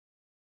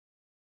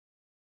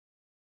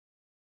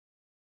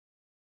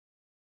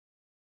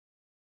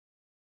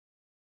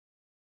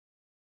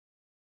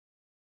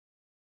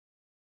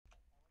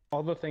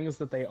all the things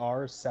that they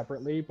are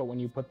separately, but when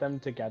you put them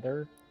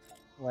together,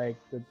 like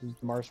the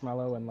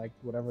marshmallow and like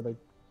whatever the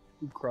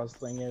crust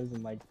thing is,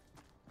 and like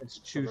it's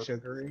too Sugar.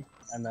 sugary,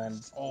 and then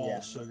It's all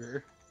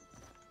sugar.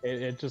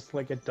 it just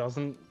like it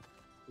doesn't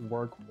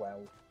work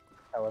well.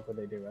 However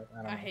they do it, I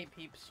don't know. hate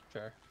Peeps.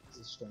 Fair. This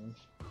is strange.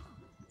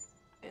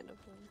 And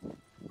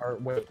Or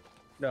wait,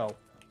 no.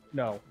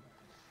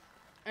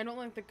 I don't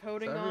like the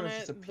coating So on everyone's it.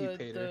 just a Peep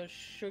hater. The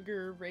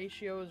sugar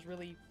ratio is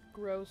really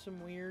gross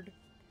and weird.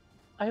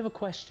 I have a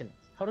question.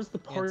 How does the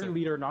party Answer.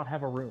 leader not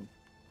have a room?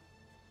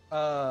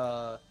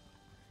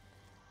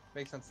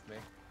 Makes sense to me.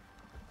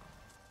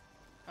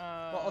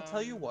 Well, Well, I'll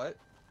tell you what.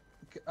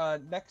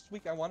 Next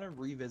week I want to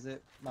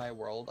revisit my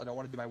world. I don't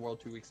want to do my world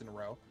 2 weeks in a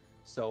row,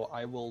 so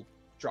I will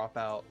drop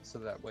out so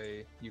that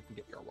way you can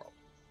get your world.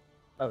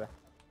 Okay.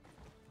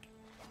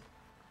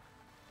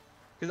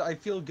 Because I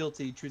feel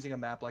guilty choosing a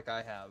map like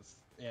I have,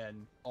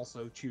 and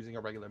also choosing a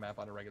regular map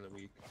on a regular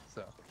week.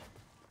 So.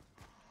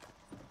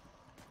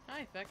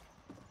 Hi, Feck.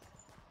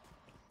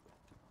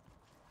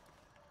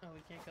 Oh, we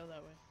can't go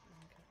that way.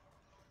 Okay.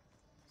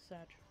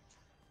 Sad.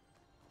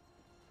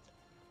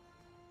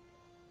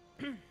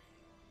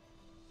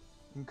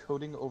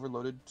 Encoding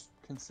overloaded.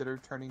 Consider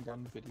turning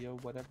down video.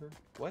 Whatever.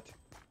 What?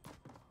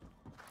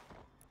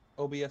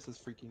 OBS is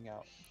freaking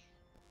out.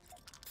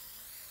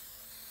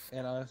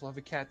 And I also have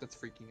a cat that's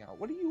freaking out.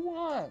 What do you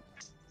want?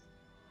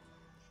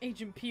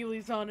 Agent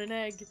Peely's on an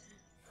egg.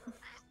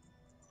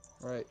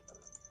 Right.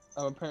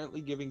 I'm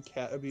apparently giving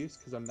cat abuse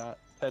because I'm not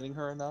petting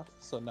her enough.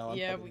 So now I'm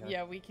petting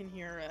her. We can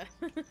hear it.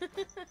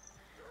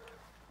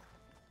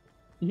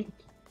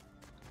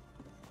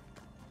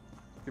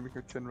 Giving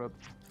her chin rub.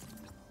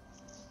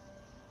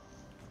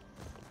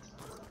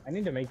 I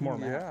need to make more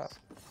maps.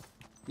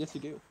 Yes,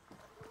 you do.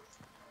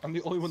 I'm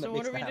the only one that So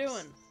makes what are we maps.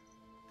 doing?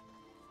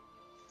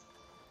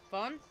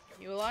 Vaughn,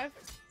 you alive?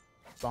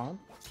 Vaughn?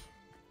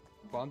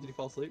 Vaughn, did you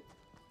fall asleep?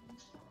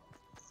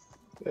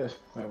 Yeah,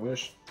 I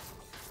wish.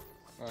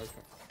 Oh, okay.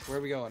 Where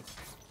are we going?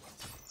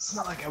 It's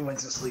not like I went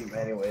to sleep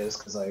anyways,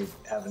 because I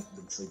haven't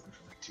been sleeping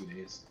for like 2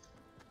 days.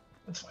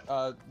 That's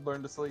fine.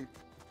 Learn to sleep.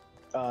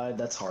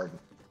 That's hard.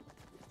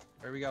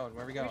 Where are we going?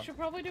 Where are we going? We should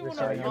probably do We're one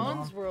of starting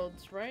Vaughn's tomorrow.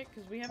 worlds, right?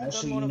 Because we haven't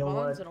Actually, done one you of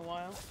know Vaughn's what? in a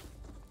while.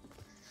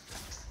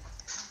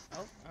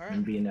 Oh, I'm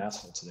alright. being an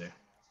asshole today.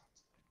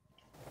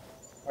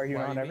 Are you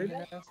Why on you every being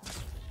day? an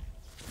asshole?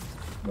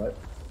 What?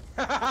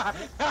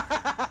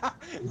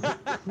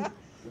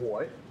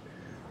 What?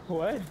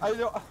 What?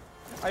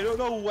 I don't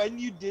know when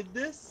you did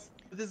this,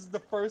 but this is the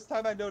first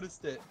time I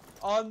noticed it.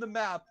 On the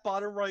map,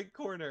 bottom right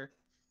corner.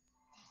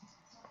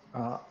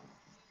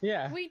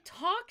 Yeah. We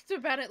talked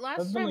about it last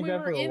That's been time like we that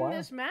were for a in while.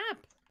 this map.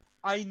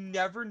 I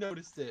never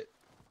noticed it.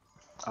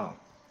 Oh.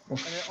 And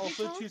I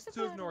also talked choose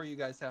to about ignore you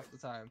guys half the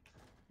time.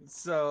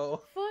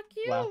 So... Fuck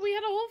you, Wow. we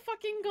had a whole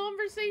fucking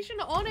conversation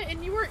on it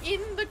and you were in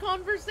the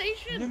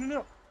conversation.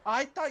 No.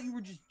 I thought you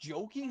were just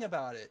joking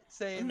about it.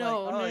 Saying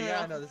No, like, oh no,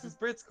 yeah, no. no, this is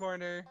Brit's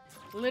corner.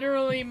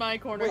 Literally my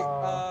corner.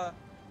 Wait,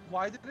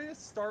 why did I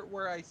start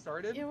where I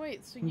started? Yeah,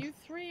 wait, so you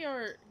three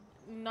are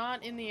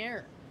not in the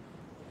air.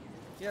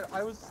 Yeah,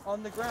 I was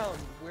on the ground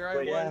where I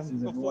Wait, yeah, was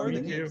is before the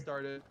everyone game in?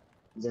 started.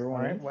 Is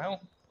everyone Alright, in?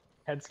 well,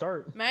 head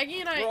start. Maggie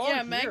and I, We're all yeah,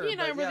 here, Maggie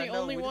and I but were yeah, the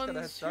no, only we just gotta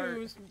ones start.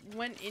 who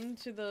went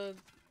into the...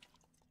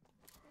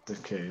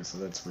 Okay, so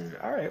that's weird.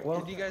 Alright, well,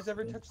 Did you guys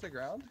ever touch the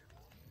ground?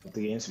 let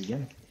the games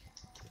begin.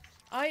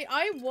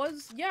 I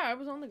was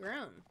on the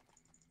ground.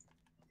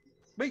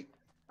 Wait,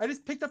 I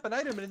just picked up an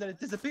item and then it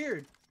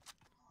disappeared.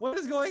 What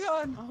is going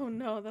on? Oh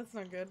no, that's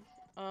not good.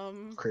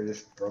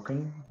 Creative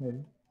broken, maybe?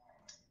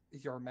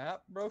 Is your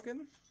map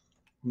broken?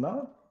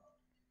 No?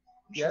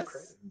 Yes?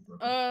 Creative is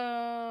broken.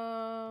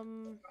 I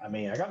I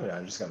mean, I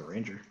just got a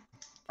ranger.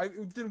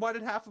 Then why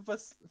did half of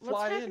us what's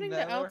fly in happening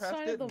and to the other half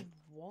outside of the didn't?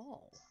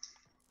 wall?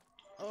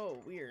 Oh,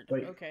 weird.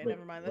 Wait, Okay, wait,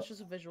 never mind. That's what?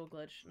 just a visual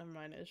glitch. Never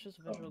mind. It's just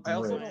a Oh, visual glitch. I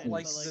also on my don't end,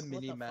 like but, the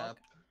what mini map. fuck?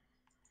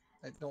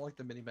 I don't like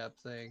the mini map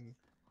saying,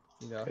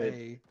 you know, It-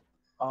 hey.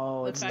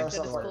 Oh, The it's fact not that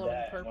something it's like glowing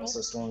that. purple? Once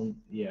the storm,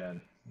 yeah,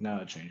 now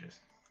it changes.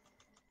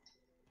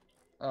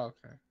 Oh,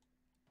 okay.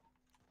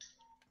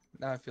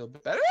 Now I feel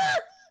better.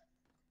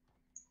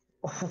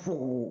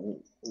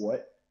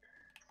 What?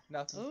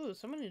 Nothing. Oh,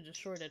 somebody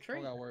destroyed a tree.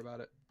 Don't gotta worry about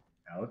it.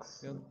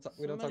 Alex?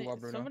 We don't talk about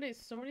Bruno.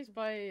 Somebody's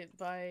by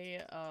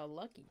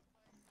Lucky.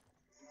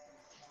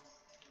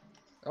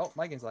 Oh,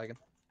 my game's lagging.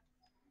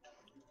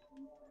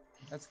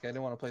 That's okay. I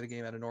didn't want to play the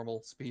game at a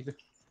normal speed.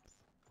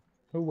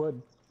 Who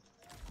would?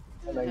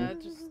 That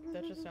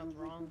just sounds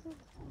wrong.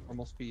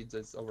 Normal speeds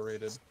is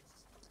overrated.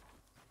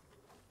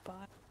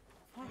 Fuck.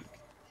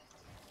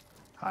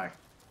 Hi.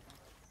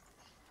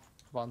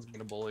 Vaughn's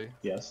being a bully.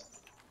 Yes.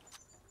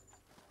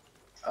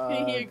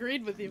 He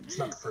agreed with you. It's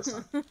not the first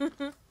time.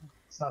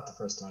 It's not the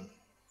first time.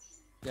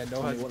 Yeah,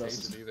 no Tell me what else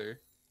hesitation is- either.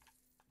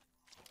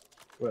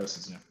 What else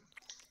is new?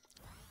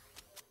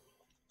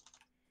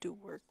 do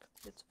work.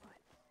 It's fine.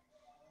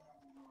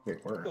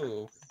 Wait, where?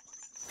 Ooh.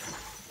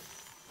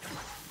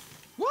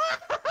 What?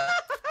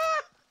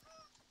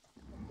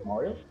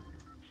 Mario?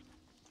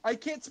 I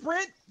can't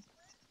sprint.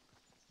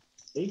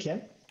 Yeah, you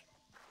can.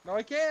 No,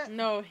 I can't.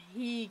 No,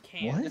 he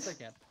can't. What? Yes, I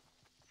can.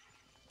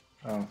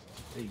 Oh,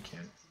 yeah, you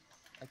can.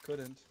 I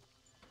couldn't.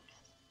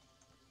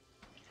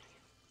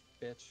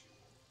 Bitch.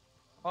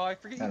 Oh, I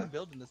forget you Yeah. can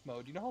build in this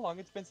mode. You know how long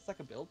it's been since I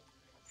could build?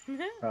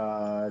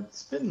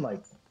 It's been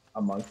like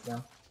a month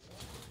now.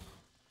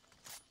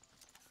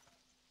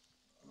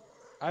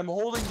 I'm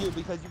holding you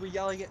because you were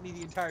yelling at me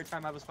the entire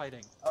time I was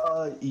fighting.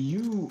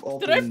 You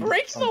opened Did I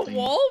break something. the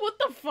wall? What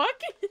the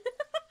fuck?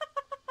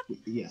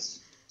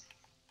 Yes.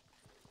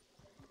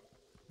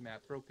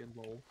 Map broken,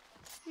 lol.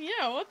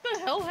 Yeah, what the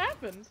hell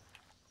happened?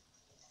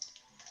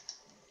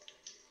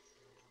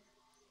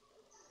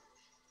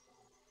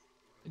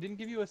 It didn't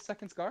give you a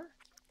second scar?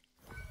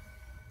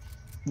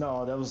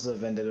 No, that was the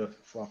Vendetta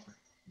flopper.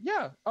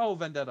 Yeah. Oh,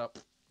 Vendetta.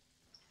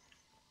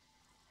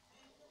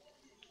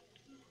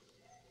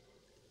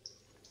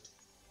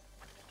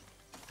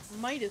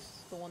 Midas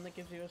is the one that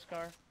gives you a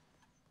scar.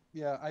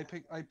 Yeah, I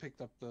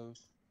picked up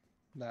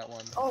that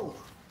one. Oh!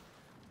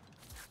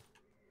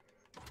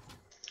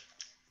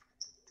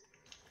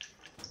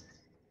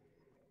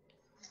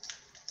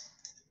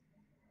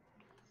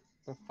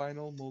 The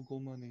final mogul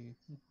money.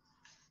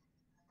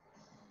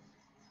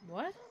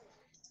 What?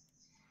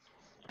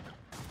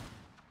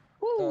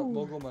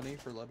 Mogul money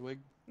for Ludwig.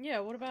 Yeah,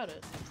 what about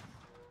it?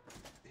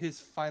 His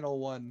final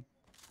one.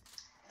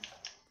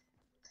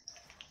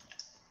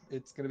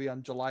 It's gonna be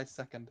on July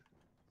 2nd.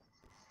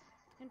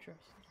 Interesting.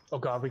 Oh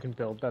god, we can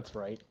build. That's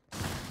right.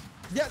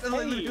 Yeah, I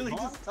Hey, literally Mom.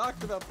 just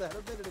talked about that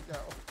a minute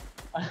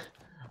ago.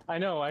 I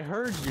know. I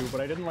heard you,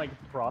 but I didn't like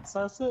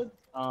process it.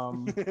 Oh,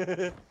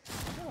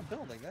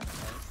 building, that's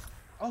nice.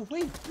 Oh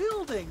wait,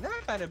 building!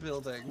 That kind of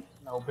building!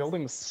 No,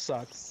 building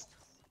sucks.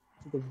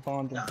 The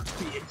bonding.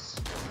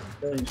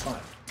 Building's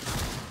fine.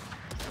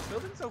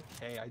 Building's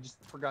okay, I just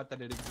forgot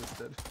that it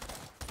existed.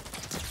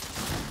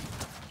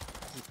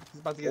 He's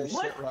about to get his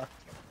What? shit rocked.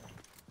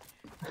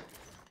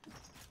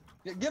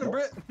 Yeah, get him,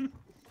 Brit!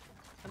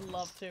 I'd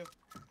love to.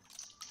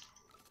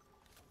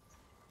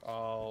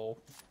 Oh.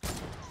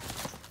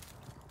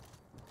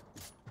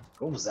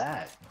 What was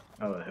that?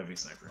 Oh, a heavy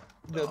sniper.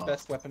 The Oh.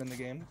 best weapon in the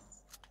game.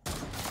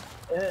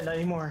 Not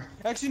anymore.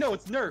 Actually, no,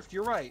 it's nerfed,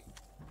 you're right.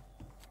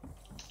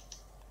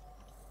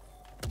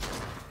 It's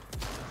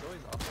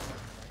always off.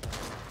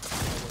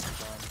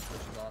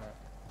 Which is on it.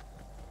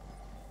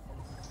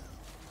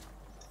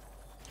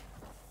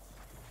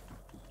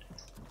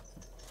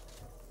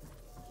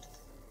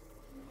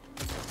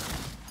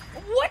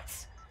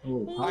 What?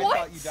 Ooh. I What?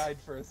 thought you died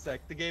for a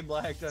sec. The game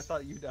lagged, I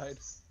thought you died.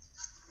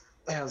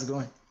 Hey, how's it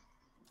going?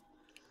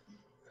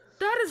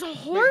 That is how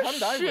horse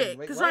did I win? shit, Wait,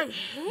 because what? I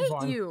hate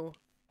Vaughn. you.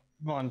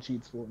 Vaughn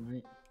cheats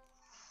Fortnite.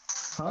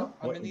 Huh?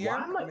 I'm in the air,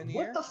 Why am I? I'm in the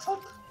What air. the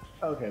fuck?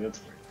 Okay, that's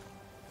weird.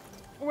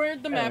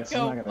 Where'd the map Anyways, I'm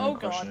go? not gonna Oh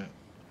question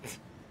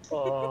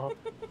god. it.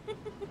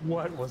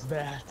 What was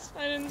that?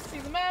 I didn't see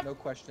the map. No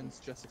questions,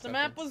 just acceptance. The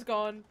map was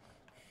gone.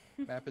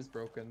 Map is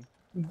broken.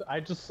 I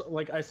just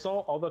I saw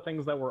all the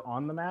things that were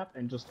on the map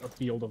and just a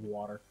field of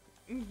water.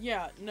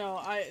 Yeah, no,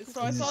 I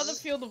saw the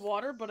field of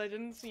water, but I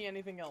didn't see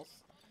anything else.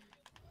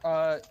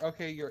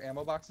 Okay, your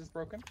ammo box is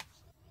broken?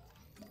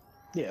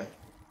 Yeah.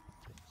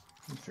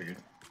 I figured.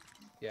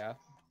 Yeah.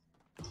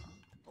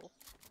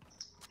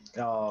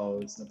 Oh,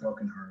 it's the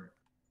broken heart.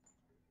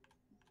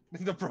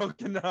 The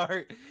broken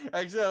heart.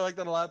 Actually, I like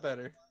that a lot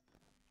better.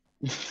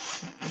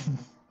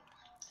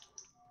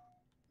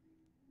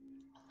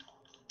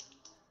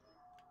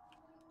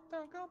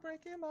 Don't go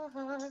breaking my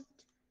heart.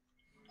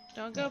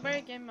 Don't go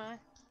breaking my.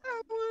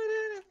 I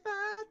wouldn't if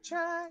I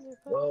tried.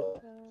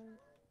 Well,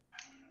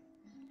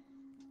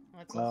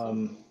 That's also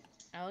um,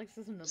 Alex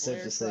isn't a safe to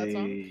lyrics for that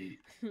song. say,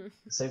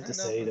 safe I to know,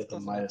 say but that it's the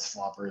close enough. Midas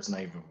flopper is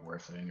not even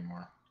worth it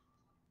anymore.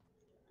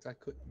 I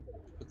couldn't,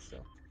 but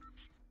still.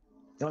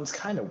 No, it's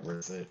kind of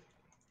worth it.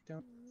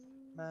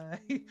 My.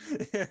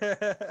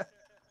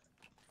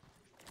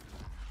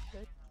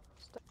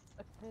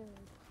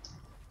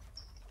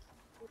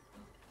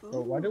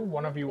 But why do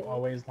one of you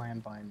always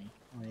land by me?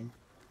 Like,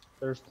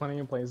 there's plenty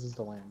of places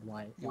to land.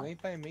 Why? You Why?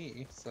 ain't by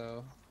me,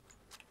 so.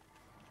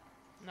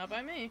 Not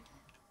by me.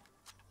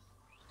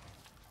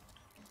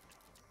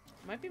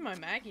 Might be my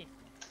Maggie.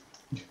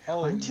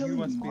 Oh, I'm you telling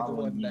must be the Mama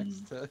one me.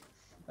 next to.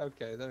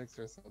 Okay, that makes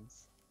more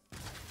sense.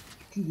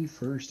 You can be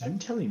first. I'm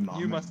telling Mom.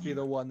 You must be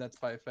the one that's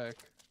by Feck.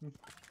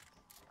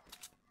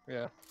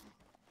 Yeah.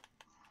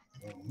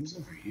 Oh, who's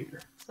over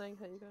here? Saying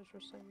how you guys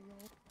were saying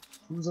that.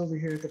 Who's over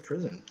here at the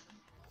prison?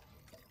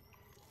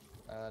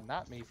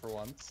 Not me for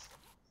once.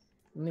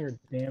 None of your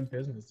damn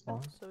business,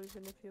 Vaughn. So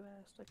even if you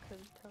asked, I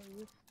couldn't tell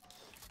you.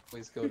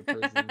 Always go to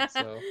prison,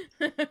 so.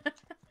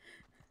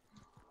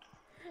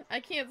 I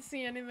can't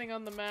see anything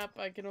on the map.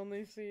 I can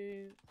only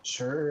see.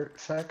 Sure,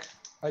 Feck.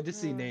 I just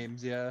see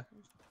names, yeah.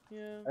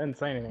 Yeah. I didn't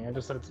say anything. I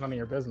just said it's none of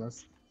your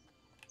business.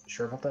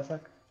 Sure about that,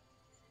 Feck?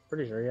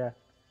 Pretty sure, yeah.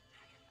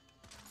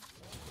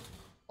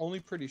 Only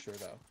pretty sure,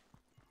 though.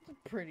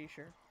 Pretty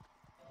sure.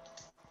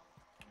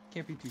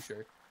 Can't be too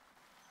sure.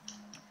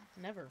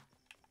 Never.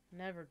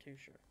 Never too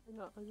sure. You're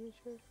not really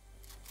sure.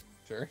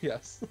 Sure,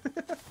 yes.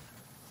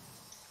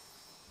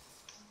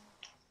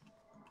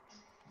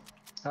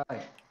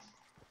 Hi.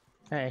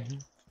 Hey,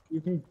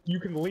 you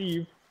can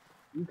leave.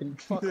 You can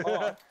fuck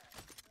off.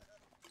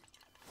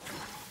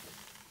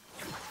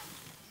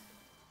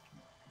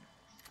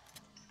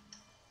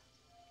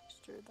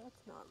 Mister,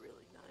 that's not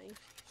really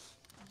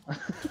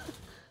nice.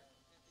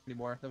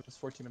 Anymore. That was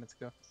 14 minutes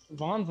ago.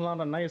 Vaughn's not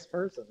a nice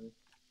person.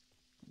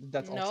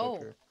 That's also No.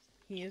 true.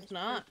 He is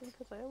not.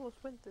 Because I almost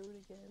went through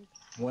it again.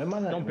 When am I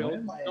not? Don't build.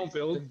 when am I- Don't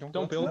build. Don't Don't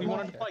go build. through You that.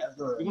 wanted to fight.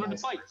 ever a You wanted to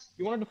nice fight. person?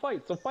 You wanted to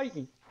fight. So fight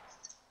me.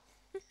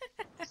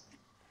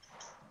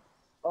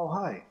 Oh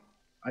hi.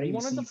 I You didn't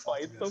wanted see to you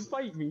fight. So this.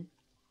 fight me.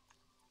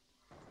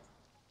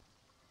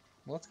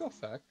 Well, let's go,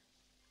 Feck.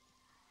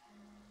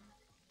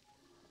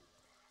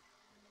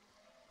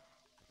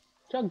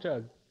 Chug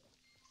chug.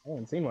 I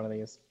haven't seen one of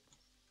these.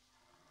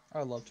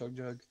 I love Chug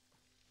Jug.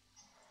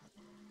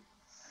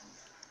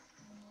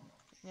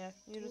 Yeah,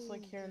 you just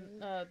like hearing,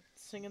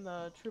 singing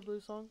the True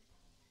Blue song.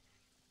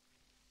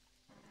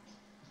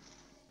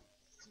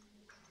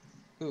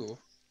 Ooh.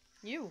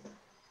 You.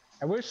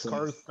 I wish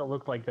cars still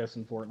looked like this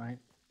in Fortnite,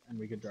 and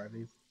we could drive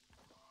these.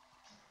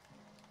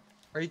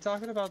 Are you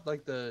talking about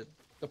like the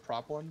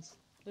prop ones?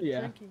 The Yeah.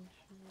 drinking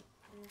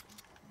shit.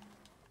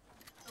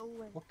 Oh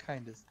wait. What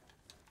kind is?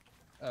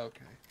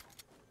 Okay.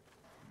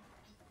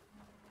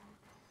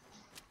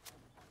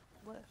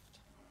 Left.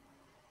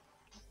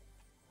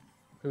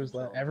 Who's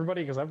left?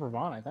 Everybody except for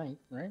Vaughn, I think,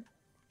 right?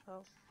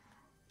 Oh.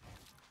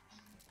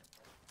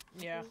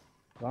 Yeah.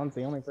 Vaughn's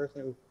the only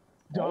person who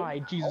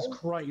died. Jesus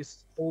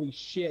Christ. Holy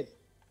shit.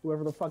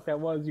 Whoever the fuck that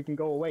was, you can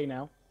go away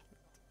now.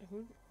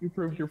 Who You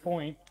proved your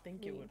point.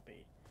 think it would be?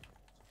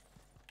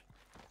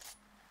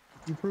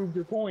 You proved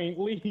your point.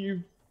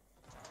 Leave.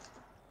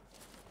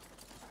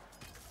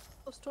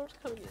 Oh, storm's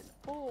coming in.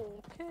 Oh,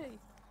 okay.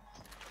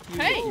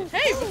 Hey!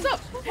 Hey, what's up?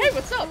 Hey,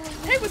 what's up?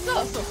 Hey, what's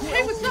up?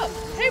 Hey, what's up?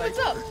 Hey, what's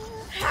up?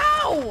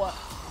 How?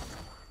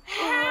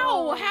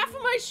 How? Half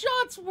of my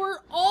shots were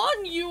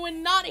on you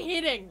and not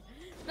hitting.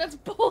 That's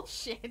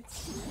bullshit.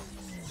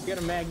 Get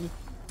him, Maggie.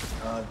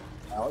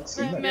 Alex.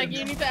 Maggie,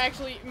 you need to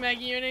actually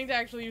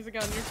use a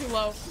gun. You're too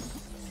low.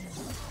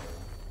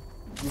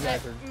 You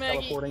guys are Maggie,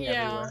 teleporting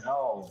yeah. everywhere.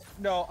 No.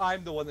 No,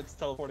 I'm the one that's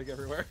teleporting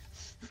everywhere.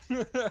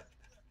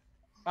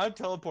 I'm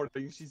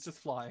teleporting. She's just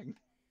flying.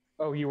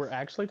 Oh, you were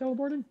actually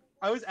teleporting?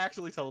 I was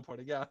actually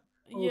teleporting. Yeah.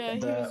 Yeah, he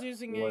was That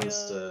using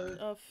was the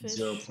a fish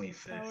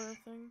 0.5. power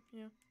thing.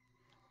 Yeah.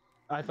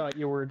 I thought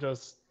you were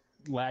just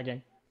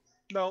lagging.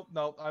 No,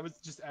 I was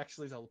just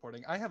actually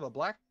teleporting. I have a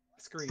black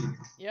screen.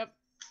 Yep.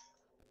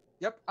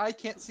 Yep, I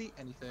can't see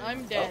anything.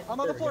 I'm dead. Oh, I'm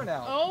on the There we floor go.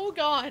 now. Oh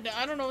god,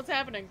 I don't know what's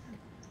happening.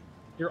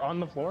 You're on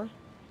the floor?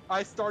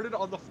 I started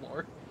on the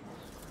floor.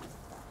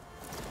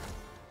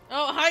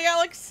 Oh, hi,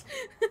 Alex.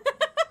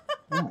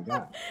 Oh my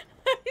god.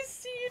 I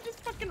see you just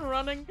fucking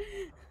running.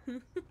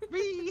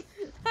 Whee!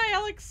 Hi,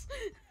 Alex.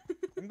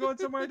 I'm going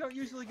somewhere I don't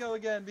usually go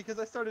again because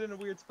I started in a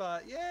weird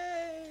spot.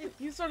 Yay!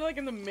 You started like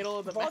in the middle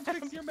of the Vaughn, map.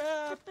 fix your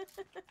map.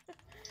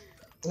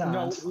 Nah.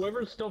 No,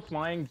 whoever's still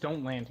flying,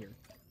 don't land here.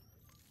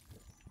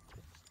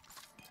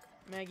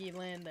 Maggie,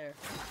 land there.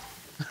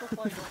 Still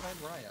flying behind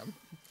where I am.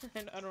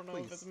 And I don't know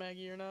if it's Please.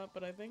 Maggie or not,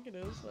 but I think it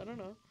is. I don't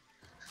know.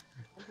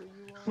 Who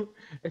you are.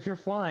 If you're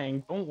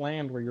flying, don't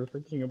land where you're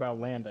thinking about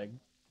landing.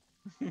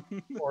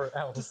 Or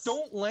else. Just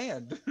don't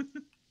land.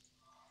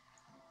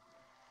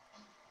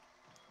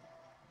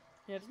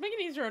 Yeah, just make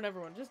it easier on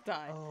everyone. Just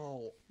die.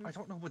 Oh, I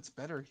don't know what's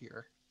better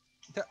here.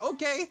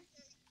 Okay.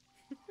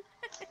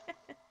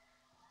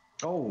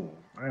 Oh,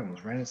 I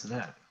almost ran into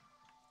that.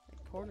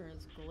 The corner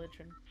is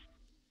glitching.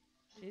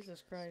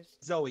 Jesus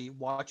Christ. Zoe,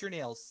 watch your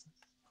nails.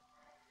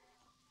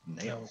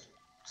 Nails.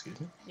 Excuse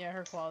me. Yeah,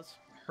 her claws.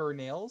 Her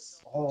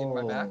nails Oh, in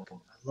my back. I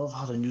love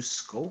how the new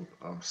scope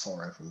assault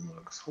rifle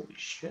looks. Holy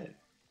shit.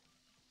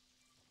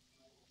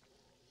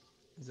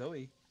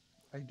 Zoe,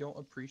 I don't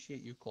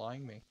appreciate you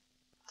clawing me.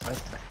 I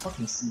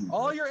fucking see you.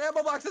 All your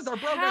ammo boxes are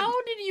broken. How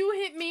did you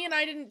hit me and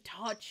I didn't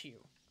touch you?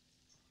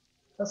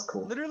 That's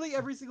cool. Literally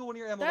every single one of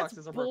your ammo That's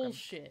boxes are broken.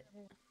 bullshit.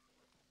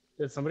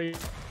 Did somebody...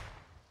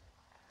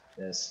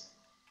 Yes.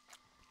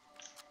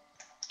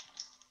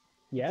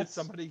 Did Yes?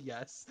 somebody?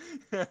 Yes.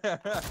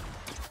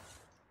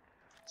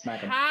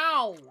 Smack him.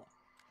 How?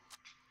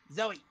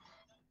 Zoe.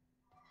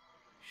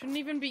 Shouldn't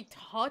even be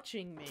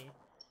touching me.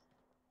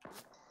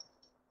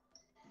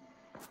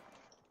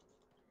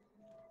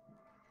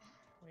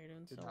 Well, you're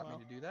doing Did so not well.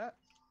 mean to do that.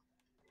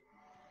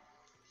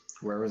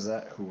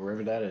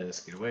 Whoever that is,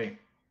 get away.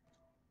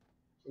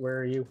 Where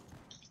are you?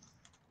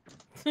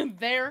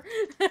 There.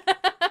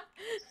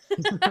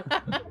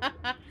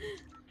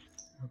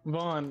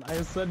 Vaughn,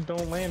 I said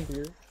don't land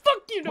here.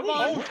 Fuck you, Devon.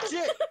 Oh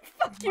shit!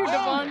 Fuck you,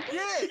 Wow. Devon.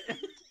 Shit!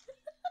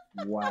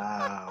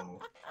 Wow.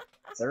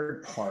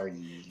 Third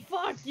party.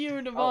 Fuck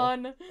you,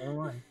 Devon. Never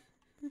mind.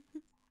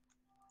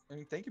 I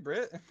mean, thank you,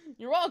 Britt.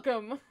 You're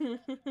welcome.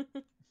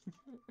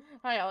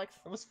 Hi, Alex.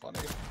 That was funny.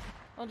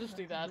 I'll just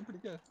do that. You're pretty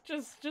good.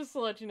 Just to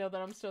let you know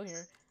that I'm still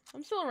here.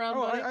 I'm still around,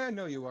 Oh, buddy. I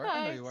know you are. I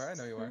Hi. know you are. I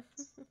know you are.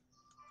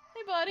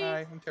 Hey, buddy.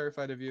 Hi, I'm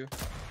terrified of you.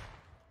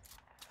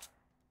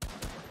 I'm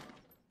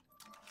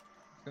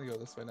gonna go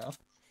this way now.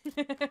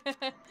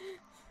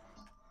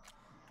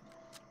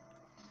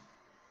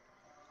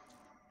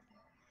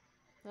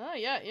 Oh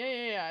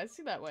yeah. I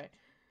see that way.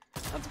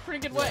 That's a pretty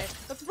good way.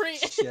 That's pretty.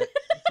 Shit,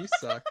 you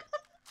suck.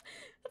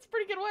 That's a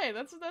pretty good way.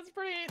 That's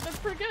pretty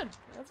good.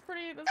 That's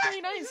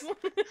pretty nice.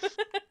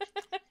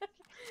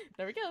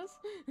 There he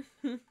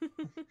goes.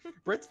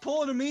 Britt's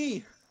pulling to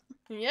me.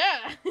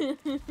 Yeah.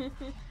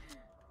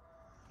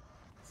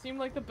 Seemed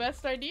like the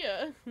best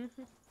idea.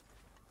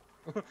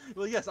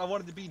 Well, yes, I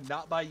wanted to be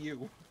not by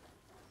you.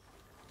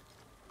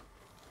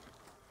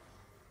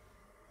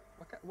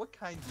 What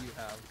kind do you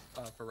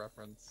have for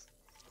reference?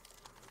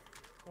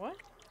 What?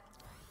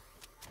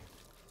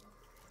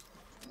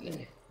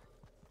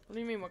 What do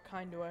you mean, what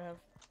kind do I have?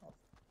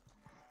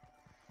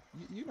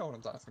 You know what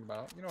I'm asking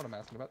about. You know what I'm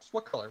asking about. Just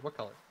what color? What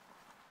color?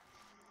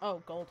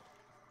 Oh, gold.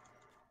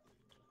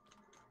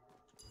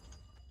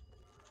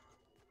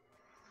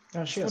 Oh,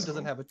 This one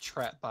doesn't have a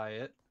trap by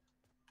it.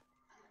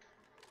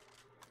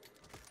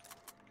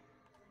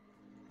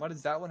 Why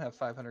does that one have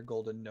 500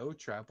 gold and no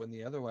trap when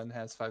the other one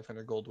has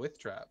 500 gold with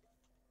trap?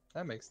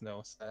 That makes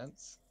no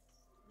sense.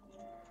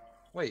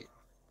 Wait.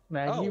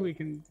 Maggie, Oh. we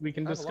can I have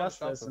a lot of discuss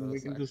shots this of and we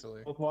those, can just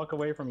actually. both walk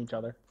away from each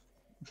other.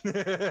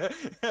 To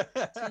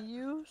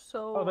you,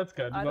 so. Oh, that's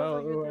good. I don't know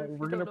what you're doing if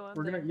we're you gonna don't know I'm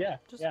we're gonna there. yeah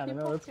Just yeah keep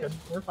no that's good. walking.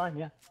 We're fine.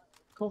 Yeah.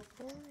 Cool.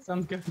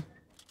 Sounds good.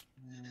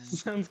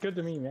 Sounds good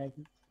to me,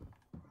 Maggie.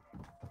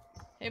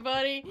 Hey,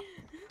 buddy.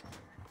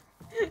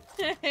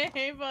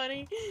 Hey,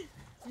 buddy.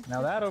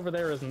 Now that over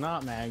there is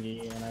not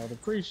Maggie, and I would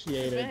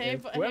appreciate it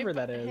if whoever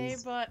that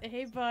is.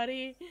 Hey,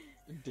 buddy.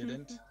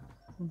 Didn't.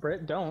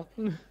 Britt, don't.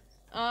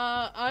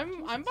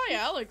 I'm by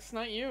Alex,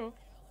 not you.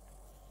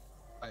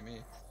 By me.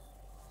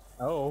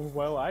 Oh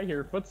well, I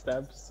hear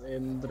footsteps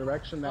in the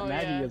direction that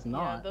Maggie yeah, is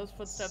not. Yeah, those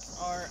footsteps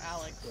are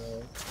Alex.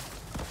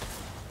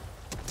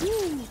 So...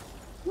 Woo!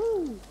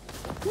 Woo!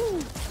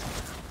 Woo!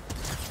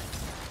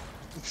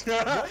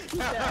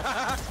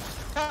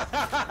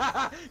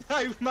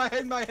 my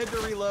head to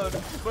reload,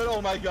 but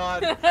oh my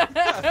god.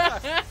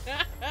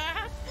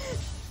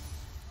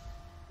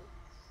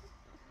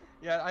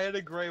 Yeah, I had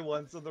a gray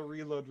one, so the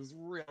reload was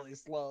really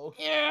slow.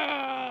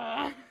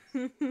 Yeah. I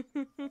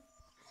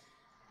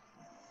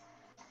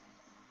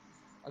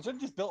should have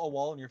just built a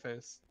wall in your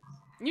face.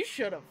 You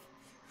should have.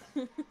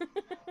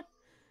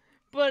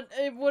 But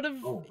it would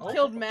have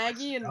killed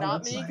Maggie and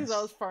not that's me because I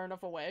nice. was far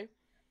enough away.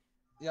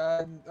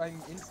 Yeah,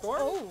 I'm in storm.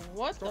 Oh,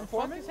 what Storm the fuck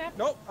forming? is happening?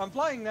 Nope, I'm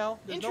flying now.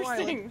 There's no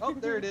island. Interesting. Oh,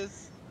 there it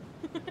is.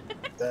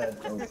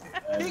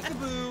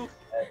 Peekaboo!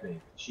 Epic.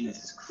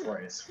 Jesus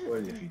Christ,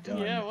 what have you done?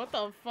 Yeah, what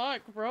the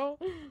fuck, bro?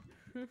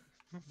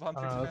 Von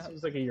fix This map.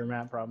 seems like a your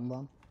map problem,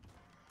 Bomb.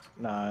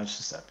 Nah, it's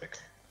just epic.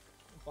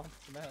 Von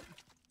fix map.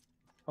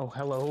 Oh,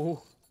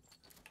 hello.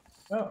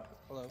 Oh.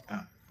 Hello. Oh,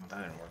 well, that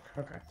didn't work.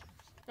 Okay.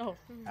 Oh,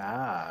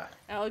 Ah.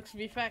 Alex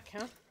VFAC,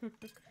 huh?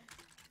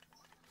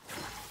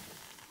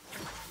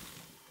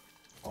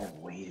 Oh,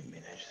 wait a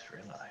minute, I just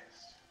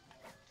realized.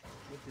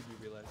 What did you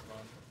realize,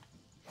 Von?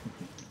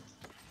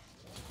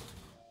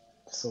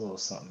 Just a little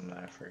something that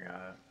I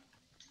forgot.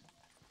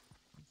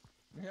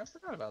 Yeah, I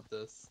forgot about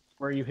this.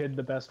 Where you hid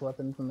the best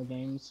weapons in the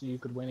game so you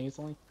could win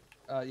easily.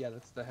 Yeah,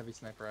 that's the heavy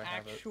sniper. I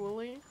have it.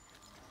 Actually?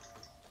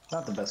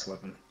 Not the best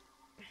weapon.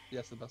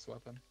 Yes, the best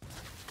weapon.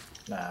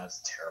 Nah, it's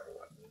a terrible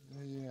weapon.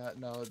 Yeah,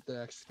 no, they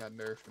actually got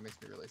nerfed. It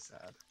makes me really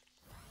sad.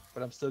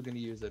 But I'm still gonna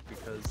use it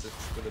because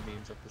it's for the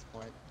memes at this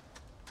point.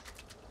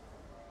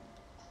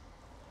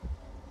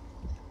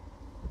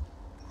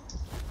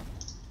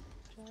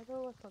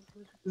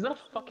 Is that a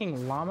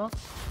fucking llama?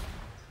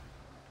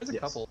 There's a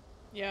Yes. couple.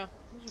 Yeah,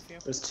 there's a few.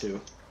 There's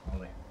two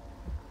only.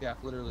 Yeah,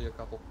 literally a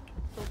couple.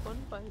 The one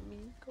by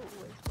me, go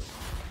away, please.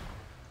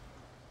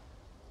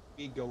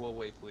 Me go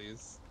away,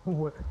 please.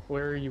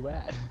 Where are you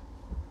at?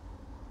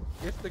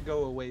 You have to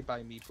go away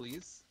by me,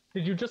 please.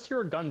 Did you just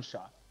hear a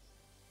gunshot?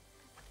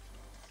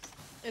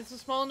 It's a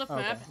small enough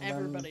Okay, map, then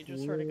everybody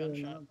just heard a we're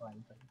gunshot. not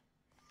buying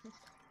things.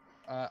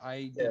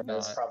 I Yeah, did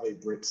that's not. probably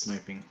Brit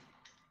sniping.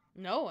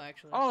 No,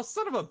 actually. Oh,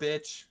 son of a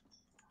bitch!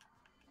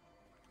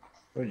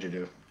 What did you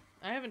do?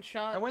 I haven't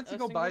shot I went to a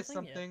go single buy thing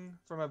something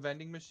from a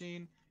vending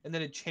machine, and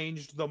then it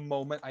changed the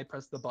moment I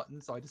pressed the button,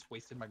 so I just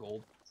wasted my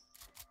gold.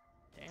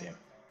 Yet. Damn.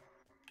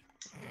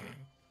 Damn.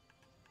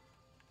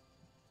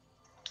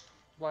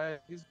 Why I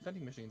use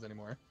vending machines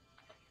anymore?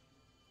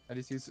 I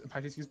just use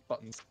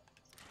buttons.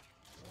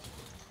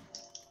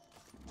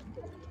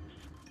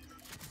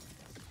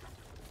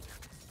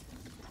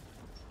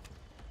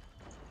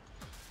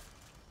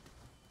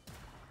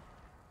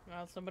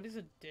 Wow, somebody's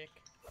a dick.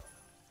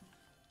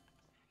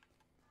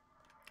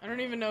 I don't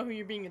even know who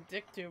you're being a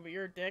dick to, but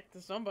you're a dick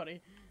to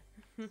somebody.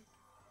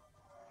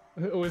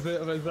 Was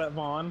that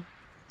Vaughn?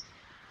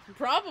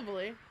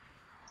 Probably.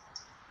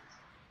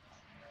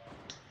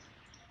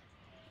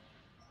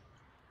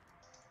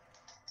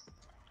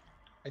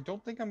 I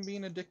don't think I'm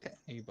being a dick to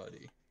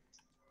anybody.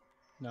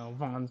 No,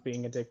 Vaughn's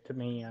being a dick to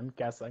me, I'm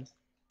guessing.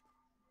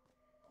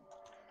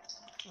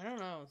 I don't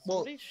know. Well,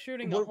 Somebody's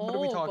shooting a what whole are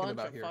we talking bunch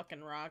about of here?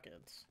 fucking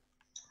rockets.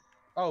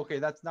 Oh, okay,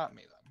 that's not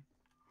me then.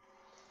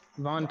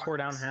 Vaughn tore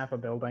down half a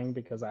building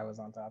because I was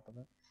on top of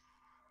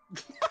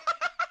it.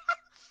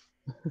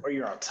 Or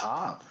you're on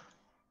top.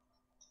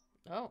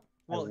 Oh.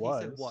 Well, he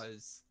said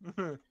was.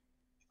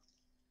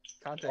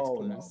 Context Oh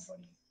clues. no,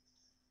 buddy.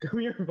 Come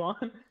here,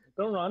 Vaughn.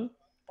 Don't run.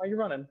 Why are you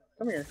running?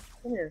 Come here.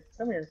 Come here.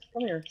 Come here.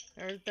 Come here.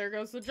 There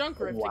goes the junk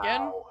rift Wow.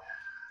 again.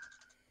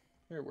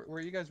 Here, where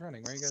are you guys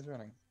running? Where are you guys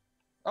running?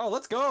 Oh,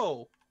 let's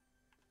go!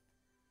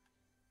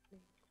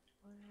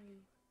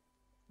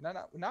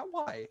 Not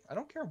why. I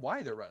don't care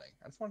why they're running.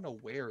 I just want to know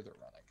where they're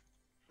running.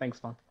 Thanks,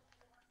 Vaughn.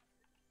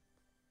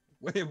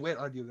 Where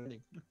are you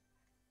running?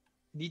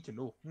 Need to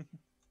know.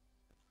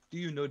 Do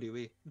you know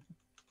Dewey?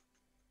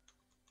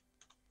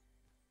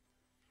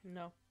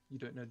 No. You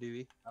don't know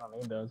Dewey? I don't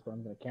need those, but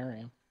I'm gonna carry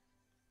him.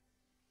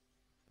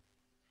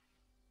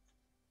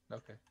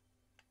 Okay.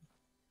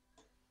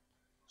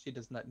 She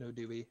does not know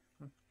Dewey.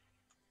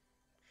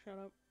 Shut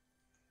up.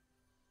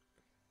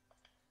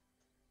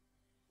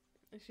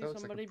 I see That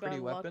looks somebody like a pretty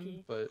by weapon,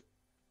 Lucky. but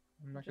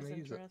I'm not Which is gonna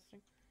use it.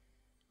 interesting.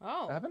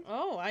 Oh. Happened?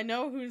 Oh, I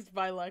know who's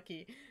by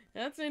Lucky.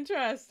 That's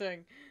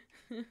interesting.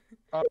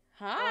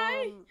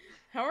 Hi.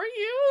 How are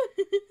you?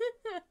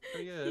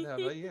 Pretty good. How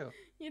about you?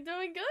 You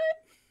doing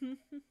good?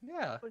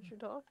 Yeah. What you're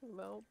talking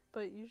about,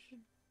 but you should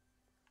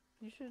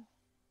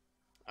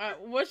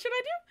What should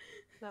I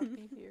not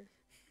be here.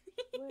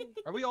 Wait.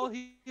 Are we all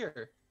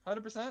here?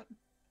 100%?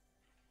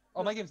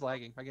 Oh, my game's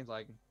lagging. My game's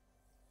lagging.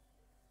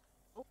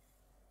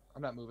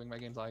 I'm not moving. My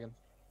game's lagging.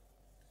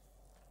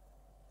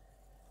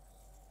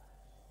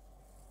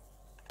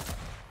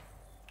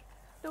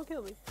 Don't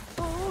kill me.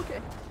 Oh,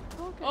 okay.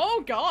 Okay.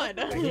 Oh God.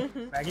 Maggie,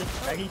 Maggie,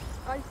 Maggie.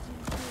 I see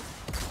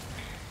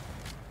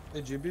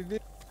Did you beat me?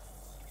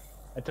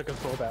 I took a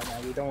soul out,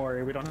 Maggie. Don't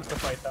worry, we don't have to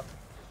fight them.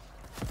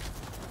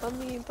 you. I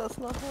mean, that's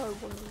not how I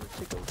wanted it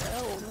to go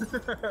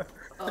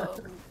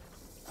down.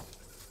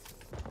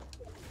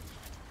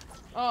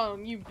 Oh,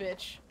 you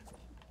bitch.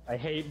 I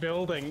hate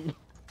building.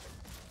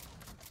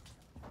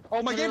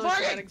 Oh, my game's Literally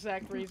for that lagging!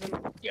 exact reason.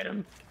 Get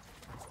him.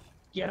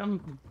 Get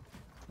him.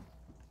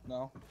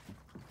 No.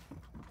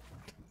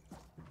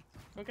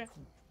 Okay.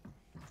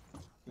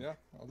 Yeah,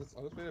 I'll just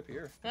wait up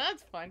here.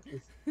 That's fine.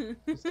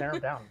 Just tear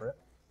him down, Britt.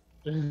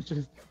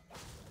 Just...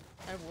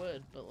 I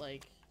would, but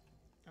like,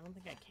 I don't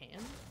think I can.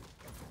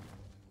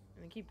 I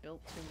think he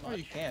built too Oh, much.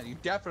 you can. You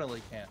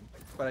definitely can.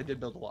 But I did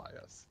build a lot,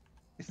 yes.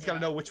 You just gotta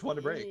know which one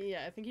to break.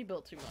 Yeah, I think he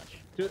built too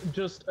much.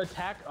 Just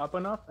attack up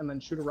enough and then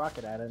shoot a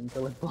rocket at it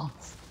until it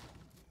blows.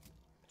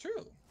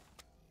 True.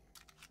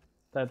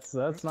 That's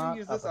I'm gonna not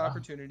use this up enough.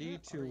 opportunity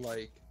to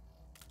like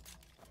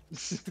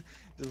just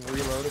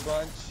reload a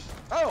bunch.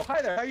 Oh,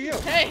 hi there. How are you?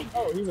 Hey!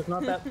 Oh, he was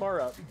not that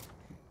far up.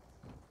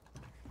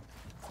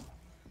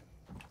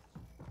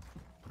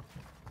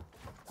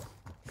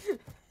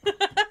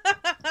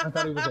 I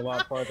thought he was a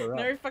lot farther up.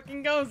 There he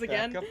fucking goes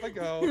again. Back up I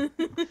go.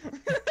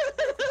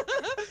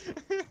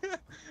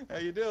 How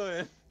you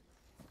doing?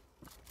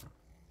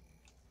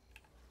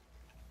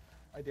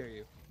 I dare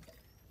you.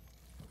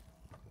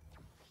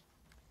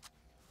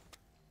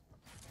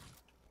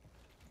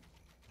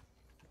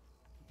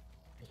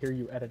 I hear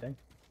you editing.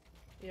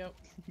 Yep.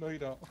 No, you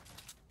don't.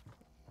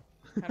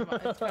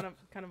 It's kind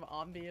of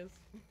obvious.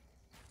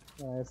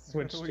 I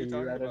switched What are to you you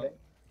talking editing.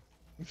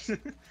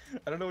 about?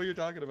 I don't know what you're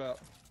talking about.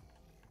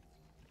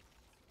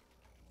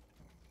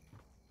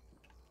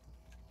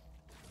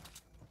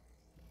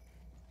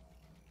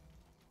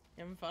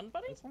 You having fun,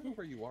 buddy? I just want to know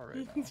where you are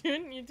right now.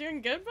 You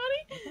doing good,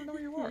 buddy? I just want to know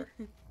where you are.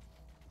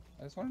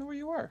 I just want to know where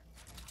you are.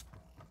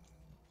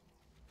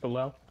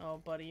 Below. Oh,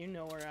 buddy, you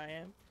know where I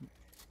am.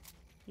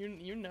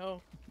 You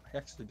know. I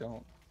actually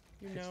don't.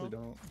 You I know. actually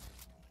don't.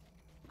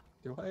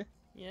 Do I?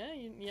 Yeah,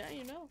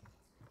 you know.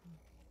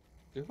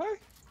 Do I?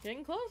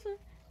 Getting closer.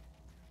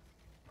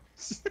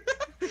 Is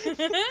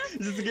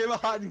this a game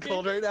of hot and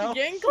cold right now?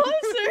 Getting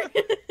closer.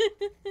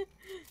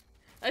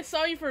 I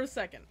saw you for a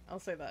second. I'll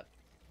say that.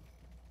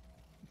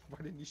 Why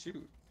didn't you shoot?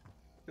 You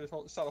could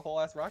have shot a whole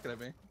ass rocket at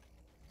me.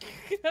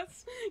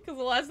 Because the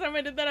last time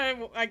I did that,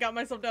 I got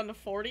myself down to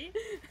 40,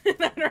 and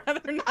I'd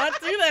rather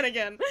not do that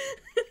again.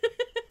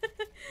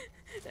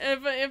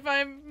 if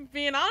I'm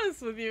being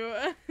honest with you.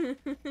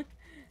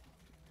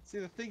 See,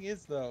 the thing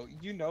is, though,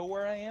 you know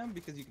where I am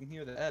because you can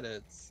hear the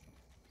edits.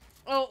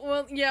 Oh,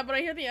 well, yeah, but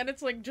I hear the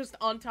edits, like, just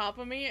on top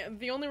of me.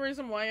 The only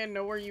reason why I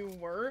know where you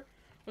were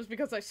was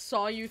because I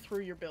saw you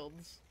through your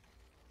builds.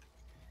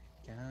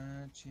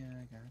 Gotcha.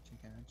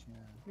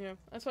 Yeah,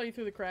 I saw you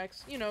through the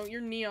cracks. You know,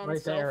 your neon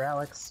Right self. there,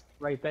 Alex.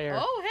 Right there.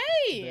 Oh,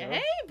 hey! There.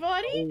 Hey,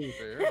 buddy!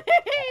 There. Hey,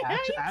 how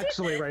you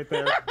Actually, right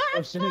there.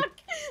 Oh, shit.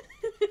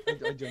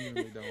 I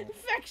genuinely don't.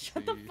 Feck,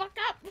 shut the see. fuck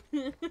up!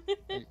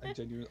 I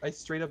genuinely, I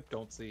straight up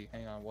don't see.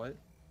 Hang on, what?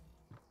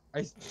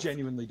 I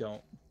genuinely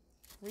don't.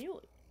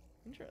 Really?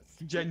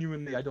 Interesting.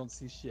 Genuinely, I don't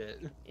see shit.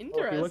 Oh, if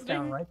Interesting. you look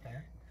down right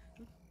there.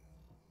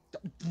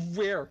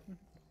 Where?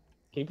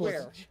 Keep Where?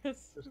 looking.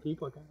 Just... Just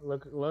keep looking.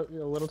 Look a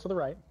little to the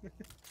right.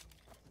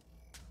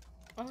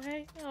 Oh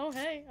hey, oh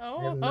hey, I oh,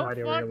 have no oh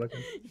idea fuck. where you're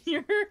looking.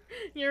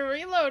 You're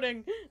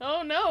reloading.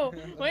 Oh no,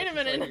 I'm wait a just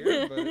right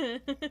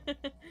minute. here,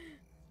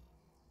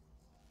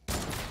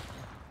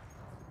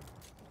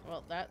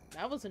 Well, that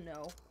was a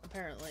no,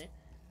 apparently.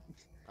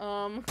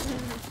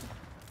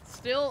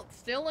 Still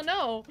a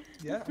no.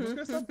 Yeah, I'm just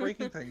gonna start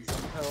breaking things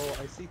until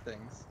I see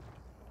things.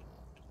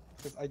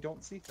 Because I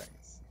don't see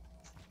things.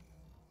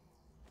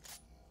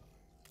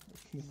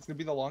 It's gonna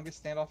be the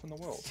longest standoff in the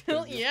world.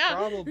 Still, yeah.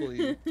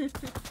 Probably. I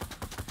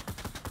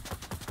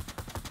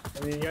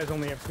mean, you guys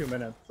only have 2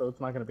 minutes, so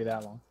it's not gonna be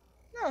that long.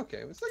 Yeah,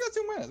 okay, we still got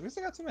 2 minutes. We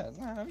still got 2 minutes.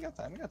 Nah, we got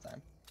time. We got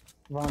time.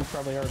 Von's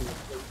probably already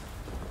asleep.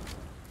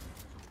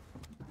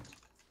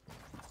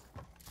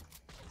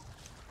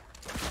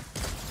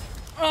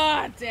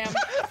 Ah, damn.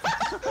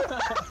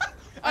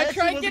 I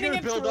tried getting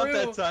it build through. up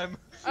that time.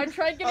 I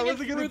tried getting it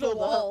wasn't gonna through the build up.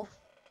 wall.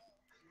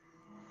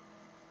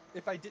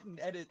 If I didn't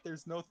edit,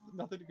 there's nothing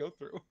to go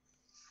through.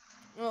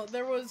 Well,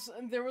 there was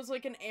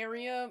like an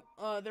area,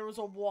 there was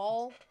a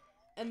wall,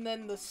 and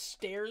then the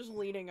stairs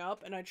leading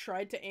up, and I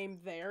tried to aim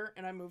there,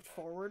 and I moved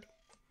forward.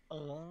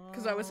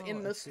 Because I was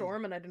in the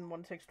storm, and I didn't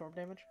want to take storm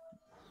damage.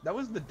 That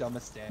was the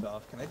dumbest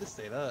standoff, can I just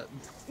say that?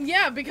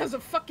 Yeah, because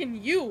of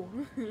fucking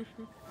you!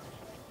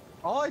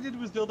 All I did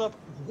was build up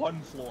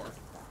 1 floor.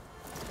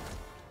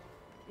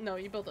 No,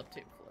 you built up 2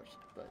 floors,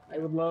 but... I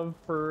would love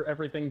for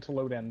everything to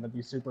load in. That'd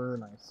be super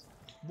nice.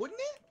 Wouldn't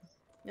it?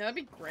 Yeah, that'd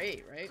be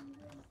great, right?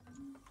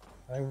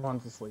 I think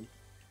Von's asleep.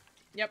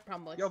 Yep,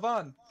 probably. Yo,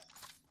 Vaughn.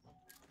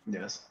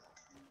 Yes.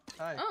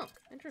 Hi. Oh,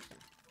 interesting.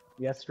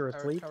 Yes, you're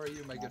asleep. How are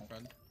you, my good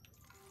friend?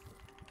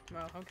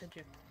 Well, how could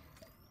you?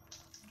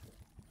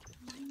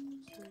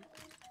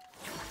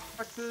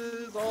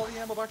 Boxes, all the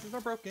ammo boxes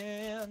are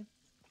broken.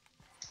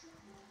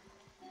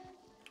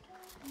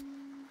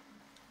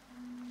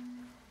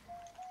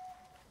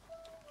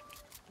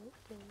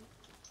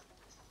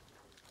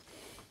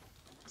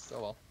 So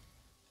well.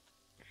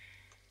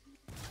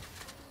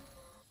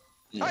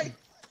 Hi!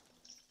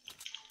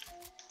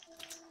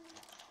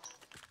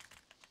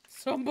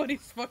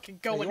 Somebody's fucking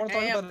going you want to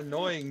talk ham. about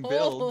annoying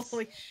builds?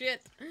 Holy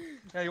shit.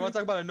 Yeah, you want to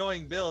talk about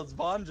annoying builds?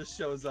 Vaughn just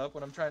shows up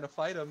when I'm trying to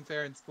fight him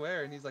fair and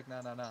square, and he's like,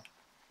 nah.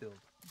 Build.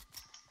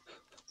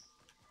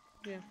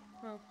 Yeah,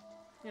 well,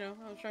 you know,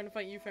 I was trying to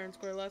fight you fair and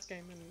square last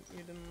game, and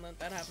you didn't let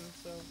that happen,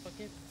 so fuck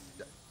you.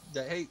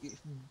 Hey,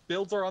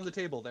 builds are on the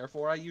table,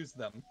 therefore I use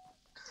them.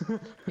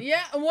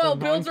 Yeah, well, Vaughn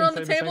builds are can on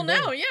the say the table same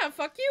now, thing. yeah,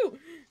 fuck you!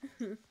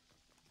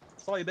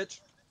 Saw you, bitch.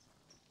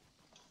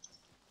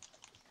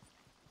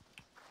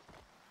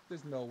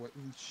 There's no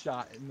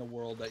shot in the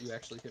world that you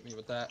actually hit me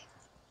with that.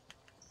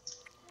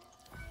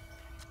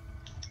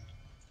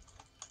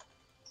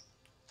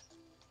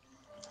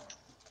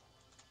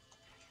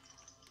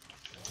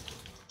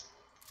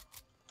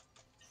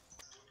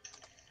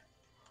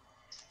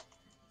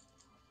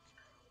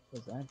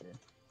 What's that do?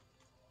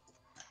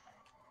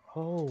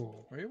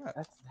 Oh, Where you at?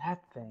 that's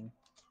that thing.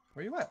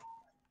 Where you at?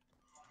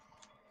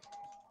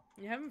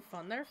 You having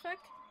fun there, Feck?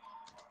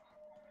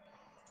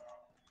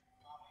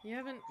 You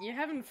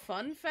having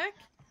fun, Feck?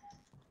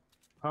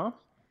 Huh?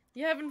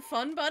 You having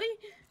fun, buddy? I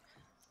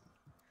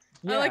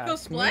Yeah, like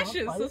those can we not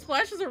splashes. fight? Those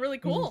splashes are really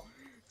cool.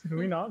 Can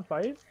we not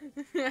fight?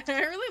 I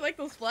really like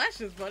those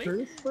splashes, buddy.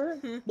 Seriously?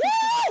 Woo!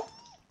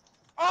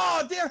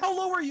 Oh, damn, how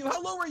low are you?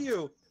 How low are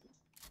you?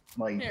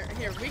 Like, Here,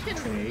 we can,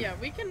 Okay. yeah,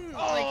 we can,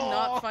 like,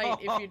 not fight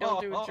if you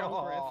don't do a jump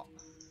rift.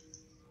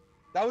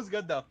 That was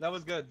good, though. That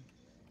was good.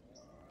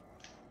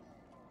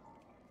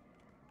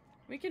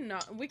 We can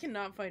not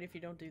fight if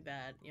you don't do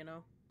that, you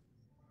know?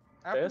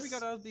 After we This?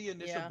 got out of the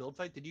initial Yeah. build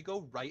fight, did you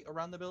go right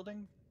around the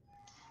building?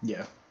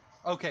 yeah.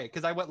 Okay,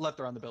 because I went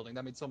left around the building.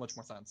 That made so much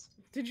more sense.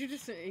 Did you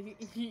just,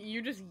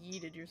 you just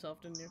yeeted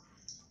yourself, didn't you?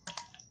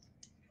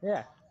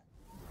 Yeah,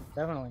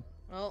 definitely.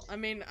 Well, I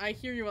mean, I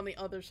hear you on the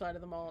other side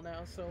of the mall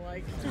now, so,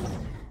 like...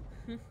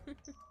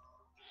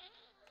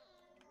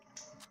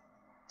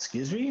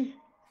 Excuse me?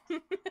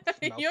 You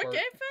Mouth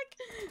okay,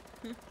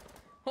 Feck?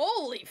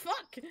 Holy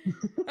fuck!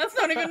 That's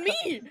not even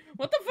me!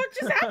 What the fuck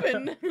just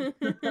happened?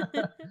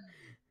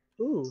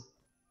 Ooh.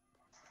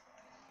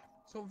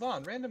 So,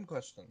 Vaughn, random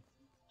question.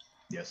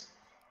 Yes.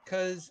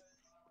 Because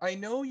I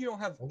know you don't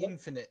have Okay.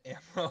 infinite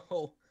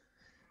ammo,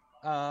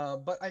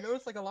 but I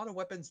noticed like a lot of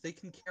weapons, they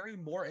can carry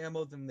more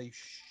ammo than they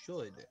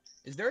should.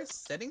 Is there a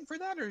setting for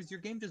that, or is your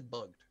game just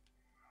bugged?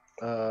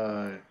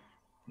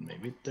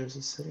 Maybe there's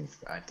a setting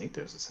for, I think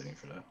there's a setting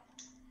for that.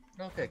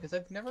 Okay, because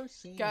I've never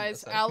seen Guys, a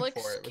setting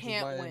Alex for it, which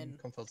can't is why win.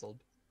 I'm confuzzled.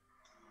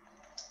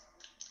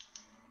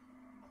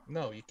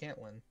 No, you can't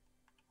win.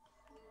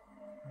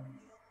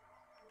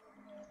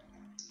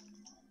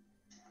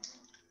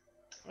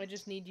 I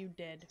just need you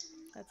dead.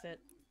 That's it.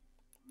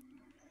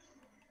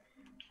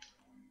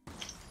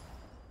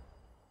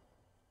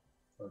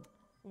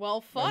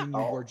 Well, fuck. You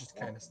were just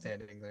kind of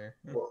standing there.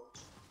 Well,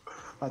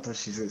 I thought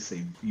she was gonna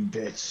say, you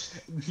bitch.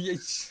 Yeah,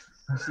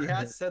 she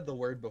has said the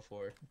word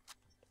before.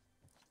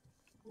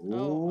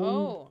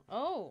 Oh.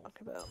 Talk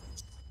about.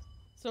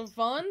 So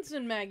Vaughn's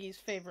and Maggie's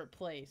favorite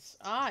place.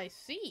 I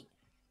see.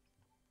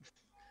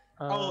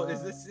 Oh,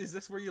 is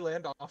this where you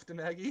land often,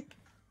 Maggie?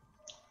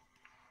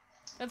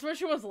 That's where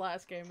she was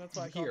last game. That's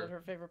why I called Here. it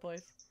her favorite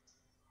place.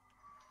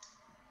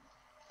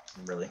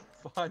 Really?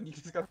 Vaughn, you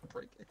just gotta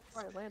break it.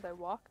 Where I land, I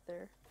walk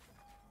there.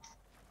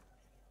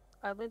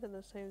 I land in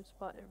the same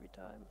spot every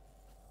time.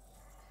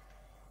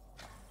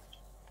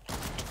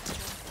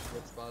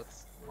 Good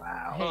spots.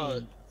 Wow.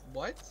 Hey,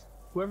 What?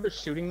 whoever's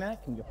shooting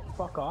that, can you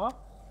fuck off?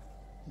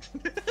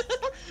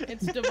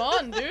 It's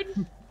Devon,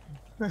 dude.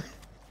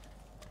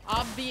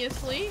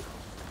 Obviously.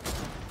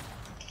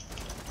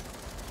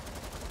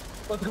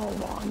 Let's go,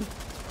 Vaughn.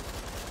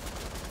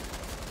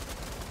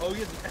 Oh, he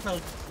has an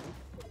LMG.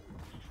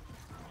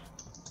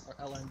 Or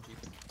LMG.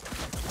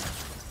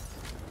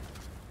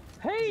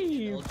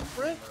 Hey, LMG.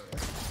 Britt.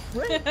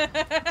 Britt.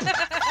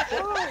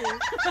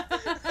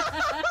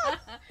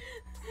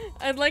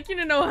 I'd like you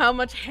to know how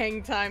much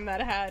hang time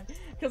that had.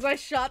 Because I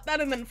shot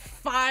that and then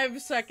 5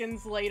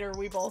 seconds later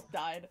we both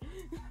died.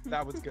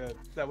 That was good.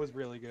 That was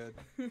really good.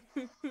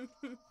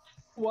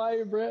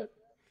 Why, Britt?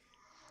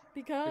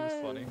 Because...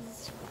 It was funny.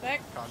 That...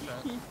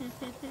 Content.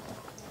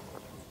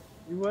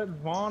 You let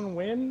Vaughn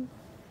win?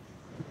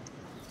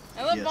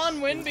 I let Yes, Vaughn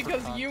it win was for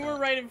because you were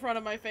content. right in front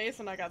of my face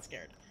and I got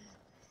scared.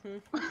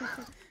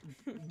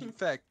 In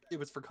fact, it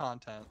was for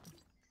content.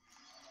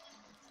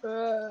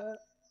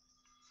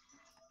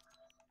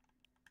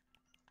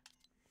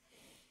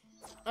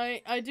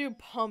 I do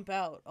pump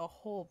out a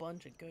whole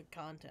bunch of good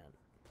content.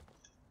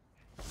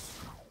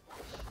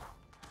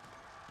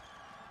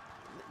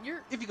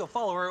 You're If you go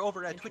follow her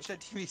over at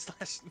twitch.tv/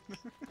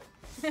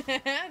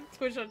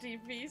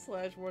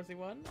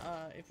 twitch.tv/warsee1.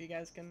 If you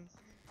guys can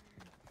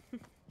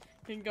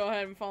go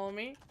ahead and follow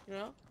me, you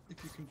know?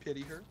 if you can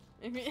pity her.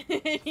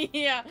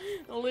 Yeah,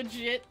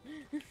 legit.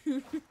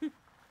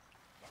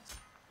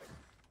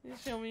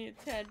 Show me a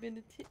tad bit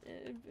of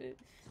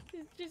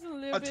just a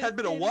little A bit. tad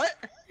bit of pity. what?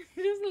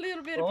 Just a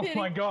little bit of Oh pity.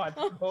 my god.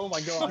 Oh my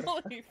god.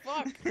 Holy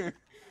fuck.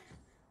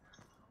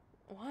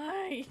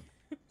 Why?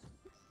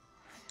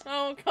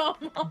 Oh,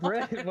 come on.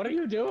 Britt, what are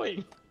you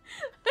doing?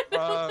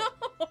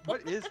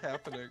 What is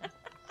happening?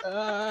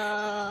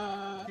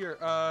 Here,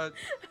 I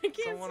can't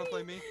someone wanna see.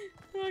 play me?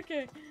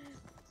 Okay.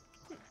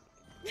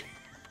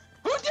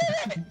 Who did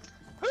it?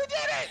 Who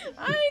did it?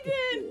 I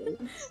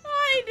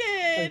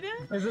did.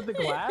 Is it the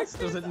glass?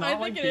 Does it I not think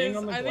like it being is.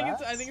 on the I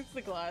glass? think it's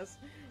the glass.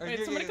 Oh, Wait,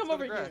 yeah, somebody yeah, come it's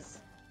over for the here. grass.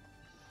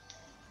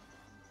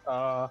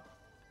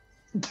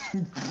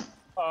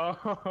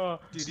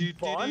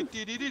 Vaughn?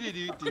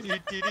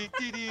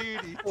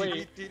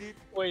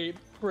 Wait,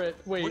 Britt,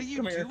 wait, What are you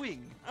come here.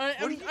 doing? I'm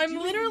doing when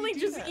literally you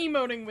do just that?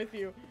 emoting with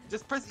you.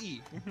 Just press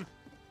E.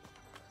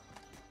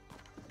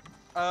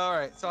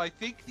 Alright, so I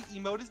think the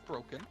emote is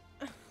broken.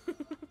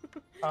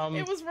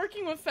 It was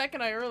working with Feck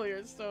and I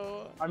earlier,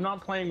 so... I'm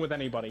not playing with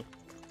anybody.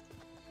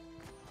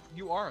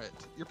 You aren't.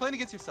 You're playing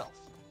against yourself.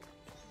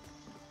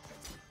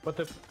 But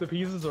the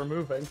pieces are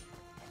moving.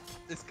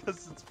 It's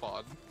because it's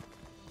fun.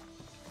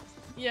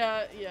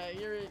 Yeah,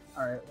 you're...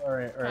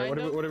 Alright. Kind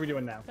of. What are we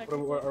doing now?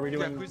 What are we Yeah,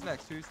 doing? who's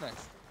next? Who's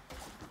next?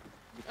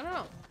 I don't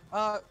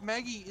know.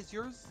 Maggie, is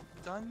yours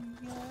done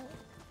yet?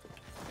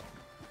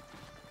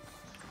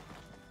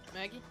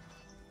 Maggie?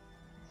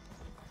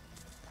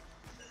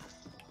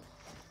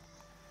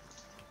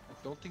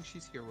 I don't think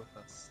she's here with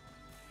us.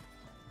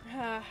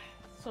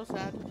 So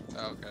sad.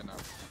 Oh, okay, no.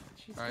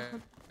 She's Alright,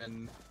 gone.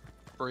 and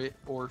Brit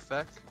or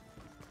Feck?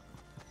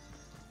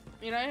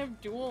 I mean, I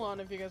have duel on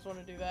if you guys want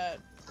to do that,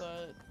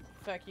 but...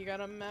 Feck, you got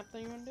a map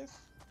that you want to do?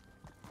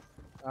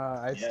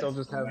 I Yeah, still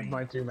just have fine.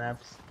 my 2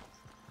 maps.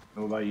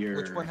 What about your...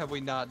 Which one have we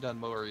not done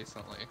more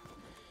recently?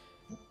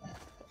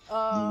 the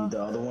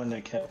other one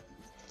that kept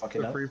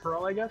fucking The up?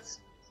 free-for-all, I guess?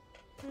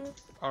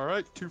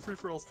 Alright, 2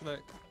 free-for-alls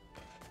tonight.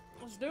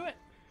 Let's do it.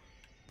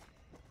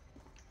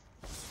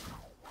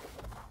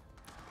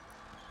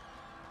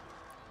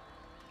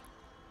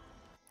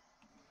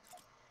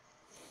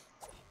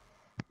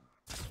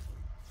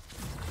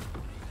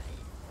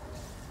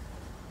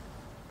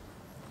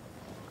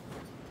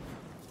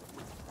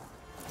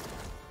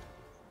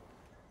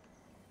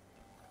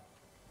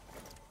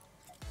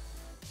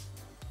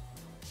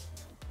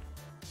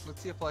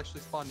 Let's see if we'll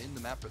actually spawn in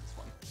the map for this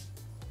one.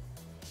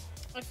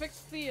 I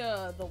fixed the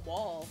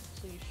wall,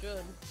 so you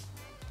should.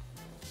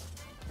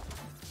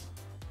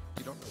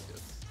 You don't know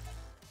this.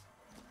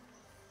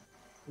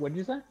 What'd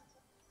you say?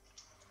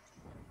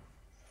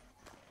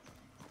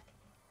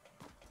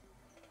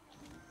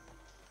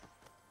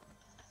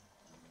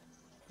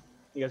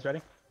 You guys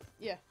ready?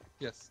 Yeah.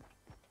 Yes.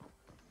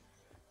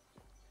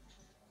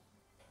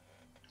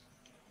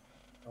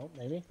 Oh,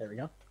 maybe. There we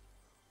go.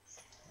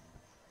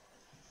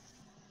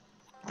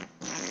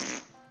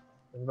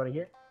 Everybody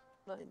here?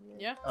 Not yet.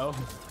 Yeah? Oh,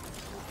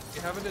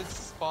 You haven't had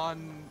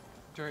spawn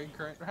during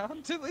current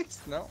round, at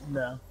least? No?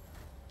 no.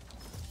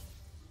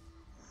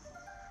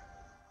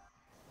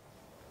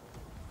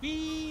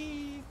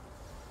 Whee!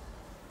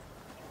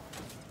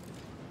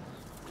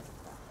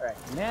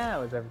 Alright,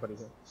 now is everybody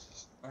here?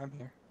 I'm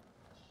here.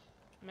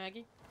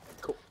 Maggie?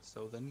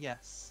 So then,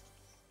 yes.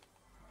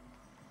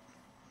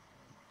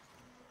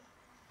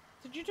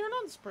 Did you turn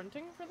on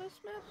sprinting for this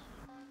map?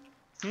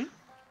 Hmm?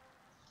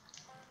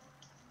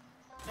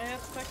 I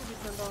asked Feck if you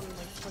turned on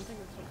like sprinting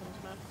and stuff on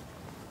this map.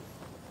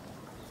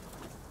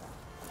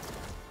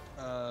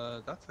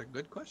 That's a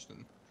good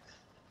question.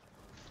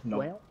 No.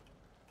 Well,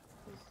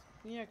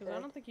 Yeah, because I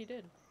don't think he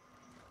did.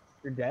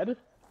 You're dead?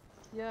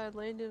 Yeah, I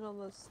landed on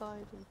the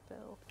side and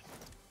fell.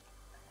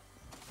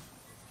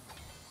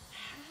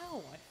 How?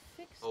 I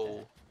fixed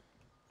Oh.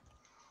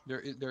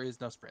 it. There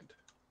is no sprint.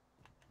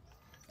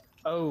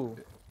 Oh.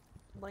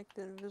 Like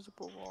the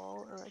invisible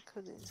wall, and I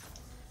couldn't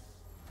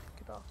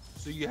get off.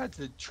 So you had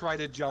to try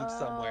to jump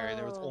somewhere, and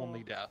there was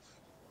only Oh. death.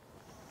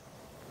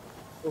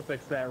 We'll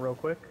fix that real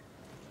quick.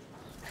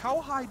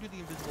 How high do the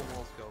invisible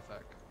walls go,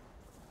 Feck?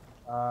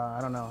 I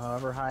don't know.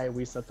 However high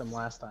we set them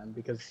last time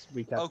because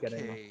we kept getting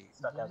Okay,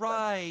 stuck outside.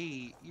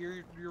 right.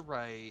 You're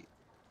right.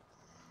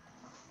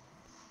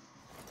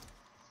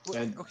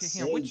 I'd Okay,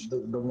 say here, which the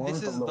one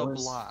this with is the the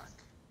lowest, block.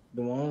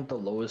 The one with the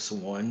lowest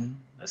one.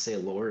 I say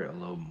lower a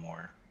little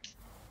more.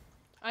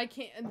 I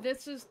can't.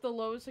 This is the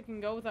lowest it can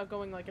go without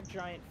going like a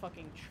giant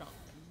fucking chunk.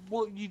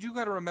 Well, you do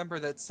got to remember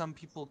that some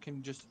people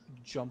can just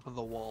jump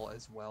the wall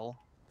as well.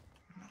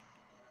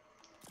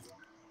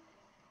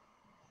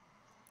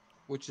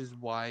 Which is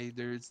why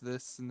there's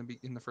this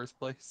in the first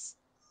place.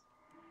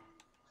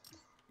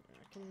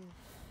 I can.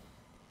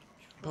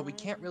 But we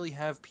can't try. really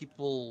have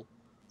people,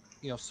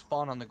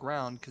 spawn on the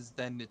ground because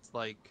then it's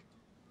like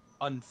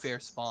unfair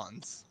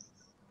spawns.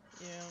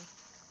 Yeah.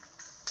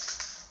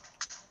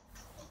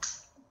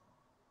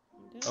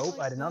 Oh, like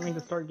I did not mean to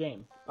that. start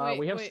game. Wait,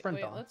 we have wait, sprint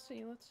wait. on. Let's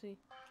see. Let's see.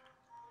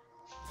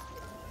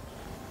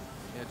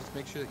 Yeah, just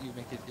make sure that you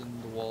make it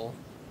in the wall.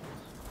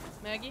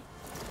 Maggie.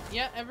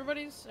 Yeah,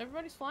 everybody's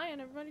flying.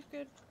 Everybody's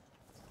good.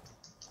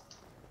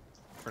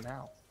 For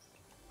now.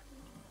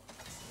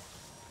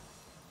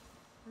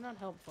 You're not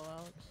helpful,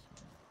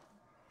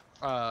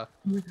 Alex.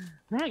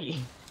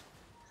 Maggie.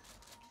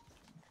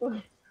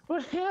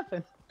 What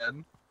happened?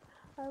 And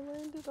I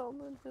landed on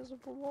the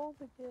invisible wall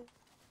again.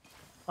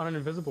 On an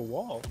invisible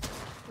wall.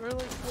 Or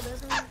like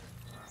whatever.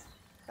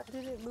 I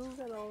didn't move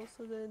at all,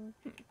 so then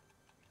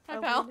Hi, I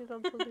pal. landed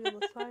on something on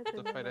the side. the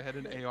and fight, then I had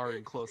an AR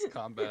in close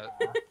combat.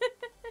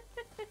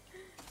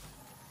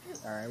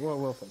 Alright,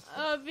 we'll fix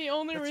it. The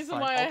only That's reason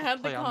fine. why I'll I just had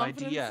the play on my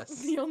confidence.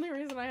 DS. The only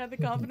reason I had the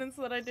confidence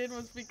that I did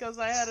was because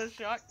I had a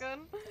shotgun.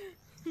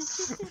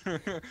 So I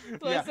said,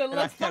 and "Let's had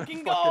a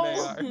fucking fucking go."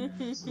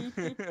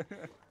 AR.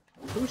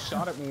 Who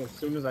shot at me as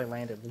soon as I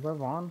landed? Was that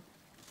Vaughn?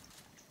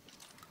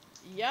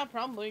 Yeah,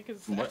 probably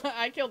because What?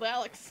 I killed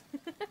Alex.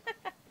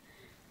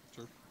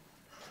 Sure.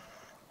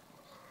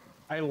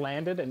 I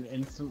landed and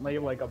instantly,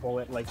 like a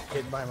bullet,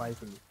 hit by my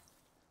feet.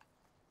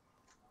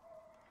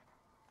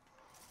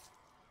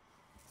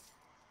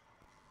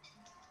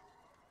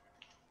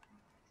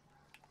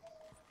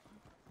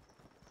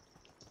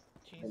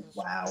 Jesus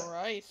Wow.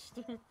 Christ.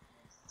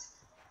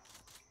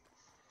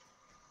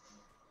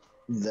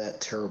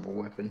 That terrible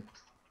weapon.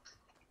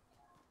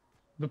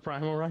 The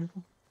primal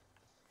rifle?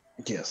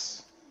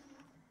 Yes.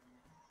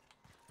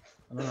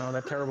 I don't know,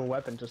 that terrible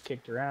weapon just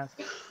kicked your ass.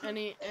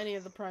 Any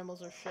of the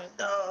primals are shit.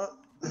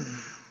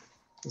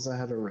 Because I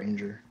had a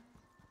ranger.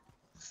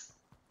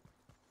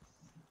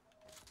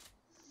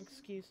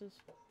 Excuses.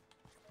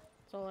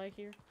 That's all I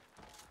hear.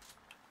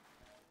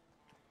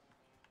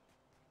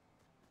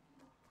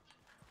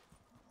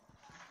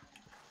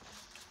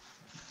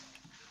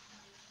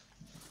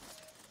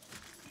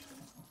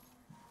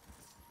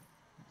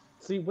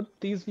 See, would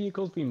these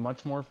vehicles be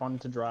much more fun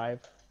to drive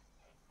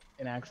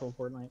in actual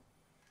Fortnite?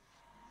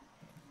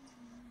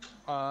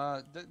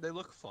 They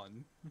look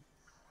fun.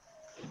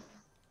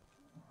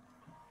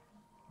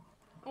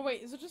 Oh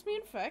wait, is it just me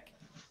and Feck?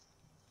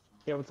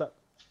 Yeah, what's up?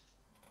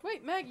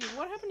 Wait, Maggie,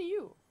 what happened to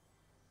you?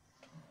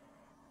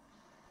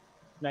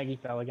 Maggie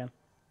fell again.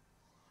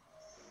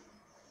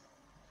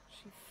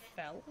 She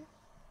fell? What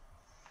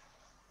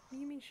do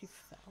you mean she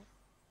fell?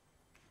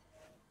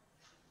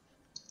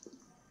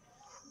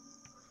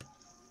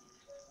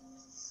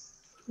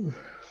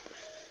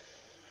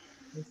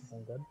 This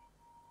isn't good.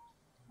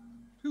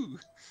 Whew.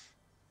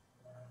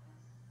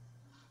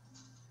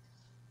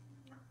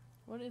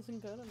 What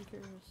isn't good? I'm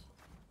curious.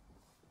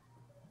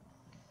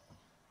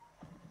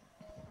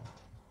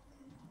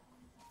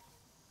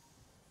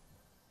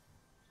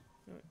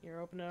 You're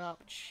opening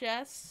up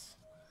chests?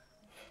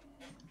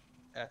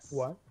 S.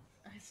 What?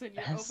 I said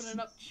you're S? opening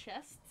up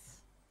chests?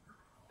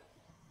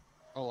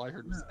 All I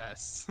heard was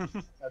S.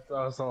 That's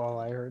also all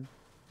I heard.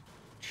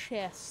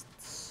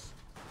 Chests.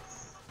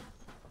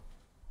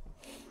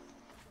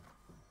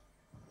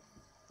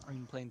 I've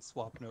been playing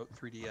Swap Note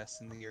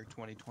 3DS in the year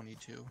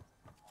 2022.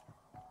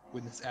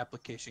 When this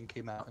application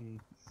came out in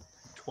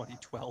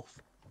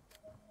 2012.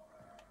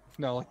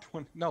 No, like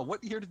 20. No,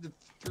 what year did the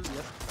 3DS come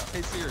out?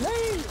 Hey Siri.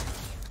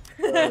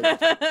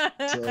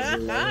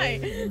 Hi!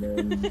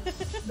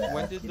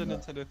 When did the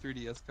Nintendo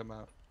 3DS come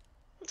out?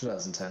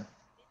 2010.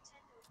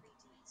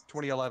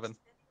 2011.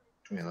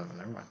 2011,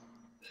 never mind.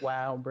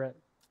 Wow, Brett.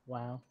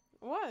 Wow.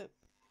 What?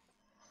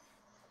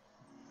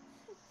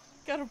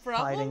 Got a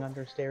problem? Hiding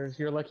under stairs.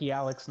 You're lucky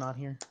Alex not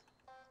here.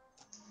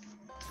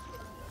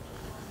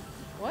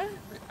 What?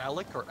 Wait,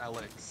 Alec or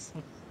Alex?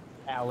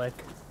 Alec.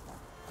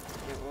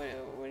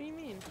 What do you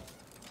mean?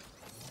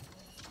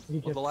 He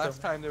Well, the gets last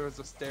so- time there was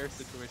a stair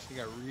situation, he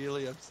got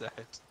really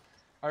upset.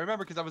 I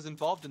remember because I was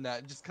involved in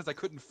that. Just because I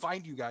couldn't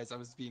find you guys, I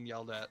was being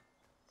yelled at.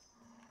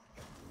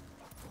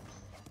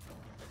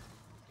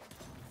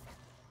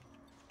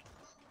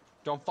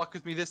 Don't fuck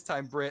with me this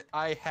time, Britt.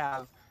 I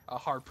have a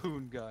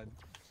harpoon gun.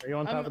 Are you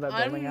on top of that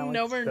building, Alex? I'm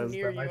nowhere 'Cause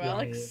near that you, might be on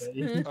Alex.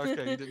 you.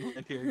 Okay, you didn't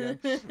land here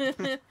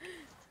again.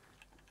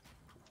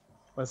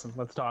 Listen,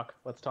 let's talk.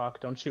 Let's talk.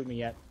 Don't shoot me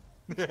yet.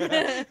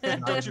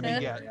 Don't shoot me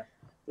yet.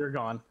 You're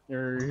gone.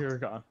 You're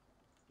gone.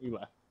 You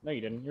left. No,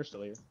 you didn't. You're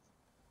still here.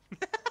 You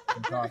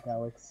can talk,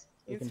 Alex.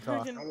 You can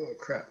talk. Oh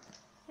crap.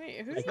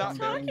 Wait, who are It's you not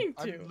talking moving.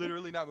 to? I'm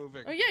literally not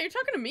moving. Oh yeah, you're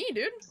talking to me,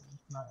 dude.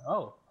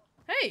 Oh,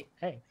 Hey.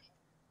 hey.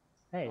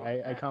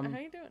 Hey, I come. How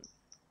you doing?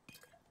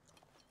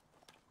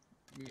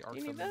 We are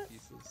You some need that?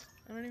 pieces.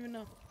 I don't even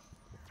know.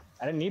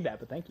 I didn't need that,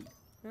 but thank you.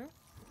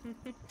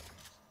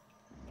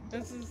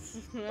 This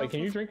is. Wait, can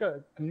you drink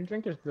the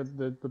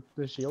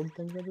shield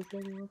thing that just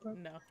gave me real quick?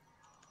 No.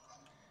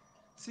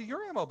 See,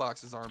 your ammo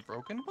boxes aren't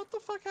broken. What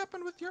the fuck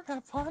happened with your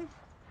map fun?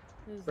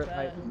 Who's Brett,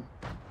 that?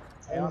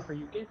 I offer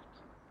you gift.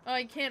 Oh,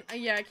 I can't.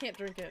 Yeah, I can't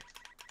drink it.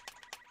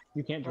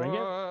 You can't drink it?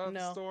 No.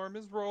 The storm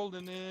is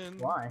rolling in.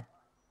 Why?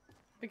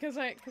 Because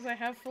I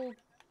have full.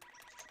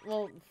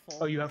 Well, full.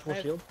 Oh, you have full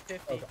I shield?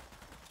 50. Okay.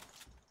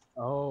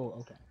 Oh,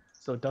 okay.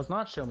 So it does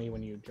not show me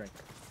when you drink.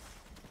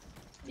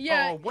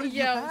 Yeah, Oh, what did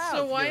you yeah. have?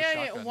 So You had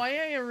a shotgun. why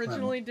I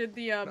originally did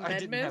the I med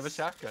didn't have a miss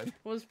shotgun.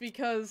 was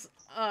because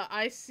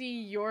I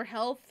see your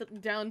health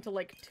down to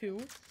like 2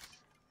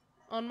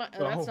 on my.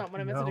 That's Oh, not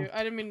what I meant to no. do.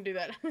 I didn't mean to do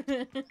that.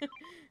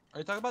 Are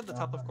you talking about the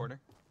top left corner?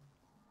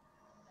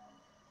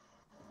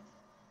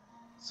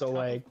 So Top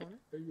like, left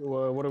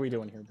corner? what are we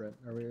doing here, Brett?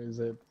 Is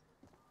it?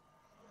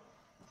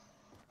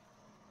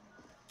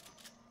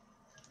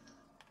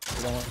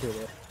 We don't want to do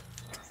this.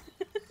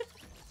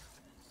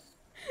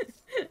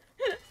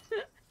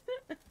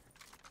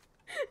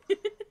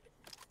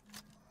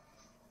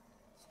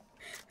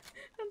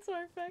 I'm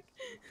sorry, Feck.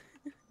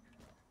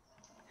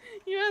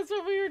 You asked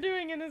what we were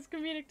doing in this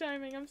comedic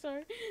timing. I'm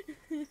sorry.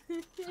 Isn't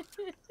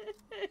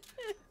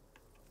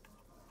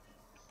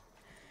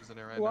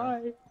it right Why?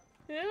 now?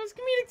 It was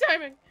comedic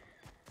timing.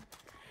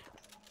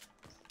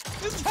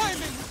 This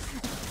timing!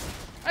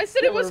 I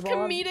said it was Killer,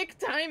 Vaughn. comedic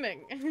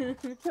timing.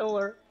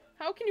 Killer.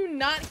 How can you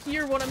not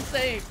hear what I'm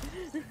saying?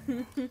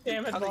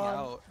 Damn it, Cutting Vaughn.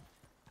 out.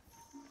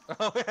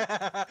 Oh,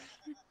 yeah.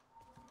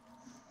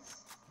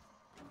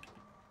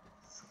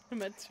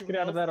 I'm at 2 Get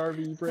out of that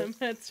RV, Brett. I'm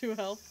at 2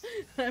 health.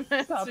 I'm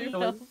at Stop 2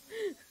 healing. health.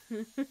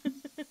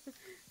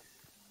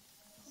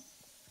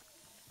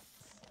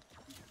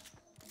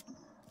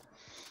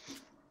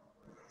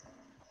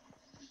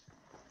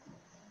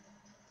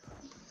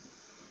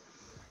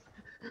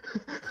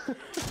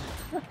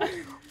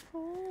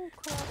 Oh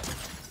crap.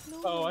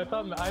 No. Oh, I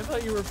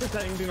thought you were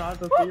pretending to not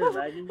to see her,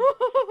 Maggie.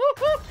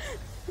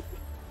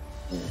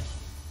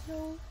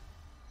 No.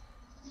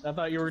 I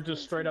thought you were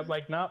just straight up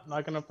like, nope,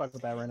 not gonna fuck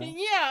with that right now. Yeah,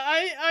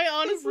 I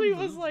honestly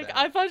was remove like, that?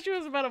 I thought she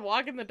was about to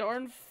walk in the door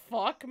and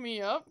fuck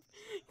me up.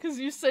 Because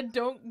you said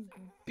don't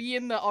be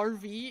in the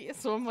RV,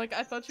 so I'm like,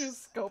 I thought she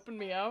was scoping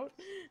me out.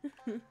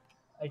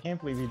 I can't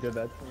believe you did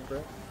that to me,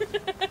 Brett.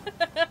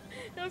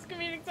 It was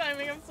comedic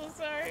timing, I'm so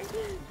sorry.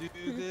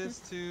 Do this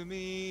to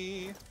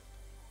me.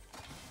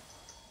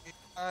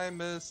 My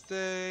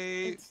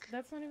mistake.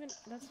 That's not even,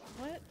 that's,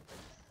 what?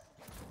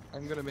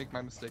 I'm gonna make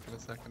my mistake in a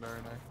second,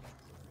 aren't I?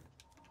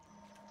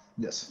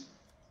 Yes.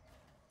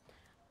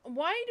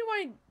 Why do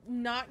I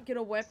not get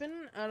a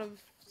weapon out of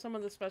some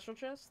of the special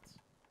chests?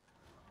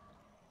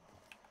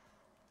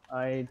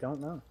 I don't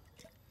know.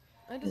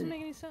 That doesn't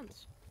make any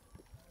sense.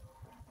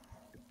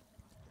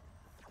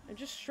 I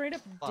just straight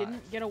up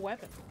didn't get a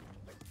weapon.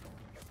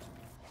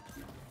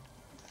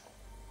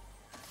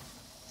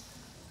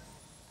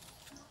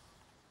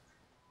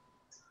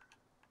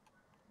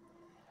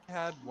 I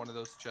had one of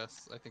those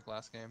chests, I think,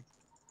 last game.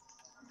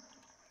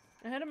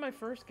 I had it in my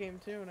first game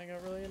too, and I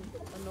got really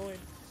annoyed.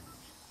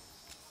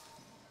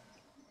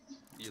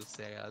 Feel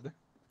sad.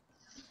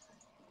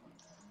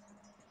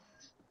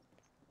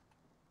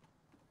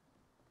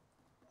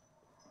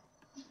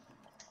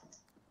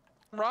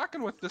 I'm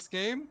rocking with this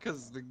game,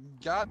 because they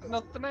got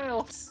nothing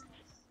else.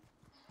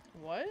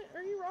 What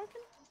are you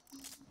rocking?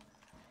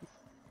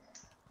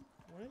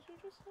 What did you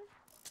just say?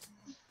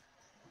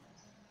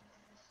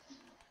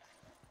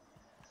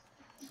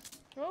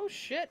 Oh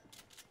shit.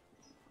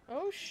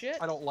 Oh shit.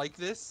 I don't like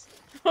this.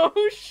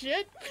 Oh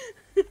shit.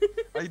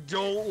 I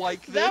don't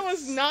like this. That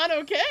was not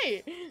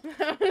okay.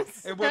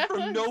 It went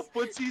from no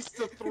footsies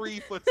to 3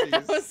 footsies.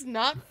 That was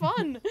not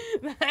fun.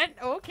 That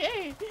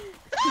okay.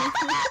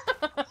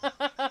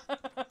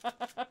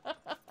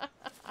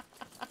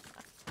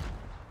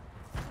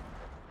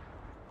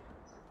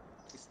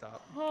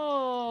 Stop.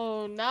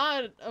 Oh,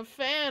 not a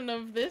fan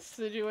of this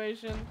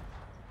situation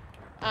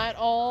at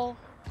all.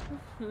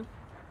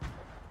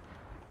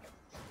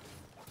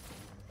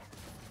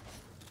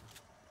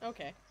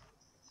 Okay.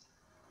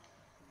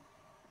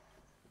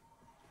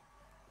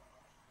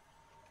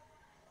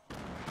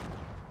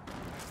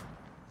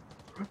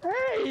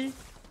 Hey!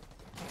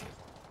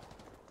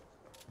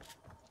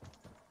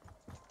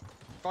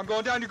 If I'm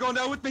going down, you're going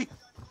down with me.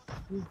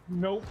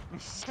 Nope.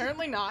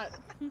 Apparently not.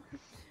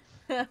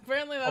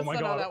 Apparently that's Oh my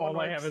not how god, that one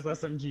all I have works.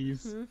 is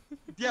SMGs.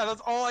 Yeah,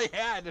 that's all I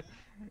had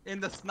in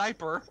the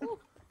sniper.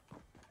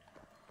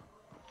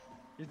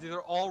 It's either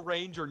all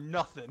range or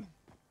nothing.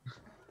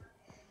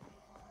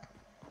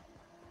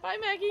 Bye,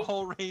 Maggie.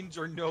 All range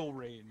or no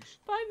range.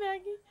 Bye,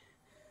 Maggie.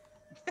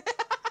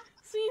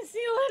 See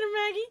you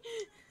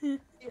later,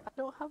 Maggie. I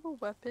don't have a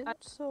weapon,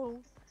 so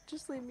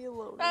just leave me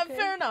alone, okay?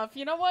 Fair enough.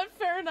 You know what?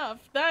 Fair enough.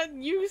 That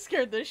you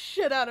scared the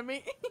shit out of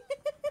me.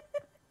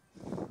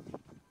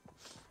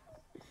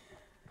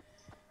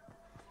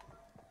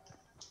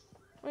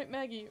 Wait,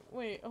 Maggie.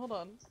 Wait, hold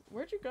on.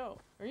 Where'd you go?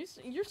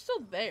 You're still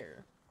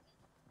there?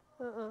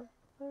 I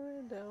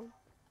ran down.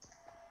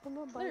 I'm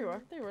not There you are.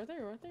 you. There you are. There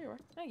you are. There you are.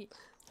 Maggie.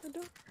 I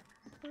don't.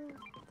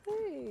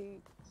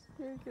 Thanks.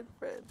 You're a good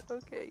friend.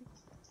 Okay.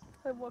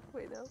 I walk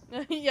away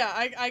now. Yeah,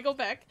 I go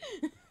back.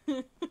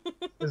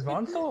 Is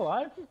Vaughn still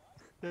alive?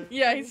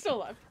 Yeah, he's still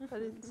alive. I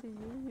didn't see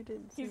you. You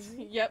didn't see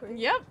me. Yep, Great.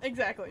 yep,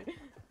 exactly.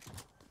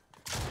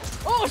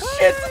 Oh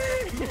shit!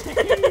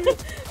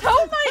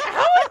 How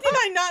did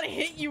I not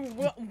hit you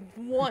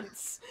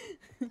once?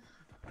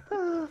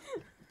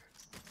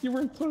 You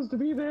weren't supposed to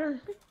be there.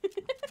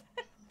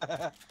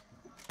 Where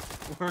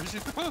was she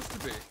supposed to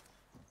be?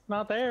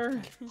 Not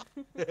there.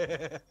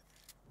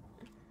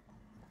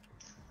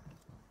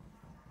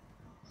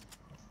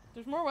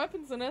 There's more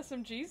weapons than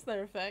SMGs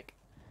there, Feck.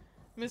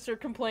 Mr.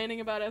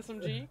 Complaining about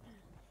SMG.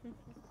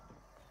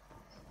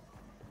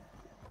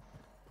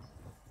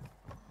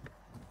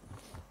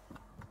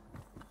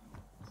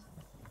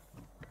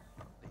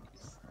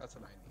 That's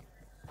what I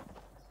need.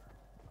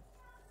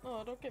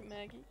 Oh, don't get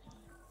Maggie.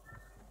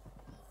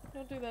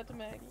 Don't do that to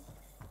Maggie.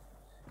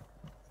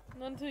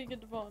 Not until you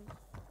get to Vaughn.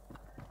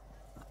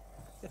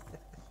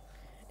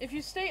 If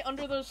you stay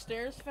under those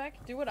stairs,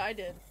 Feck, do what I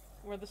did,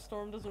 where the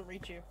storm doesn't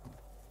reach you.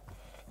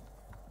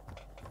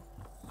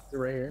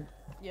 Right here.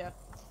 Yeah.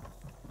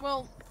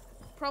 Well,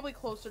 probably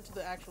closer to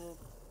the actual...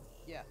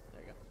 Yeah,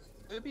 there you go.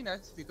 It'd be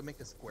nice if you could make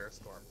a square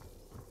storm.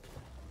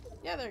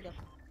 Yeah, there you go.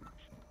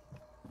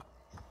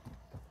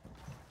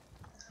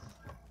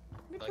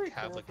 It'd be Like pretty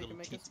have cool like if you little could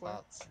make a teeth square.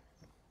 spots.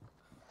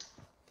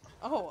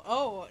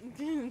 Oh,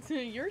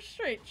 you're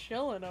straight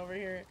chilling over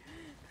here.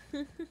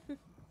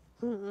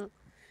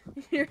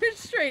 You're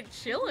straight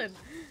chilling.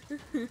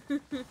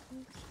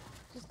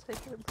 Just take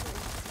it in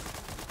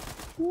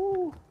place.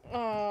 Woo.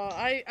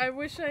 I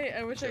wish I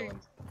Chillin'.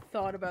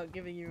 thought about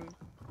giving you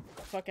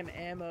fucking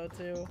ammo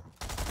too.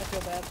 I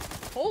feel bad.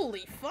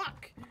 Holy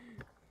fuck!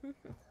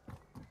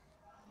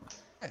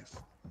 Nice.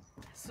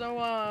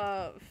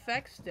 So,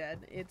 Feck's dead.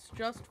 It's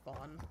just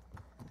fun.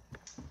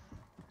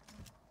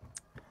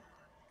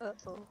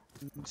 Uh-oh.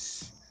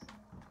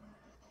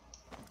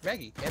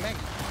 Maggie, hey Maggie.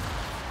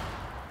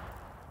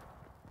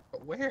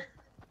 But where?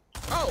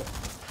 Oh!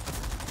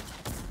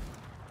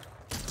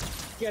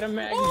 Get him,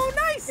 Maggie. Oh,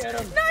 nice! Get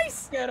him.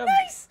 Nice! Get him.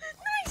 Nice!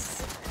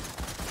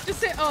 Nice! Just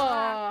say,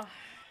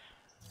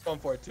 Going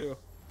for it too.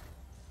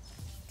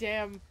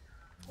 damn.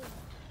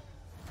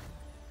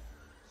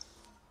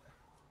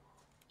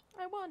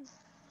 I won.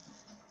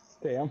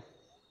 Damn.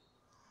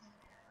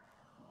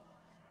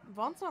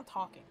 Vaughn's not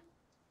talking.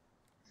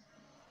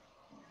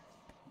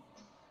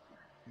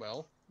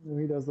 Well,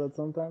 He does that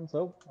sometimes.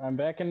 Oh, I'm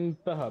back in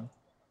the hub.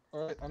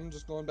 alright, I'm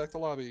just going back to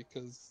lobby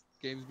because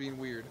game's being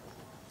weird.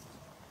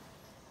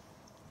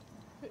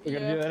 We're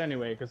gonna do that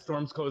anyway, because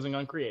Storm's closing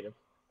on creative.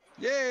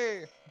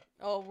 Yay!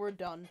 Oh, we're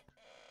done.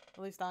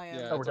 At least I am.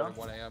 Yeah, Oh, we're it's already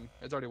done? 1 a.m.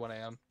 It's already 1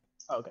 a.m.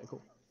 Oh, okay,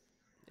 cool.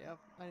 Yep,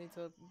 I need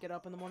to get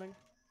up in the morning.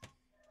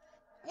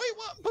 Wait,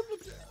 what?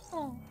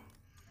 Oh.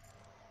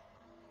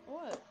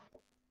 What?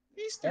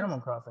 Easter. Animal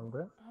Crossing,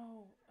 Britt.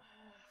 Oh,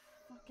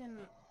 fucking...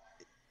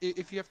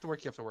 If you have to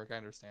work, you have to work. I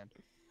understand.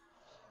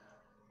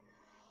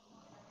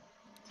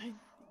 I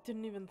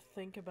didn't even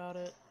think about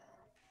it.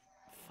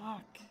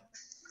 Fuck.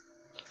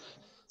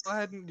 Go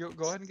ahead and get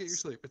your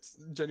sleep. It's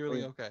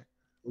genuinely Wait. okay.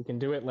 We can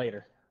do it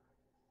later.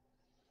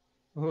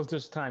 We'll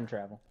just time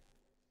travel.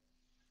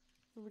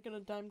 We're gonna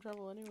time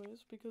travel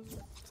anyways, because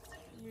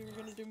we were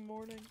gonna do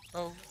morning.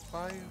 Oh,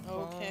 bye.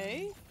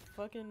 Okay.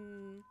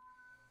 Fucking...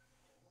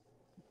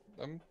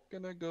 I'm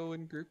gonna go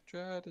in group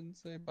chat and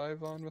say bye,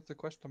 Vaughn, with a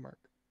question mark.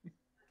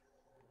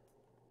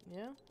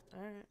 Yeah?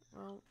 Alright,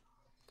 well...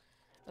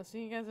 I'll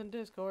see you guys in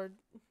Discord.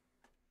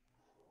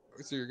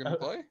 So you're gonna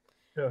play?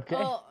 Okay.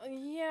 Oh,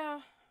 yeah.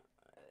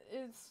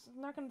 It's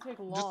not gonna take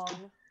long.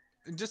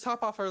 Just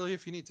hop off early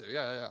if you need to.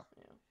 Yeah.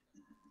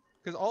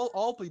 Because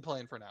I'll be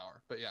playing for an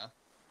hour, but yeah.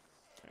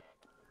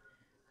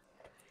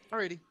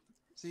 Alrighty.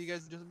 See you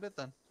guys in just a bit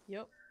then.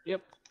 Yep.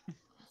 Yep.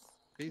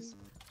 Peace.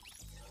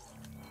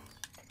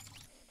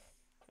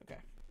 Okay.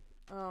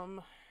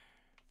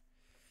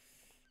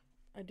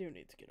 I do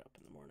need to get up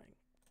in the morning.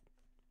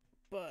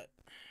 But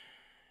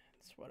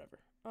it's whatever.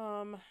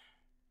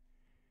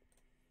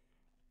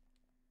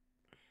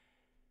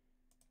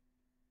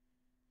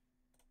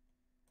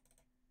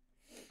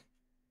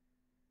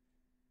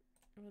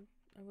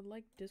 I would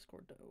like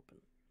Discord to open.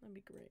 That'd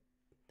be great.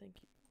 Thank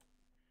you.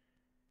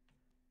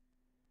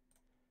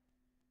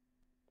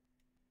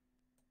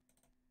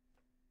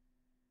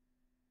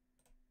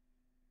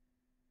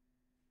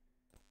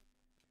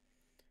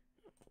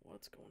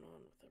 what's going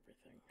on with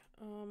everything.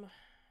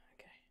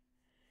 Okay.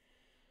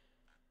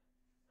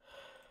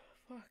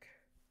 Fuck.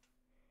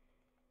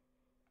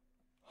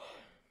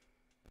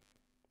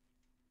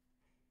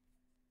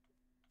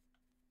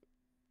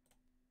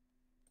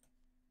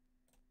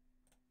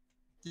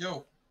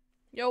 Yo,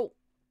 Yo.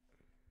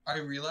 I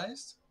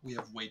realized we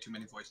have way too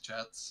many voice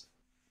chats.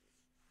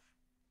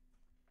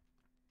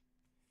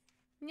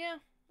 Yeah.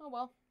 Oh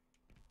well.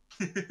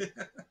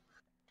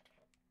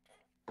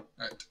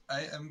 Alright,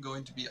 I am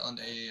going to be on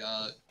a,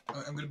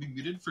 I'm going to be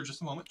muted for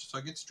just a moment, just so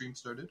I get stream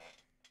started.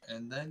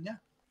 And then, yeah.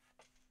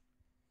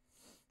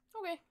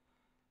 Okay.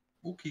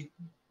 Okay.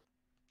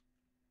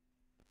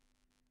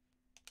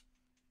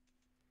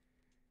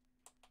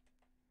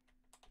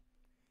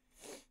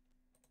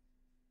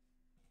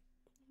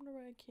 I wonder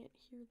why I can't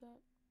hear that.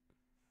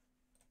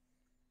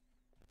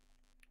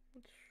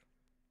 It's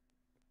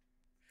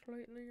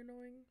slightly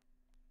annoying.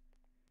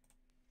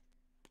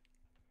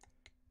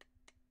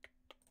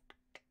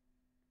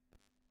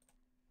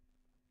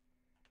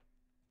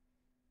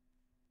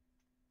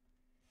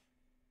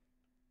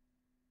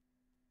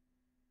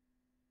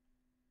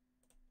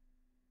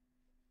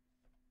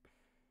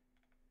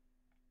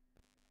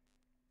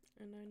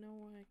 And I know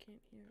why I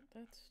can't hear it.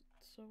 That's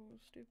so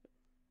stupid.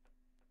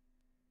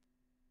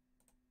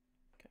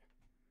 Okay.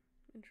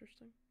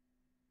 Interesting.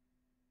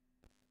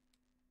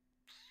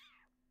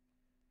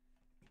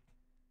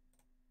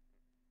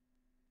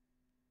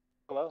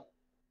 Hello.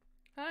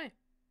 Hi.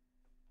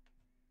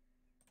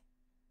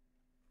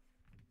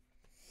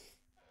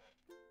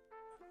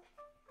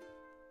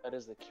 That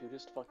is the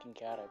cutest fucking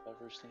cat I've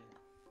ever seen.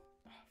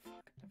 Oh,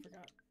 fuck. I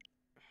forgot.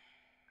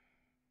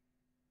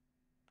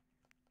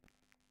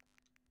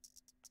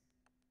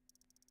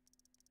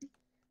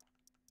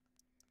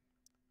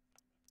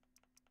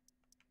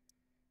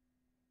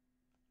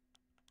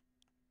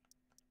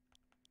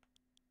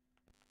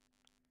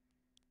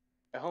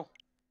 Oh.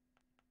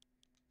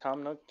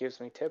 Tom Nook gives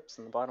me tips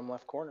in the bottom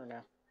left corner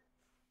now.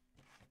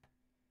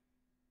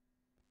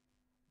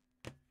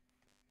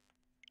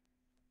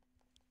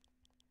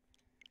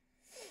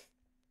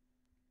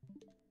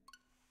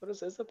 What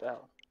is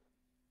Isabel?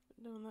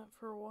 Been doing that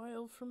for a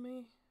while for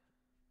me.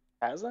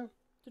 Has it?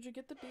 Did you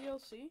get the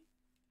DLC?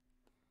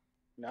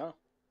 No.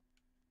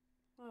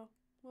 Oh.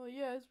 Well,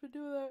 yeah, it's been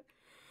doing that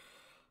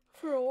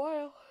for a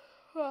while.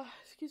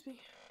 Excuse me.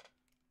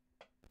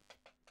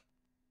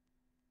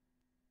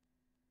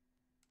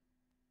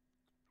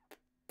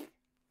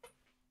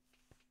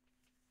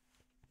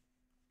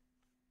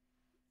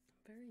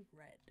 Very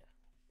red.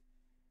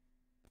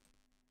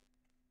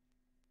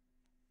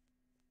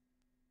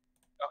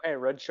 Oh, hey,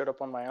 Red showed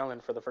up on my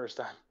island for the first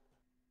time.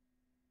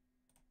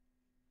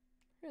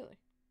 Really?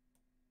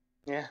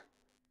 Yeah.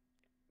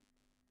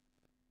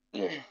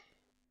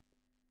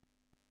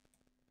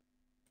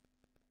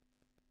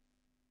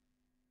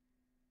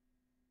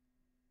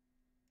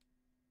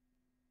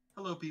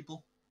 Hello,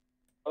 people.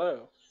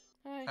 Hello.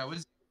 Hi. How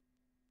is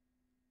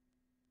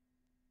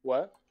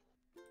What?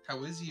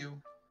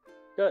 you?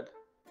 Good.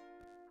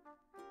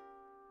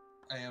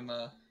 I am,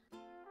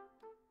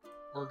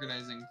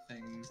 organizing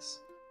things.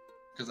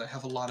 Because I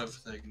have a lot of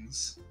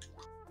things.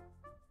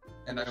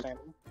 And I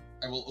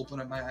will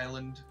open up my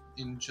island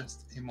in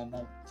just a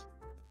moment.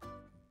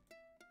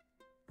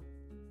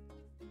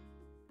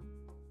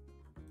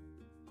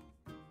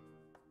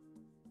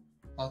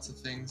 Lots of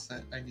things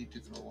that I need to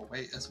throw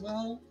away as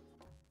well.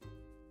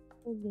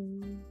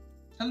 Hello.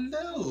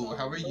 Hello,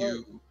 how are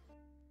you?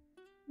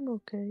 I'm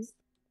okay.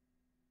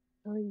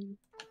 How are you?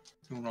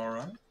 Doing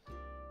alright?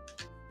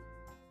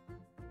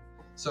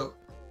 So,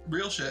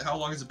 real shit, how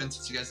long has it been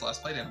since you guys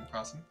last played Animal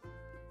Crossing?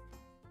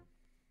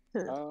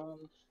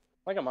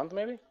 Like a month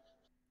maybe?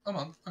 A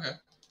month, okay.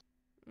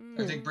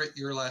 I think, Britt,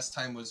 your last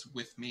time was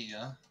with me,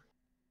 yeah?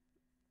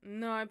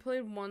 No, I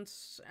played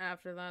once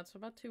after that, so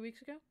about 2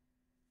 weeks ago.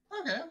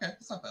 Okay,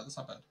 that's not bad, that's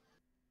not bad.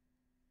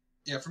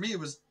 Yeah, for me it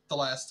was the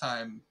last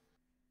time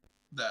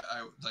that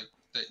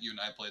that you and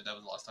I played, that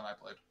was the last time I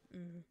played.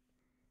 Mm-hmm.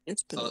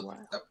 It's been a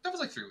while. That was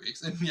like 3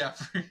 weeks, and yeah,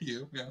 for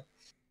you, yeah.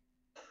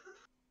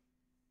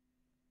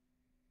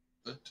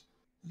 But,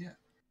 yeah.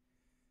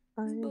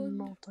 I'm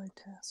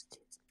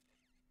multitasking.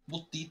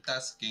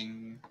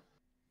 Multitasking.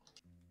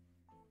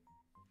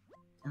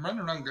 I'm running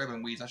around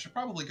grabbing weeds. I should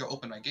probably go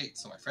open my gate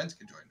so my friends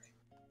can join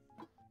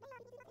me.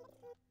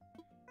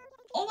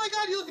 Oh my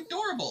god, you look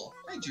adorable!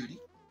 Hi, Judy.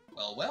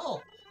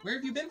 Well, where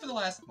have you been for the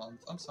last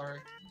month? I'm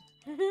sorry.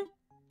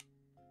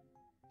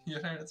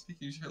 You're not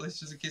speaking usually, it's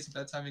just a case of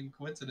bad timing and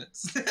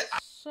coincidence.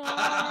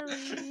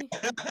 Sorry.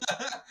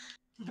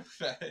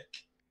 Pathetic.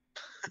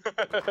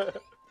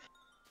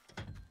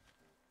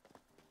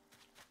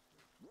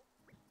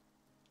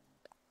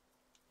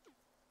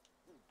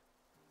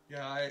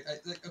 Yeah,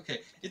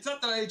 okay. It's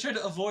not that I try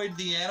to avoid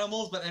the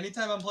animals, but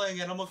anytime I'm playing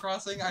Animal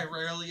Crossing, I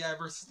rarely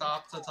ever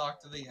stop to talk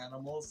to the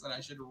animals, and I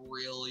should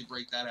really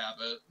break that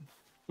habit.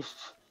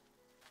 It's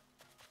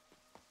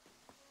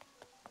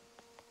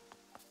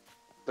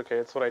okay,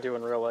 it's what I do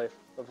in real life.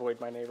 Avoid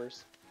my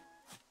neighbors.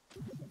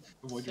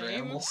 Avoid your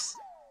animals.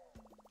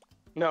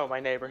 No, my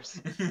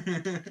neighbors.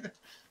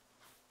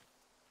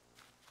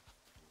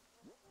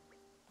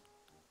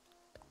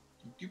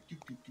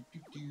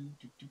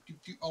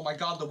 Oh my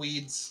god, the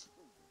weeds.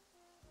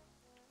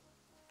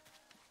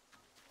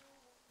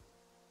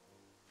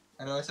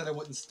 I know I said I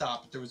wouldn't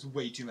stop, but there was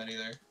way too many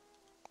there.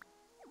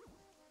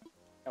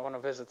 I want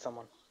to visit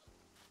someone.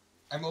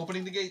 I'm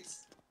opening the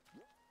gates.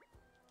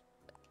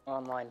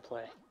 Online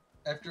play.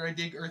 After I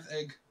dig earth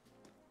egg.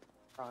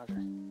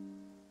 Roger.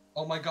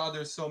 Oh my god,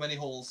 there's so many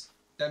holes.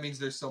 That means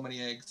there's so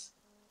many eggs.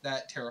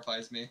 That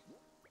terrifies me.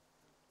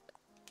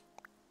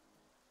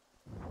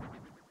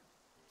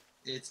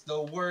 It's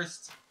the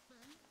worst.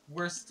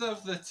 Worst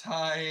of the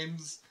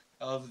times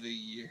of the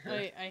year.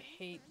 I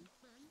hate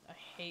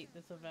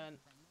this event.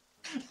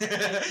 I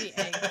hate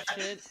the egg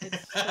shit.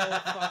 It's so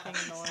fucking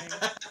annoying.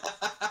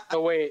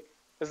 Oh wait,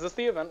 is this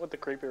the event with the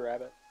creepy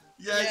rabbit?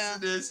 Yes, Yeah.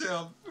 it is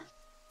him.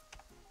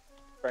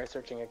 Try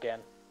searching again.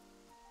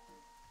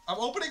 I'm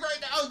opening right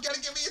now. You gotta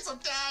give me some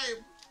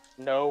time.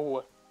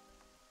 No.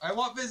 I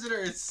want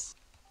visitors.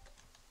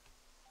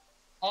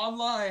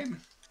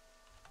 Online.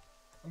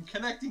 I'm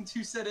connecting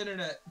to said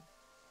internet.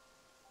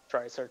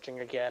 Try searching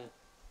again.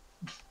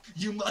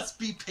 You must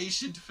be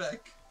patient,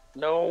 Feck.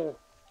 No.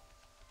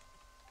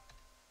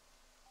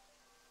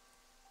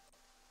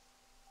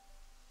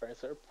 Try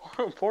search.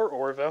 Poor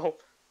Orville.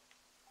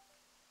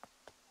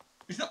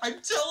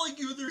 I'm telling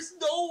you, there's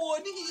no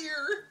one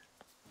here.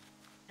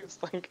 It's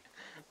like,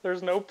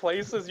 there's no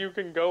places you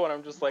can go, and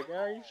I'm just like,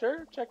 are you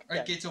sure? Check again.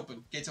 Alright, gates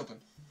open. Gates open.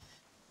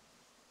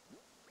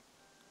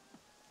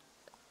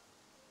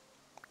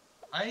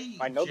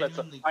 I know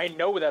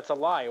that's a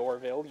lie,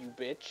 Orville, you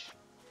bitch.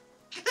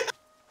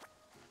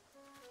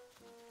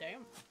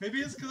 Damn. Maybe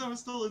it's because I was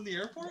still in the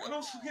airport? I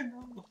don't fucking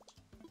know.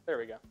 There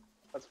we go.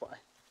 That's why.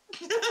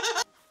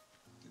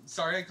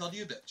 Sorry I called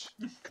you a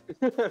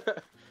bitch.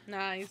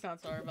 Nah, he's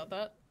not sorry about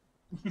that.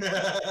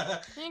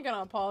 He ain't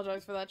gonna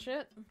apologize for that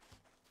shit.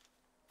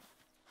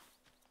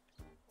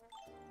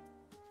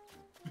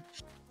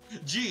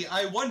 Gee,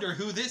 I wonder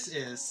who this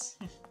is.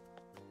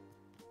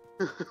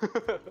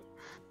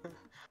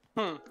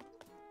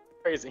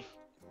 Crazy.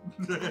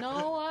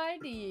 No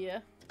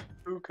idea.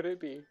 Who could it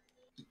be?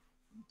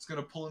 It's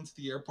gonna pull into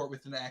the airport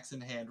with an axe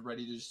in hand,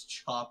 ready to just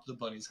chop the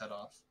bunny's head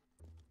off.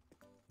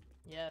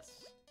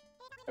 Yes.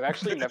 I've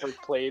actually never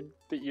played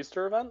the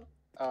Easter event.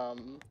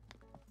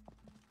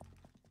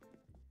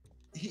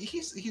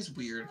 He's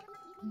weird.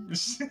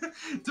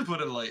 To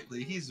put it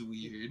lightly, he's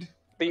weird.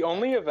 The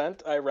only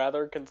event I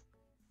rather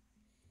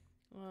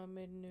Well, I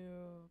made a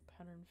new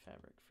pattern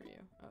fabric for you.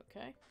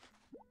 Okay.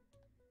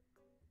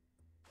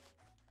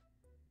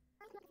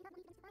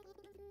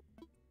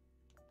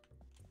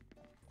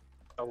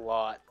 a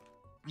lot.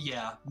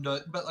 Yeah, no,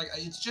 but like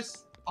it's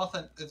just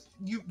authentic.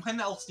 When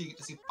else do you get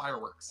to see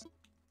fireworks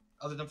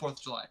other than 4th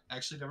of July?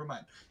 Actually, never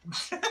mind.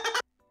 Have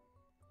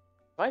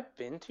I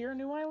been to your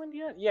new island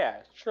yet? Yeah,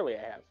 surely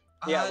I have.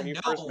 Yeah, when you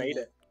first made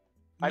it.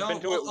 I've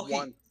been to it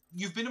once.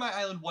 You've been to my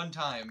island one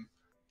time,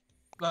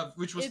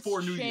 which was It's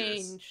for New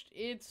Year's.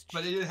 It's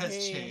But it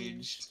has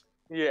changed.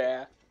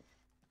 Yeah.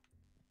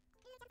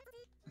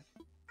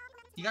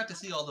 You got to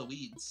see all the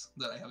weeds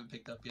that I haven't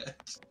picked up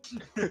yet.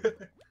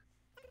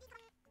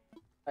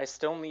 I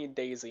still need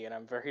Daisy, and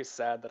I'm very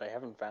sad that I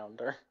haven't found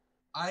her.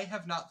 I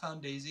have not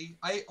found Daisy.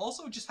 I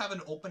also just have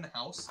an open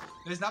house.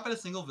 There's not been a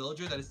single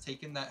villager that has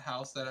taken that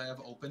house that I have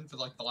open for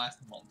like the last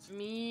month.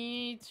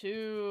 Me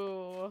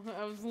too.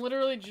 I was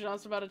literally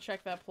just about to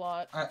check that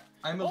plot.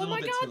 I'm a Oh little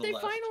my bit god, to the they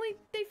left. finally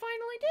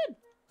did.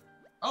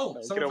 Oh,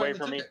 Get someone away finally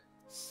from took me.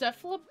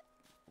 it.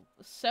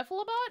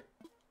 Cephalobot?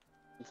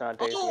 It's not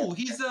Daisy. Oh,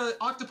 he's an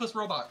octopus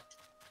robot.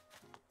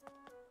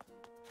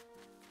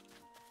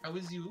 How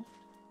is you?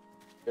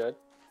 Good.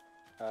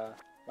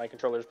 My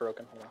controller's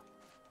broken. Hold on.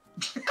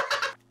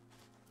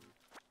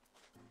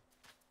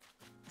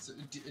 So,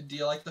 do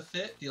you like the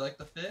fit? Do you like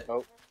the fit?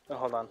 Oh,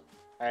 hold on.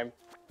 I'm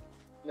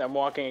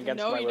walking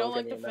against No, my you will. don't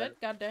like Give the me a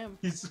fit? Goddamn.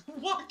 He's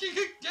walking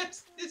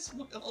against his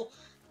will.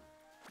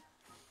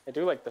 I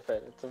do like the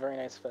fit. It's a very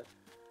nice fit.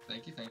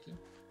 Thank you, thank you.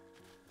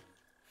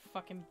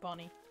 Fucking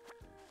bunny.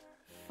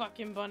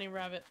 Fucking bunny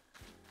rabbit.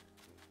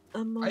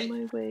 I'm on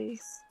my way.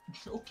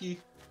 Okay.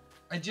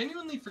 I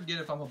genuinely forget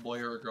if I'm a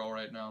boy or a girl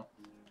right now.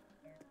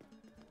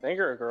 I think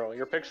you're a girl.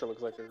 Your picture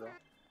looks like a girl.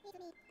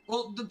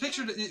 Well, the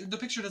picture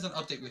doesn't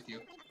update with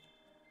you.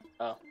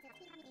 Oh.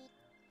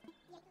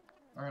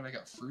 Alright, I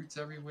got fruits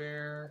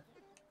everywhere.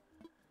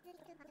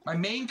 My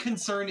main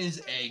concern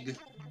is egg.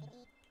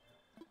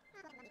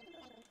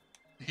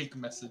 Egg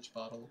message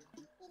bottle.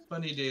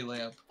 Bunny day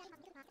lamp.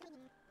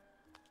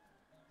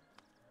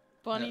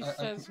 Bunny Yeah,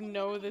 says,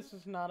 no, this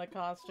is not a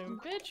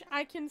costume. Bitch,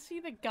 I can see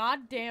the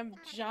goddamn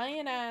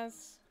giant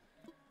ass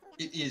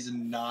It is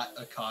not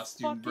a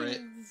costume, fucking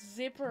Britt.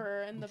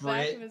 zipper in the back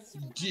Britt, of his...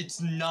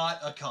 it's not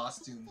a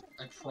costume.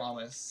 I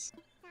promise.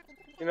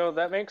 You know,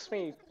 that makes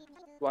me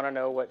want to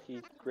know what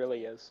he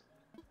really is.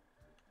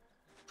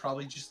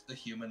 Probably just a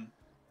human.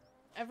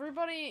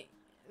 Everybody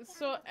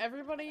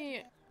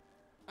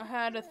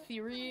had a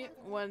theory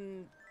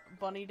when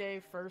Bunny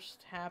Day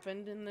first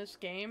happened in this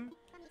game,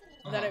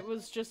 that it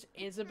was just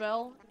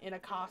Isabelle in a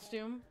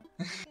costume.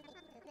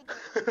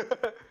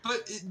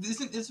 But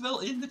isn't Isabel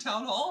in the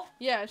town hall?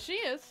 Yeah, she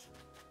is.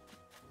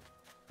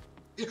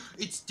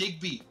 It's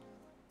Digby.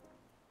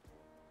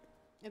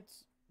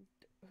 It's...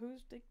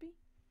 Who's Digby?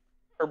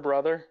 Her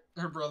brother.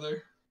 Her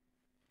brother.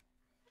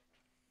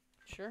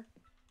 Sure.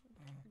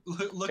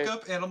 Look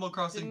up Animal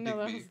Crossing Didn't know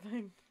that Digby. was the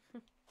thing.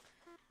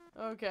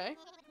 Okay.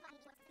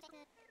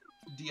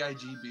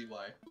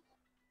 D-I-G-B-Y.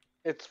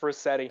 It's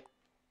Rossetti.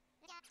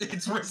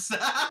 It's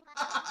Rossetti.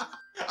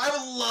 I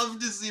would love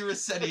to see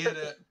Rossetti in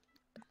it.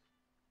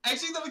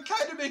 Actually, that would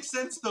kind of make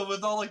sense though,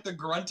 with all like the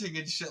grunting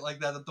and shit like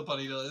that the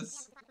bunny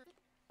does.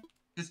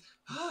 It's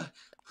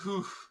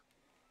whew.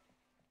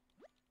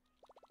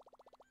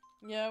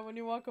 Yeah, when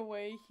you walk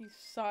away, he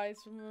sighs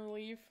from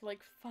relief,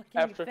 like,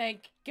 fucking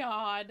thank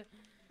God.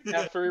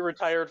 After he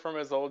retired from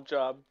his old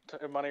job,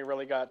 money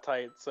really got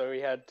tight, so he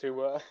had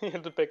to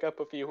pick up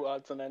a few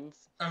odds and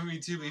ends. I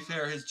mean, to be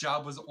fair, his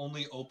job was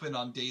only open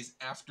on days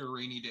after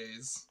rainy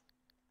days.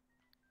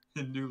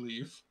 In New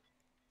Leaf.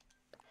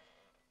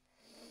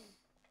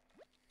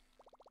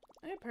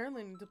 I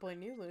apparently need to play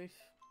New Leaf.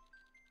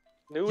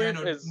 New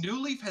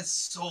Leaf has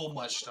so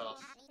much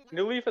stuff.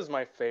 New Leaf is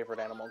my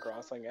favorite Animal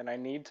Crossing, and I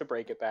need to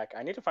break it back.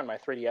 I need to find my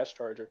 3DS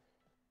charger.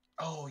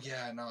 Oh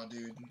yeah, no,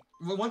 dude.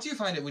 Well, once you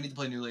find it, we need to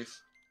play New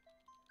Leaf.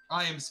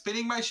 I am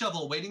spinning my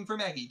shovel, waiting for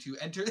Maggie to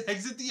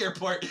exit the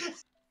airport.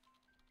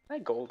 Hi,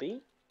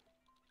 Goldie.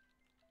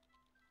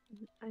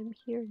 I'm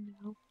here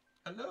now.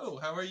 Hello,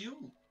 how are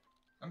you?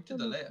 I'm to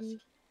the I'm left. okay.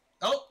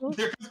 Oh,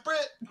 there comes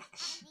Britt!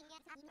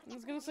 I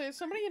was gonna say, is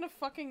somebody in a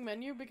fucking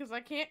menu? Because I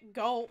can't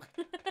go.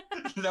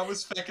 That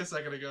was Feck a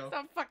second ago.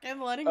 Stop fucking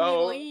letting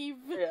me leave.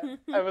 Yeah,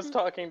 I was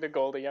talking to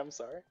Goldie, I'm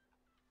sorry.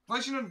 Well,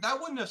 actually, no, that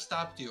wouldn't have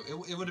stopped you.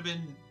 It would have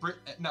been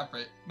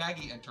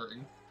Maggie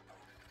entering.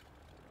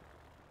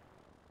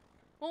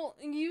 Well,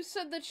 you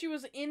said that she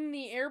was in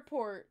the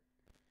airport.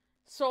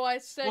 So I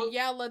said, well,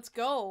 yeah, let's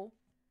go.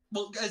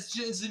 Well, as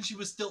in she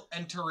was still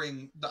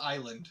entering the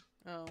island.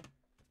 Oh.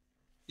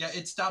 Yeah,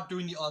 it stopped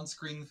doing the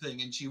on-screen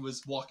thing and she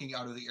was walking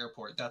out of the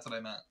airport. That's what I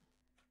meant.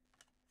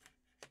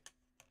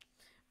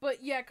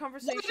 But yeah,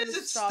 conversations Why does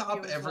it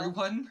stop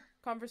everyone?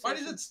 Well. Why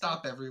does it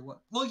stop everyone?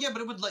 Well, yeah,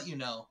 but it would let you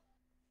know.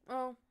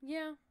 Oh,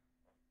 yeah.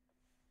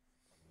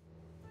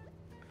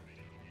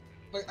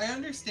 Like, I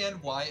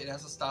understand why it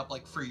has to stop,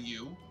 like, for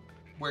you,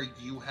 where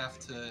you have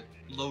to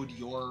load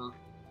your...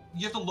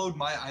 You have to load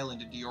my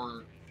island into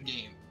your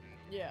game.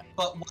 Yeah.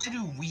 But why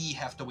do we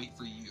have to wait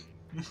for you?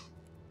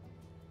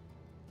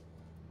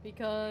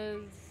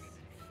 Because...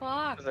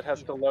 Fuck. Because it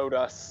has to load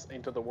us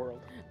into the world.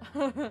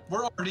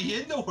 We're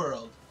already in the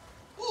world!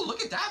 Ooh,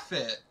 look at that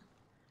fit!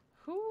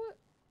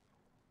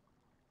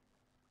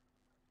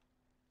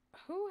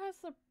 Who has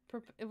the...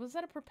 Was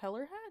that a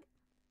propeller hat?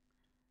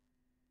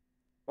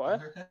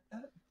 What?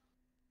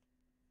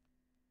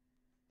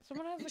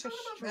 Someone has like a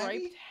striped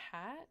Maggie?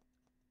 hat?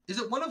 Is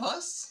it one of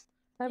us?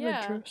 I have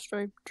a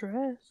striped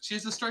dress. She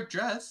has a striped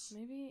dress.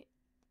 Maybe...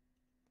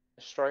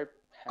 A striped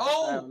hat?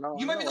 Oh!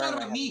 You might be talking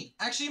about me!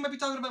 Actually, you might be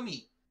talking about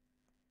me!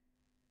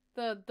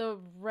 The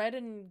red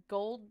and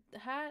gold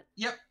hat?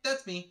 Yep,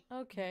 that's me.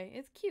 Okay,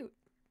 it's cute.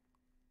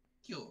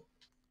 Cute.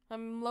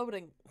 I'm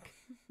loading.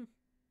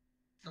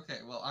 Okay,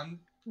 well, I'm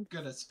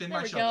gonna spin There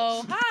my we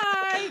shovel. go.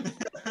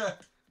 Hi!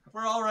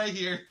 We're all right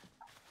here.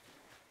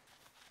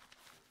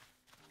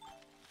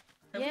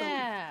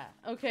 Yeah.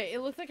 Okay,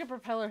 it looked like a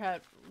propeller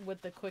hat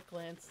with the quick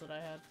glance that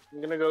I had.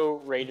 I'm gonna go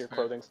raid your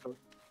clothing store.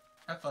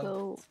 Have fun.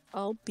 So,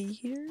 I'll be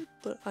here,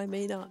 but I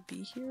may not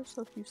be here,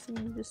 so if you see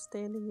me just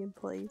standing in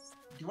place...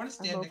 Do you want to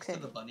stand next to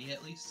okay. the bunny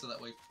at least, so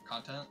that way for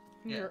content?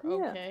 You're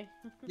Yeah. okay.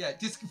 Yeah,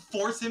 just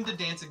force him to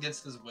dance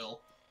against his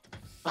will.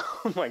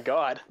 Oh my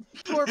god.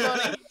 Poor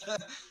bunny.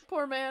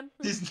 Poor man.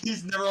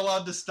 He's never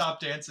allowed to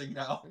stop dancing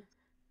now.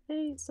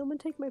 Hey, someone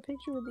take my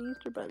picture with the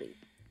Easter Bunny.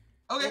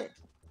 Okay.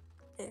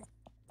 Eh.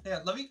 Yeah,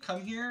 let me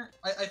come here.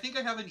 I think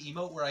I have an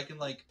emote where I can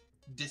like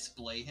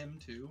display him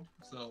too.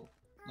 So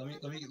let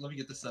me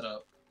get this set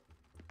up.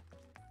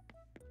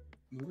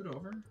 Move it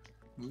over.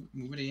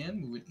 Move it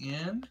in. Move it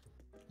in.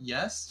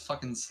 Yes,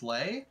 fucking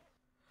slay.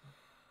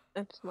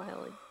 I'm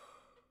smiling.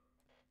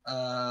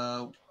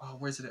 Oh,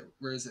 where's it?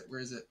 Where is it? Where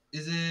is it?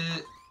 Is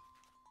it?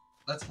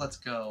 Let's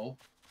go.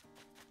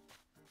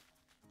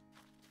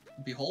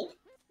 Behold.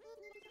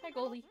 Hi,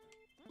 Goldie.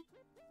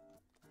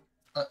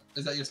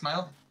 Is that your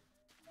smile?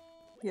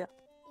 Yeah.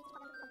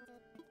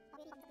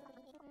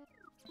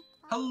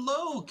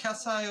 Hello,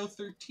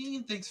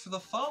 Casayo13. Thanks for the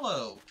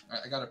follow.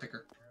 Alright, I got a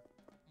picker.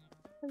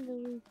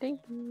 Hello,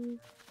 thank you.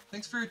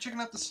 Thanks for checking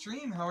out the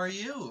stream. How are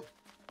you?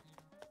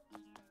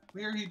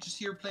 We are just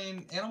here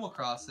playing Animal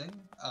Crossing.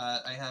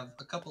 I have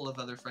a couple of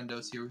other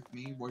friendos here with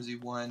me.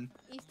 Warsee1,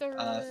 Easter.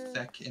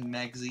 Feck, and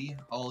Magsy,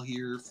 all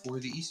here for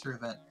the Easter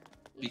event.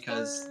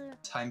 Because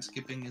time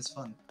skipping is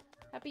fun.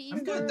 Happy Easter.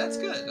 I'm good. That's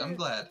good. I'm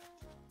glad.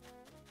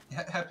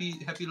 Happy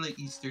late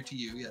Easter to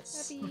you.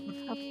 Yes.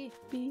 Happy.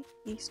 Happy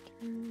Easter.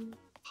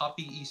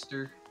 Happy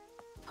Easter.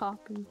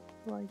 Poppy,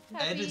 like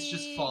Ed is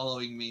just Happy.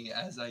 following me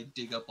as I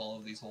dig up all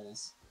of these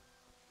holes.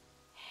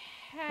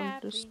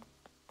 Happy.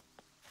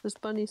 this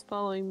bunny's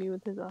following me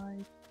with his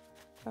eyes.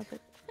 Stop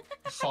it.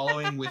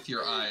 Following with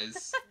your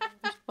eyes.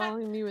 He's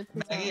following me with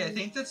his Maggie, I eyes.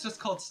 think that's just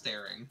called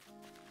staring.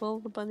 Well,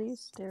 the bunny's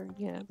staring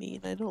at me,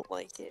 and I don't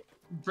like it.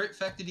 Brit,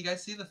 fact, did you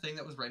guys see the thing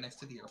that was right next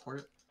to the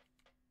airport?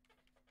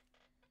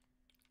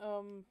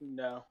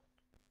 No.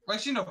 Well,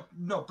 actually,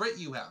 no, Brit,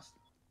 you have.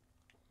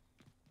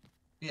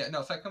 Yeah, no,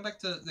 in fact, come back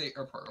to the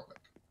airport real quick.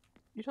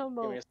 You talking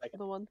Give me a about second.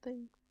 the one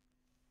thing?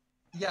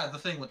 Yeah, the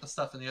thing with the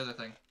stuff and the other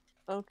thing.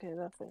 Okay,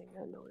 that thing.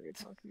 I know what you're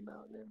talking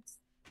about. And it's...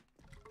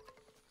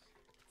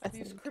 I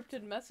These think.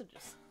 cryptid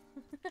messages.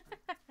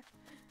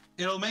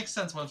 It'll make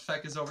sense when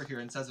Feck is over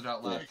here and says it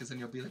out loud, because then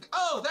you'll be like,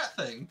 oh, that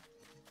thing!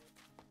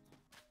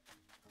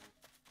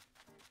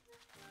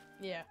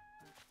 Yeah.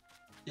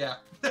 Yeah.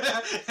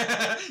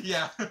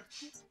 Yeah.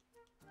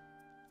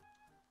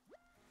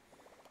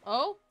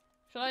 Oh?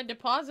 Should I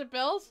deposit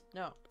bills?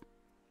 No.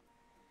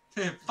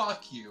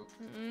 Fuck you.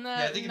 No,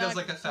 Yeah, I think it does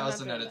like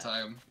 1,000 at a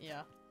time.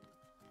 Yeah.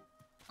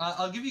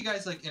 I'll give you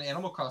guys like an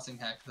Animal Crossing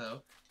hack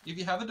though. If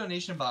you have a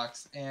donation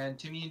box and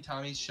Timmy and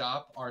Tommy's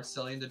shop are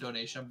selling the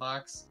donation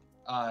box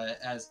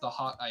as the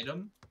hot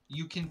item,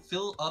 you can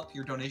fill up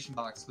your donation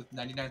box with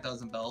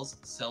 99,000 bells,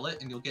 sell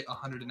it, and you'll get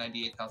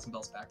 198,000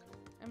 bells back.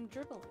 I'm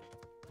dribbling.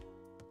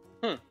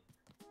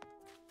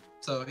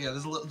 So yeah,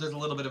 there's a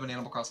little bit of an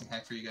Animal Crossing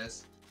hack for you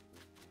guys.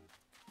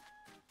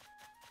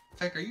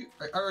 Feck,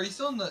 are you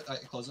still in the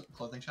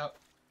clothing shop?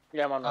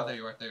 Yeah, I'm on Oh, there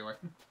you are. There you are.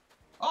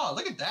 Oh,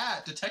 look at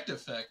that,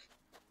 Detective Feck.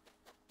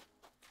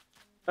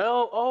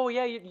 Oh,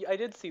 yeah, I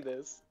did see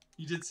this.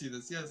 You did see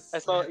this, yes. I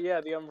saw, Yeah.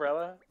 yeah, the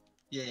umbrella.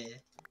 Yeah.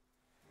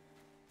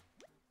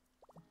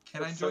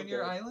 Can That's I so join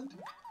your good.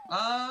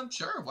 island?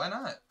 Sure, why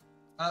not?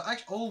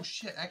 Oh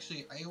shit,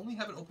 actually, I only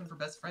have it open for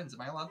best friends.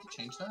 Am I allowed to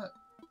change that?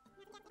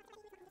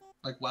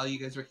 Like, while you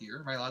guys are here,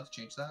 am I allowed to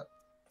change that?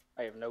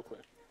 I have no clue.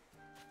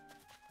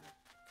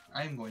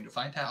 I am going to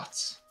find out.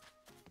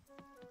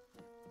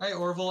 Hi,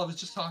 Orville, I was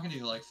just talking to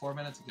you like 4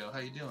 minutes ago. How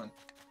you doing?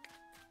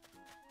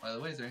 By the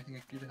way, is there anything I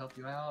can do to help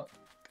you out?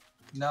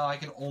 No, I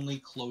can only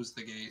close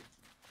the gate.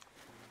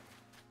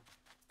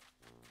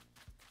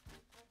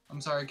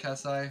 I'm sorry,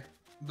 Kesai.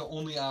 The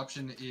only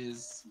option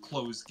is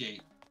close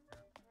gate.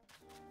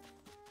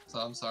 So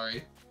I'm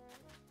sorry.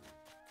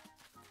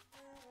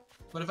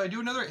 But if I do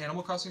another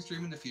Animal Crossing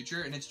stream in the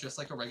future and it's just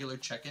like a regular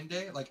check-in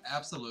day, like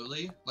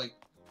absolutely, like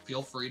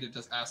feel free to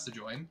just ask to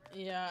join.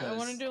 Yeah, I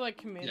want to do like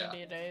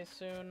community day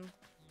soon.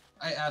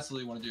 I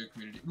absolutely want to do a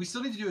community. We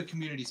still need to do a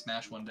community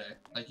smash one day.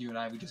 Like you and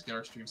I, we just get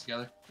our streams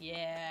together.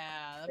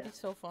 Yeah, that'd be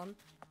so fun.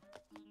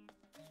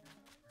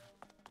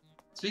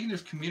 Speaking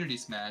of community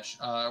smash,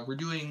 we're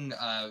doing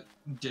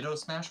Ditto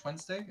Smash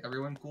Wednesday.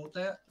 Everyone cool with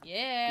that?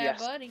 Yeah, Yes.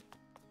 buddy.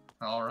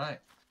 All right.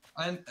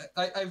 And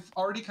I've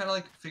already kind of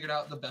like figured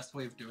out the best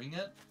way of doing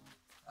it.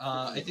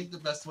 I think the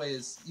best way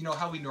is, you know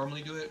how we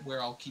normally do it,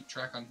 where I'll keep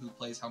track on who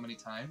plays how many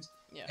times,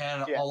 Yeah.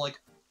 and Yeah. I'll like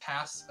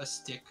pass a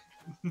stick,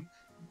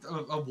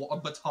 a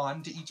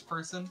baton to each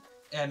person,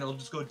 and it'll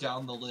just go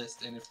down the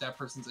list. And if that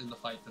person's in the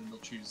fight, then they'll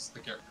choose the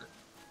character.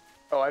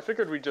 Oh, I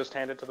figured we'd just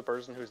hand it to the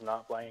person who's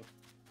not playing.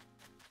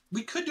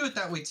 We could do it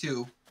that way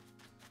too.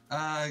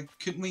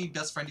 Couldn't we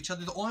best friend each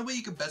other? The only way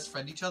you could best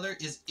friend each other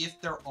is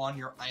if they're on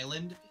your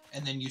island,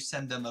 and then you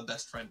send them a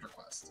best friend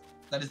request.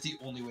 That is the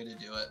only way to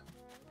do it.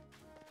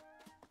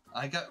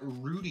 I got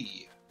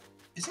Rudy.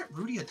 Isn't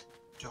Rudy a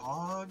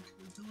dog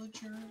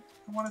villager,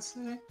 I want to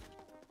say?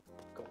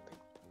 Goldie.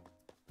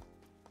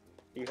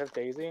 Do you have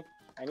Daisy?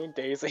 I need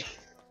Daisy.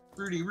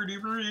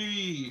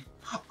 Rudy.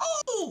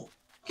 Oh!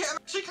 Okay, I'm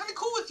actually kind of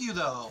cool with you,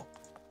 though.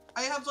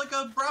 I have, like,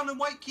 a brown and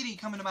white kitty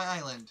coming to my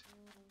island.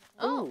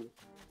 Oh. Ooh.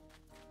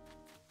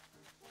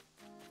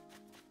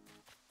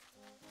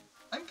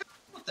 I'm kind of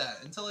cool with that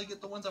until I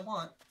get the ones I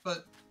want,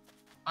 but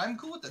I'm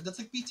cool with that. That's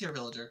like B-tier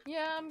villager.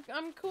 Yeah,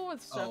 I'm cool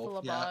with Oh,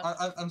 Cephalopod.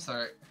 yeah, I'm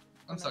sorry.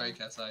 I'm sorry,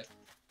 Kesai.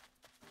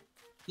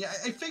 Yeah,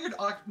 I figured,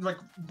 like,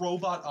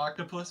 robot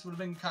octopus would have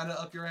been kind of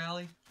up your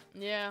alley.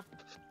 Yeah.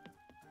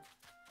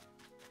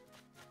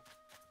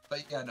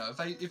 But yeah, no,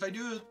 if I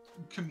do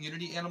a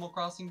community Animal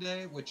Crossing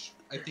day, which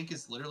I think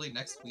is literally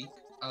next week,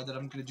 that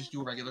I'm gonna just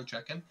do a regular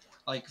check-in,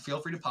 like, feel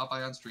free to pop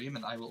by on stream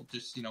and I will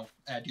just, you know,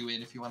 add you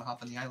in if you want to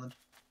hop on the island.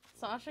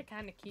 Sasha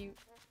kind of cute.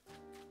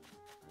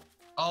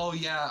 Oh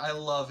yeah, I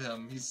love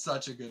him. He's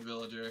such a good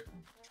villager.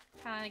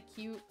 Kind of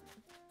cute.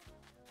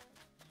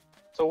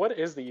 So what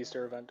is the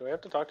Easter event? Do I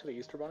have to talk to the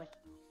Easter Bunny?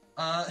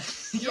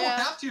 You don't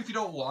Yeah. have to if you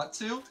don't want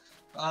to,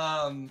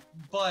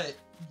 but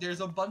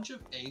there's a bunch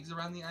of eggs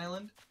around the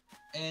island,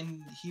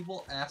 and he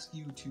will ask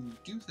you to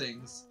do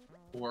things,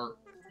 or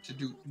to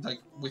do, like,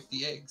 with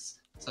the eggs,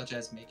 such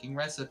as making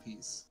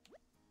recipes.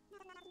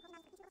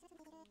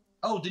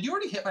 Oh, did you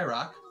already hit my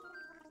rock?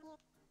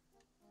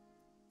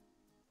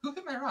 Who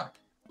hit my rock?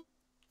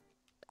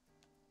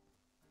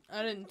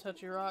 I didn't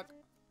touch your rock.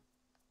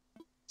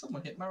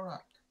 Someone hit my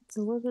rock. It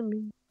wasn't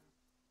me.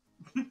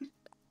 In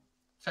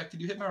fact,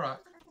 did you hit my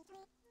rock?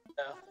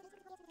 No.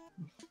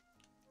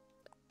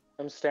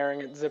 I'm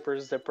staring at Zipper.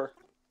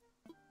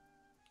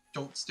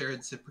 Don't stare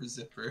at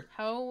Zipper.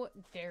 How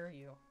dare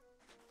you?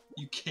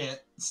 You can't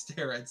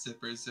stare at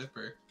Zipper.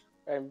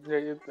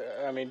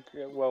 I mean,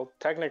 well,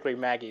 technically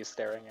Maggie's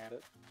staring at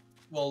it.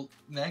 Well,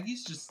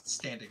 Maggie's just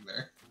standing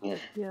there.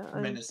 Yeah,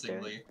 I'm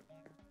Menacingly. scared.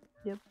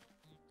 Yep,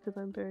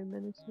 because I'm very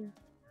menacing.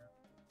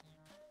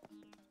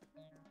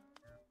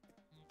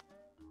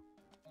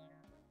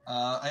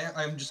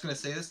 I'm just gonna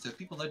say this to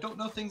people that don't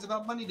know things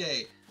about Bunny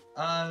Day.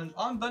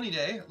 On Bunny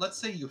Day, let's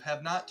say you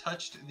have not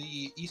touched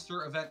the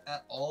Easter event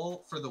at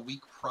all for the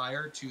week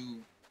prior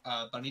to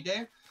Bunny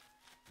Day.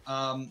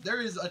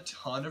 There is a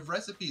ton of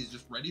recipes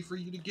just ready for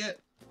you to get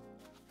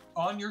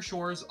on your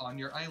shores, on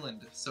your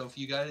island. So if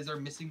you guys are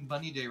missing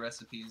Bunny Day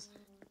recipes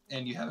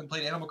and you haven't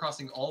played Animal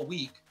Crossing all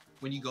week,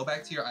 when you go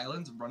back to your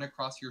islands, run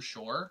across your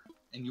shore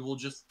and you will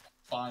just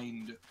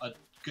find a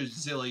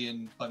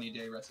gazillion Bunny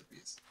Day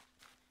recipes.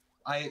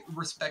 I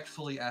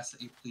respectfully ask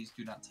that you please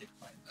do not take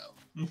mine,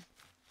 though.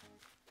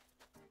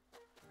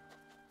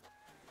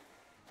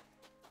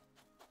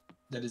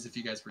 That is if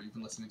you guys were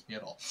even listening to me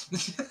at all.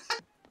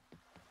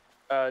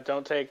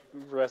 Don't take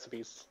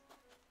recipes.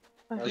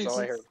 That's all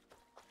I heard.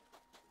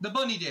 The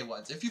Bunny Day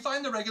ones. If you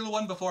find the regular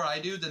one before I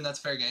do, then that's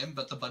fair game.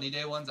 But the Bunny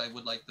Day ones, I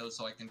would like those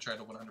so I can try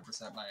to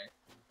 100% my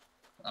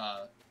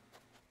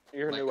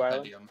Your my new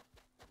compendium. island.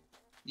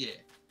 Yeah.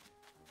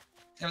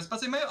 I was about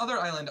to say, my other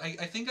island,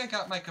 I think I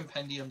got my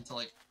compendium to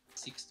like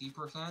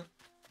 60%,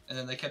 and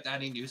then they kept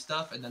adding new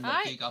stuff, and then the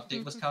big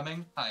update was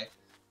coming. Hi.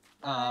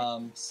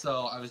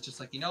 So I was just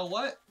like, you know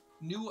what?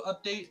 New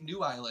update,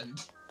 new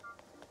island.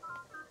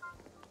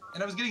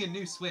 And I was getting a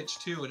new Switch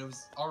too, and it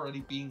was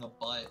already being a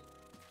butt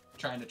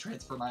trying to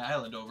transfer my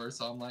island over,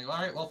 so I'm like,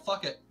 alright, well,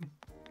 fuck it.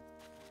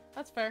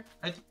 That's fair.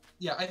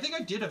 Yeah, I think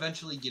I did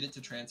eventually get it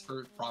to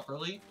transfer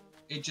properly.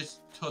 It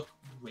just took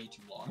way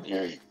too long.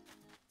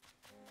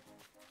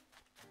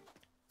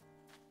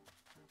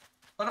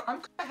 But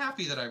I'm kind of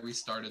happy that I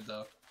restarted,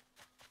 though.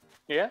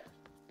 Yeah?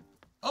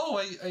 Oh,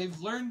 I've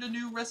learned a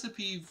new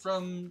recipe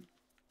from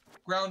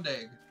ground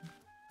egg.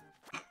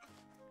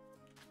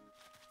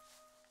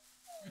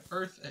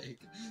 Earth egg.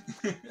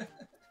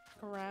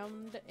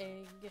 Ground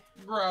egg.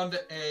 Ground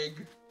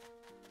egg.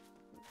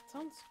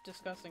 Sounds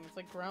disgusting. It's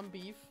like ground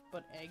beef,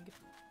 but egg.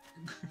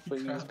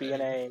 Please be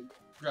an egg.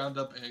 Ground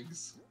up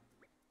eggs.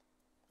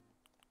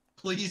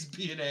 Please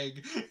be an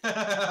egg.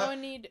 Oh, I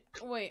need...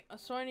 Wait,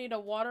 so I need a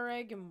water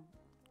egg and...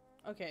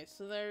 Okay,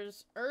 so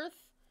there's earth,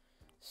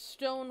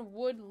 stone,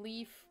 wood,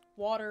 leaf,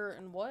 water,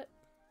 and what?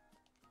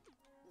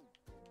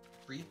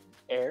 Breathe?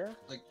 Air?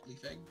 Like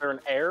leaf egg? Or an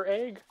air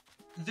egg?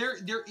 There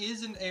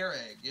is an air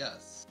egg,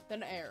 yes.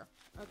 Then air.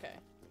 Okay.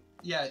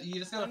 Yeah, you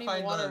just gotta I need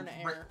find water and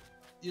air.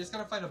 You just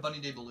gotta find a Bunny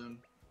Day balloon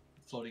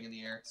floating in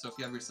the air. So if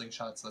you have your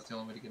slingshots, that's the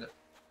only way to get it.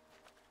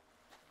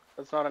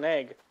 That's not an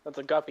egg. That's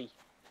a guppy.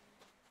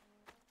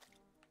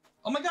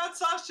 Oh my god,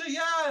 Sasha,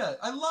 yeah!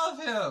 I love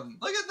him!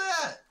 Look at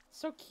that!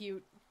 So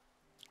cute.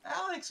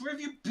 Alex, where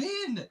have you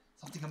been?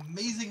 Something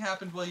amazing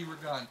happened while you were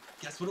gone.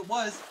 Guess what it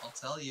was? I'll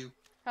tell you.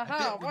 Haha, I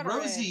bet water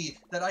Rosie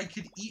that I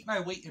could eat my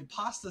weight in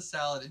pasta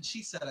salad, and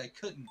she said I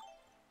couldn't.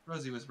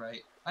 Rosie was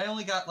right. I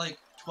only got like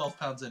 12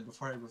 pounds in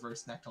before I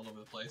reverse snacked all over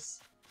the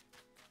place.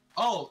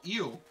 Oh,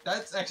 ew.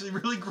 That's actually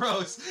really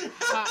gross.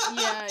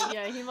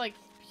 Yeah, he like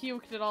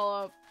puked it all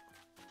up.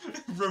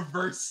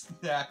 Reverse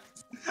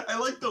snacked. I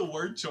like the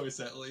word choice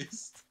at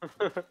least.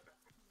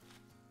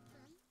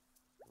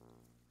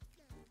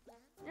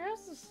 Your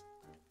house is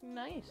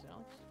nice,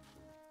 Alex.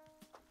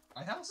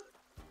 My house?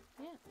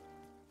 Yeah.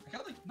 I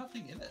got like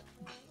nothing in it.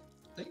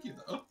 Thank you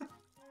though.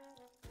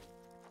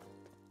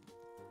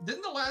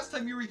 Didn't the last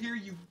time you were here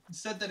you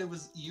said that it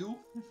was you?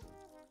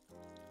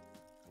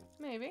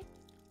 Maybe.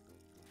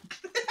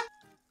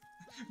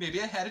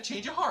 Maybe I had a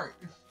change of heart.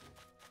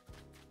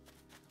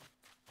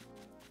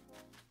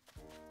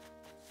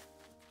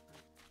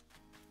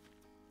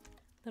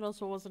 That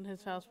also wasn't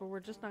his house, but we're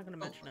just not gonna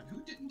mention it.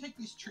 Who didn't take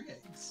these tree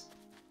eggs?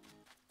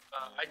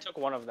 I took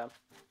one of them.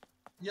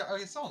 Yeah,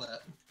 I saw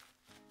that.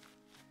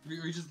 Were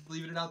you just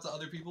leaving it out to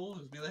other people?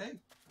 Just be like, hey,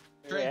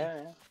 trade.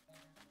 Yeah.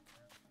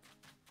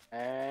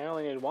 I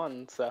only need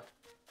one, so.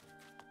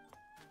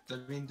 I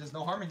mean, there's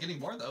no harm in getting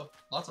more, though.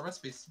 Lots of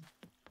recipes.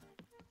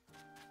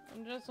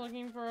 I'm just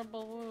looking for a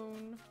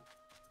balloon.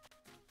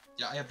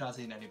 Yeah, I have not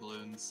seen any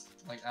balloons,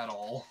 like, at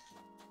all.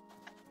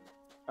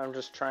 I'm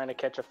just trying to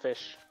catch a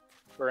fish.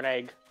 Or an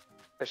egg.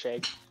 Fish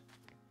egg.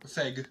 A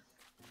feg.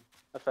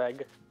 A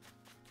feg.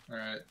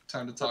 Alright,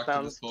 time to talk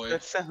to this boy.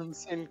 That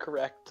sounds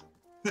incorrect.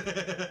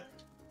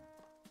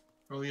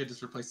 Well, yeah,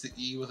 just replace the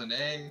E with an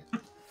A.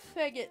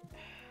 Faggot.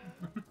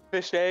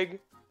 Fish egg.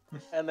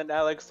 And then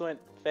Alex went,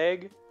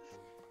 feg.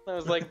 I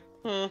was like,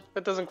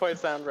 that doesn't quite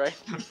sound right.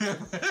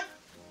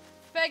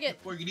 Faggot.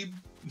 Boingity,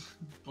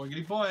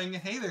 boingity boing.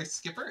 Hey there,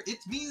 Skipper.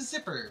 It's me,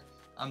 Zipper.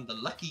 I'm the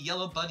lucky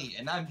yellow bunny,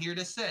 and I'm here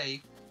to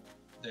say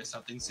there's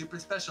something super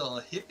special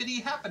hippity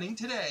happening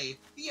today.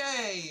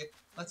 Yay!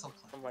 Let's all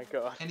clap. Oh my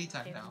god.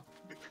 Anytime Hate now.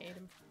 Hate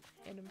him.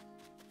 Hate him.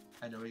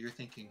 I know what you're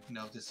thinking.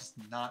 No, this is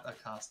not a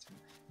costume.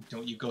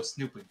 Don't you go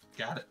snooping.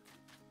 Got it.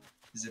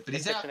 Zippity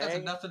zap, that's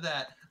enough of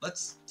that.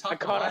 Let's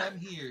talk about why I'm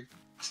here.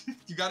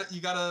 You got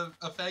a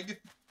feg?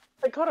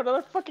 I caught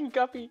another fucking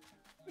guppy.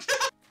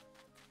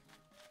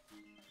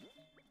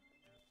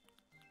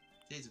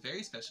 Today's a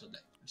very special day,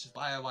 which is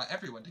why I want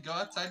everyone to go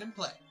outside and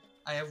play.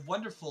 I have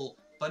wonderful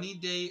bunny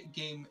day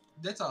game.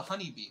 That's a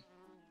honeybee.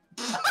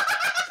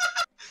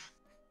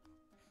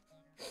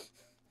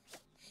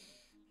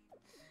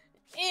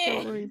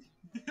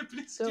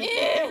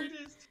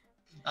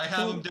 I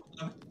have him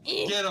down.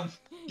 Get him.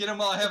 Get him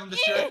while I have him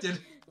distracted.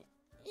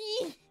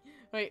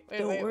 Wait.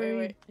 Don't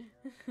worry.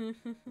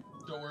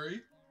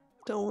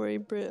 Don't worry,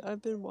 Britt.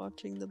 I've been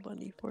watching the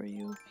bunny for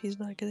you. He's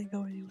not gonna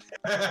go anywhere.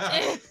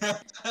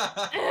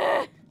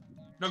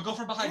 No, go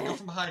from behind. Go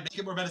from behind. Make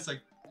it more menacing.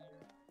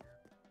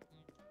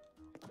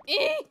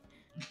 Oh,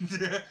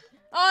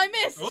 I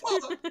missed!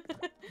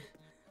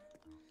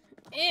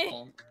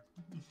 Bonk.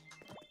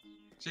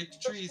 Shake the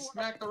trees,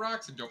 smack the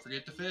rocks, and don't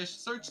forget to fish.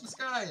 Search the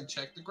sky and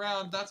check the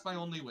ground. That's my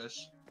only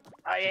wish.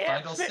 If you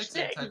find all 6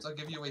 egg types, I'll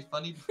give you a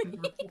funny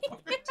reward.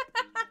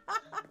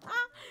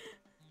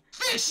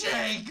 Fish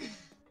egg!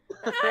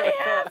 I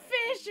have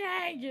fish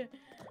egg!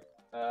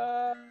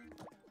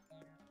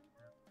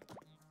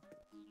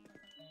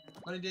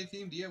 Bunny Day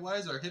themed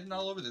DIYs are hidden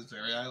all over this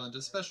very island.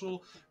 A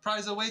special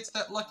prize awaits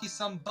that lucky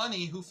some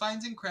bunny who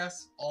finds and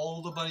crafts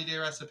all the Bunny Day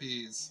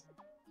recipes.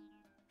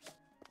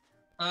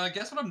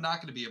 Guess what I'm not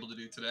going to be able to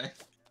do today?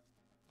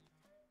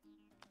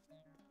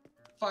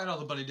 Find all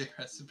the Bunny Day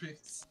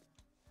recipes.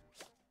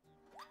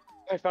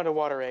 I found a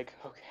water egg.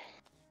 Okay.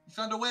 You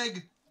found a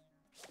wig.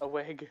 A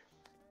wig.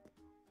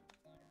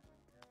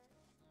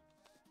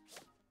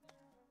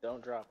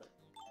 Don't drop it.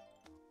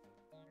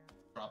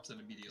 Drops it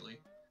immediately.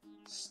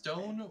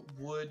 Stone,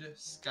 wood,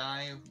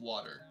 sky,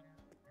 water.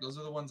 Those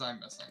are the ones I'm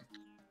missing.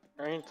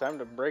 Alright, time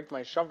to break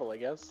my shovel, I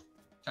guess.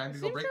 Time to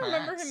I go break my axe. I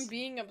remember him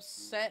being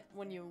upset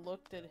when you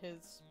looked at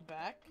his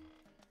back.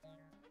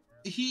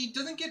 He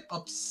doesn't get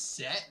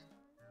upset.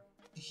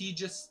 He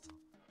just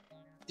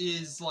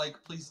is like,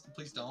 please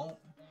don't.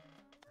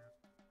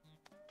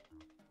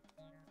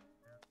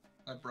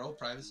 Bro,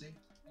 privacy.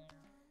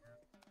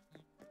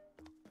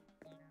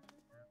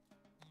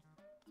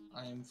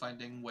 I am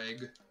finding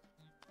wig.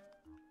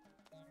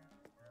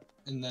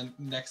 And then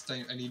next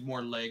I need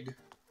more leg.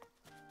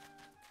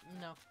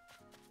 No.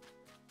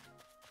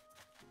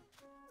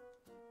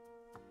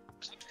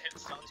 Just have to hit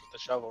stones with the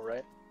shovel,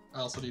 right? I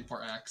also need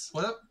more axe.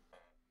 What up?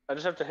 I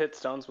just have to hit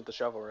stones with the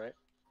shovel, right?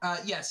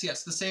 Yes.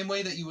 The same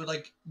way that you would,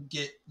 like,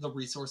 get the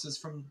resources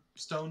from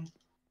stone.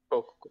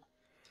 Cool.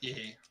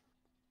 Yeah.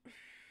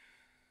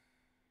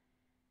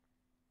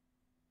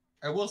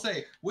 I will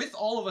say, with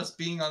all of us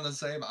being on the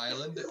same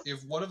island,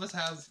 if one of us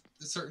has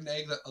a certain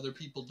egg that other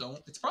people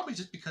don't, it's probably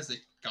just because they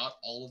got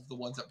all of the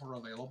ones that were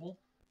available.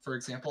 For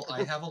example,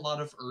 I have a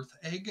lot of earth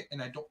egg,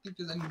 and I don't think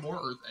there's any more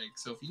earth egg.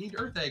 So if you need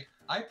earth egg,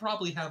 I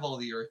probably have all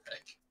the earth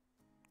egg.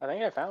 I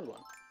think I found one.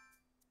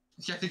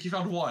 Yeah, I think you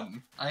found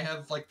one. I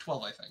have like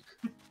 12, I think.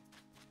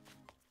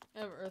 I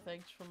have earth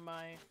eggs from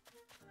my...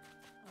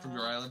 From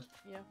your island?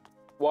 Yeah.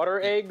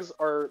 Water eggs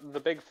are the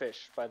big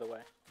fish, by the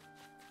way.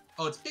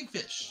 Oh, it's big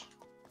fish.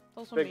 It's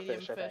also Big medium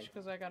fish, I fish, think.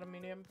 because I got a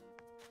medium.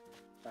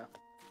 No.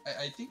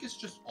 I think it's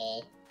just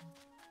all.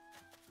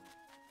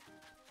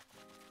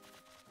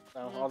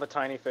 No, all the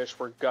tiny fish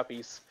were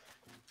guppies.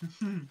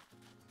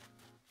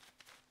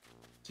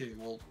 Okay,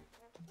 well,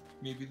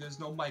 maybe there's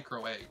no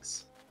micro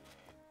eggs.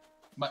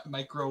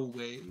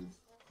 Microwave?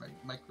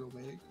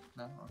 Microwave?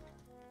 No? Okay.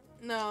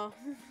 No,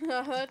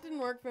 that didn't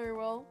work very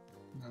well.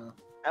 No.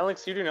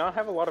 Alex, you do not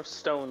have a lot of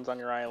stones on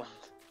your island.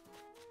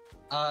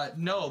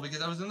 No,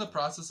 because I was in the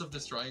process of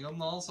destroying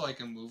them all so I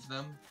can move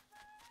them.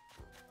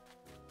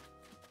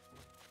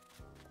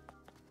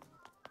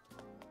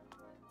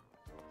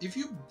 If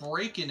you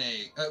break an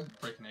egg,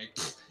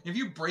 if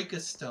you break a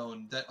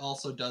stone, that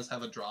also does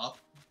have a drop.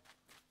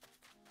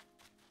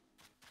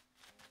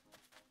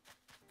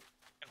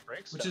 And break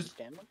Which stones, is-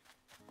 can we?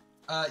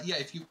 Yeah,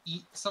 if you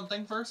eat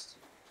something first.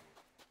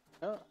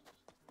 Oh.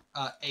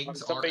 Eggs On are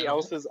somebody edible.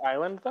 else's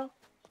island, though?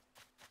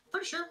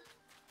 Pretty sure.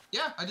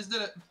 Yeah, I just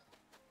did it.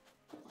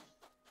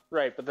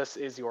 Right, but this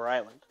is your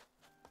island.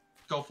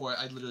 Go for it.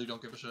 I literally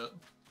don't give a shit.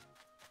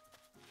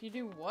 You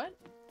do what?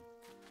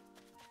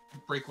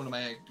 Break one of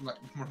my eggs.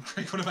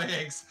 Break one of my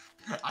eggs.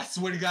 I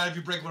swear to God, if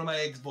you break one of my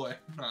eggs, boy.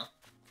 No.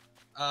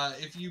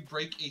 If you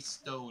break a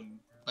stone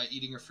by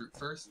eating a fruit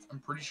first, I'm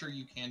pretty sure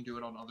you can do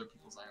it on other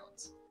people's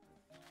islands.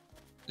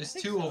 There's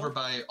two over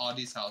by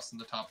Audie's house in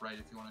the top right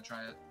if you want to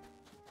try it.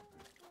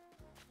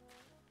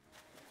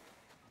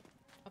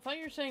 I thought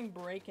you were saying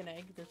break an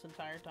egg this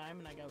entire time,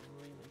 and I got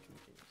really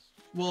confused.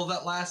 Well,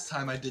 that last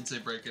time I did say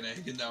break an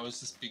egg, and that was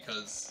just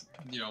because,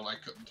 you know, I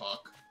couldn't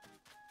talk.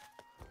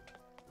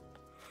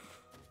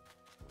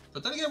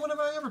 But then again, when have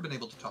I ever been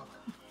able to talk?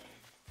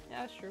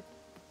 Yeah, that's true.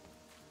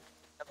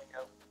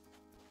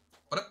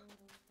 What up?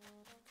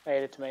 I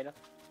ate a tomato.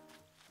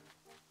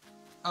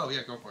 Oh,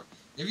 yeah, go for it.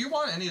 If you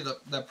want any of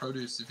that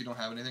produce, if you don't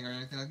have anything or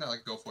anything like that,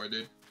 like, go for it,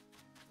 dude.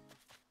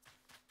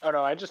 Oh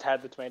no, I just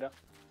had the tomato.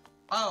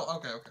 Oh,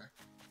 okay.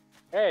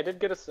 Hey, I did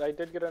get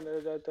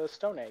a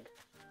stone egg.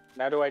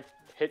 Now do I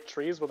hit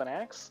trees with an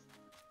axe?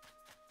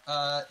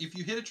 If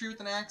you hit a tree with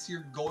an axe,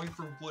 you're going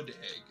for wood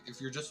egg. If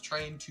you're just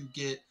trying to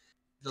get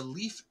the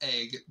leaf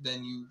egg,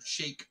 then you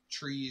shake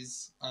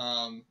trees,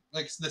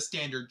 like the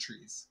standard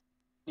trees.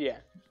 Yeah.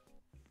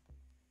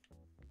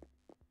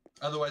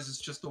 Otherwise, it's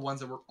just the ones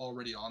that were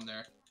already on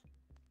there.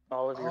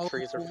 All of your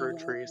trees are fruit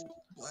trees.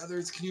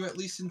 Blathers, can you at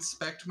least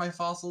inspect my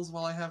fossils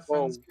while I have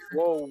Whoa, friends here?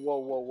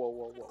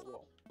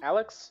 whoa.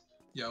 Alex?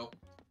 Yo.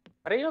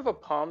 How do you have a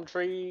palm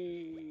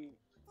tree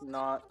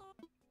not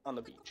on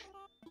the beach?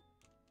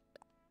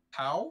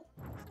 How?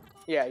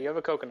 Yeah, you have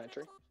a coconut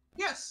tree.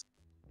 Yes.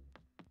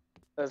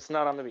 That's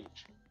not on the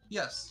beach.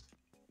 Yes.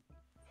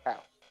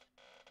 How?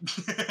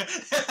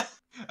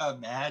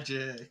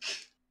 Magic.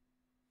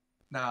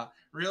 Nah,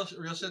 real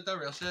shit though,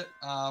 real shit.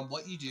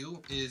 What you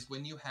do is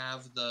when you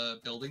have the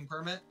building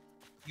permit,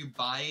 you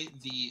buy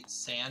the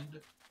sand,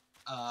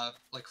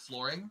 like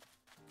flooring,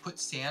 put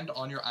sand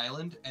on your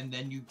island, and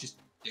then you just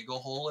dig a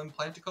hole and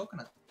plant a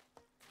coconut.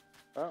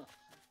 Oh.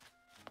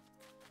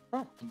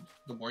 Oh.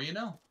 The more you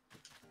know.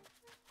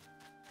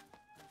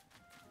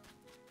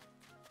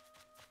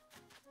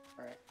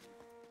 Alright.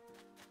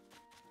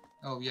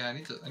 Oh yeah, I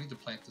need to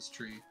plant this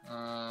tree.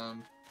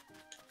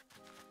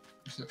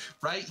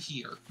 Right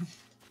here.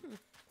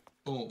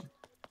 Boom.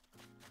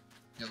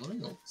 Yeah, let me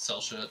go sell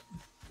shit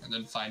and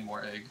then find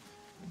more egg.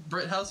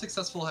 Britt, how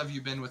successful have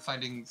you been with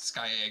finding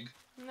sky egg?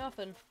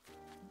 Nothing.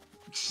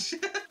 Okay,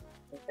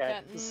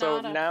 Got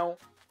so nada.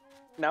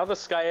 now the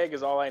sky egg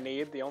is all I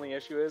need. The only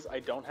issue is I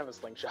don't have a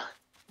slingshot.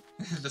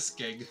 The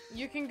skeg.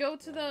 You can go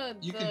to the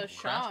Can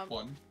shop. craft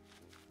one.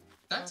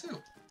 That too.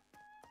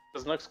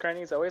 Does Nooks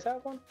Crannies always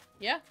have one?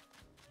 Yeah,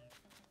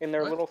 In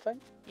their What? little thing?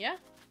 yeah.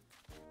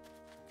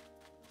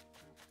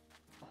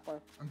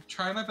 I'm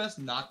trying my best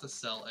not to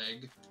sell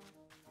egg.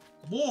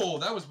 Whoa,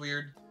 that was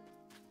weird.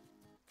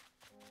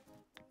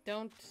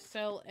 Don't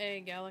sell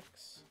egg,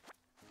 Alex.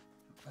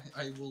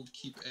 I will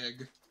keep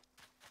egg.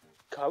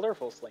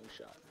 Colorful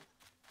slingshot.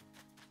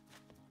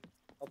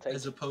 I'll take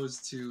As it.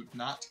 opposed to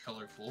not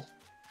colorful.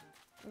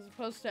 As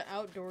opposed to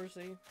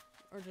outdoorsy.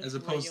 Or just As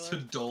opposed to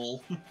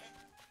dull.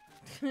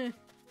 to...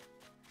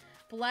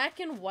 Black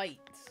and white.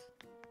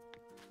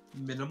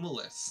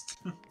 Minimalist.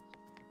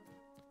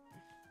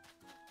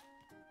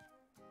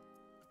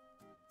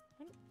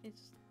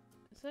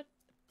 Is that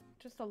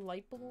just a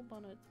light bulb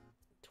on a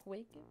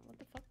twig? What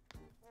the fuck?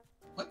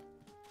 What?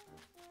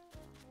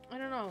 I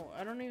don't know.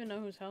 I don't even know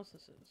whose house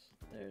this is.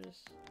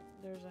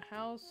 There's a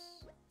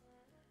house.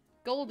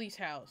 Goldie's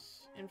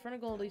house. In front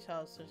of Goldie's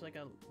house, there's like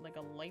a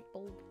light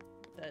bulb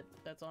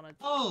that's on a.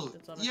 Oh,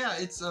 that's on a yeah,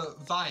 it's a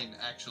vine,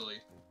 actually.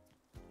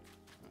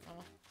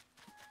 Oh.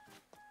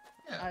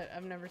 Yeah,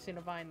 I've never seen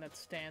a vine that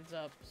stands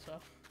up, so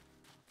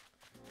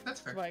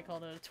that's fair. that's why I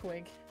called it a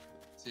twig.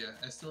 So yeah,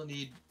 I still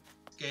need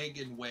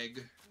skeg and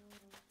weg.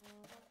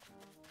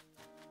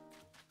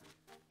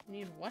 You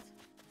need what?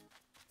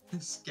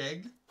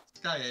 Skeg,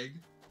 sky egg,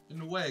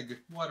 and weg,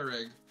 water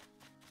egg.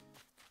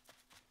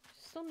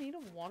 Still need a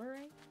water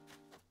egg?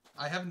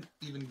 I haven't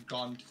even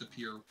gone to the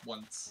pier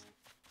once.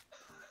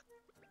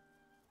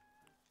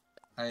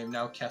 I am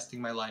now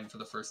casting my line for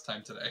the first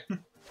time today.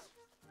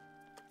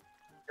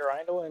 Your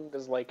island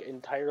is like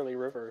entirely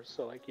rivers,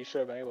 so like you should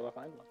have been able to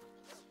find one.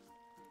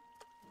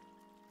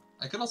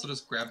 I could also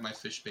just grab my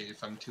fish bait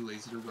if I'm too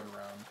lazy to run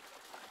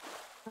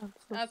around.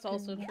 That's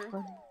also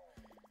true.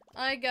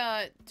 I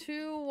got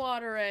 2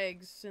 water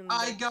eggs in the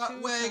I got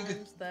 2 weg.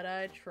 times that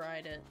I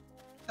tried it.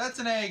 That's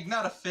an egg,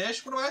 not a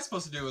fish. What am I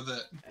supposed to do with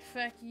it? In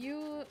fact,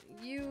 you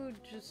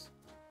just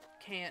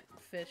can't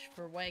fish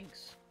for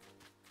wegs.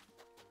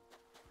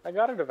 I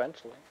got it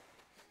eventually.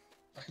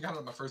 I got it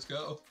on my first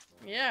go.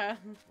 Yeah.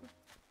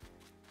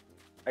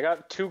 I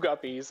got 2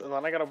 guppies, and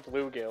then I got a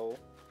bluegill,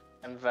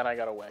 and then I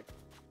got a weg.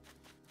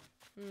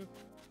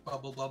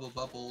 Bubble, bubble,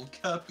 bubble,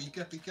 guppy,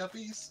 guppy,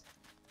 guppies.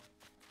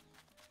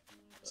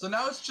 So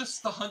now it's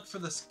just the hunt for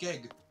the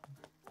skeg.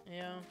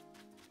 Yeah.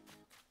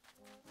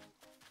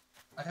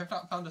 I have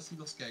not found a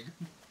single skeg.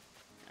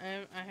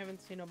 I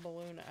haven't seen a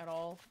balloon at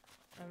all.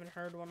 I haven't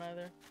heard one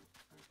either.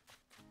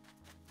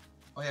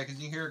 Oh yeah,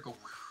 because you hear it go.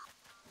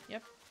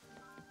 Yep.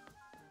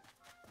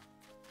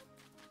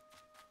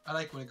 I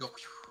like when it go.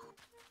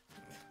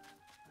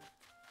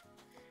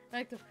 I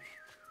like the.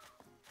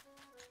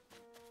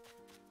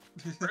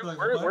 Like,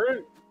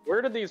 what?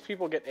 Where did these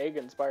people get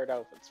egg-inspired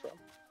outfits from?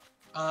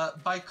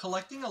 By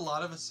collecting a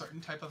lot of a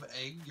certain type of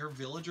egg, your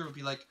villager would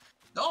be like,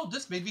 "Oh,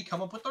 this made me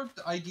come up with an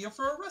idea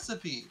for a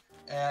recipe,"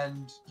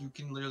 and you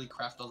can literally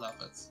craft those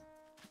outfits.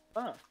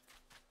 Huh.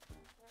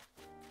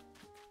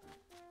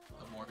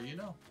 The more you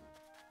know.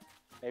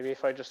 Maybe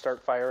if I just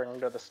start firing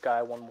into the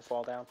sky, one will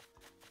fall down.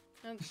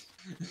 That's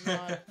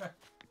not.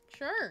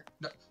 Sure.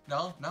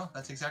 No,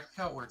 that's exactly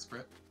how it works,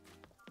 Britt.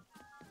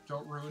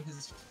 Don't ruin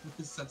his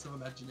sense of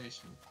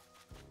imagination.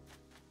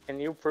 Can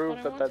you prove But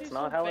I that want that's to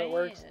not so how it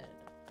works? bad.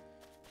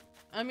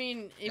 I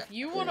mean, if Yeah,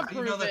 you want to how do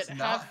you know prove it, that's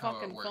not have how it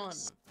fucking fun.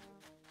 works?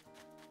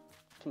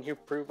 Can you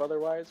prove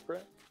otherwise,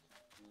 Britt?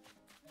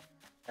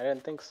 I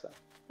didn't think so.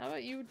 How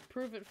about you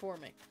prove it for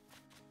me?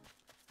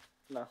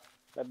 No,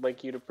 I'd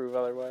like you to prove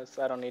otherwise.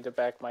 I don't need to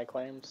back my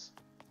claims.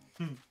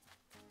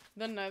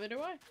 Then neither do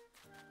I.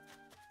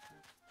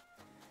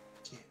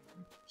 She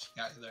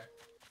got you there.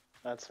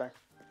 That's fair.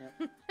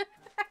 Yep.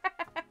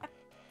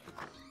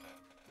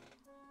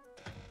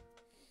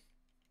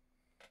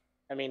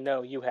 I mean,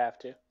 no, you have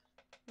to.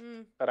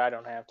 But I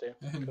don't have to.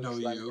 No,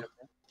 you.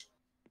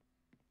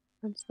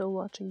 I'm still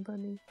watching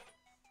Bunny.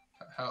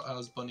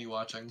 How's Bunny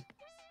watching?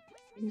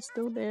 He's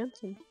still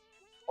dancing.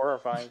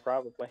 Horrifying,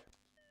 probably.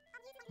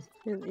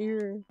 His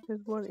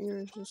one ear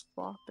is just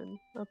flopping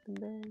up and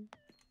down.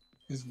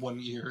 His one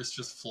ear is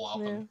just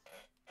flopping. Yeah.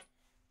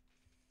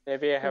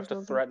 Maybe I have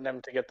to threaten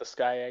him to get the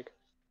sky egg.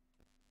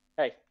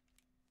 Hey.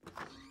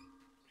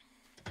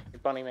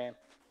 Bunny man.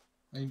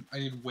 I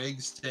need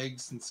wigs,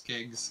 tags, and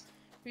skigs.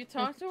 If you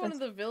talk to one of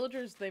the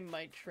villagers, they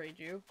might trade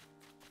you.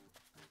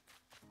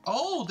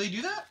 Oh, they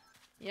do that?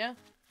 Yeah.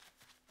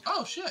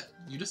 Oh shit!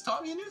 You just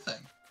taught me a new thing.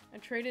 I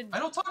traded. I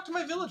don't talk to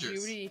my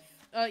villagers. Judy.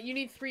 You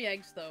need 3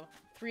 eggs though.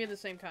 3 of the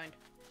same kind.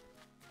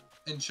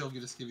 And she'll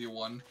just give you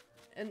 1.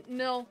 And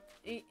no,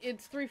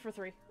 it's 3 for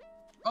 3.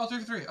 Oh, 3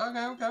 for 3.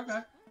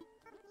 Okay.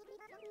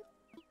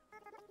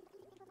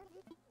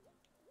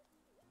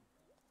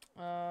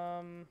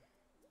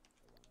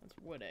 That's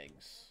wood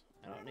eggs.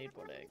 I don't need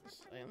wood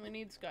eggs. I only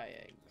need sky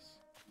eggs.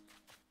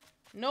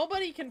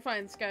 Nobody can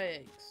find sky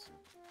eggs.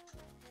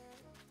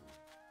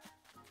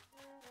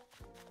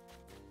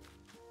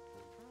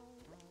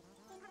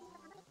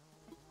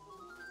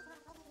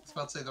 I was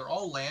about to say, they're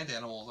all land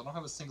animals. I don't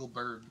have a single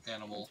bird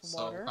animal,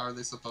 so how are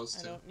they supposed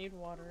to? I don't need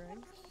water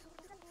eggs.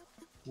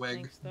 Weg.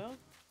 Thanks, though.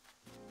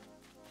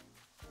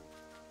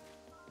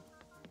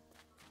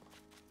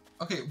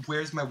 Okay,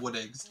 where's my wood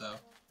eggs, though?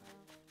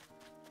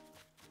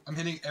 I'm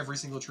hitting every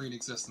single tree in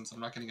existence. I'm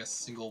not getting a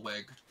single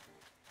weg.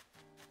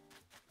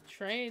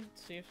 Trade,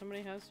 see if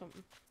somebody has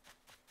something.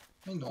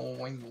 I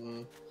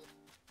know.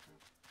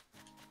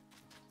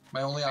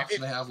 My only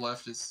option I have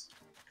left is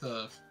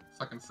the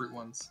fucking fruit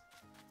ones.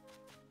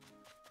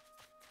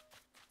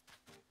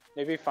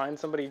 Maybe find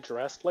somebody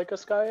dressed like a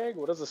sky egg?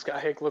 What does a sky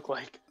egg look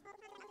like?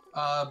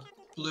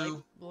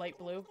 Blue. Light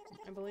blue,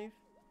 I believe.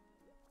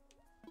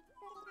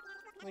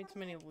 Way too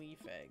many leaf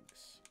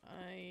eggs.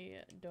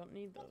 I don't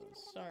need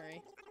those,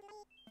 sorry.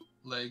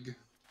 Leg.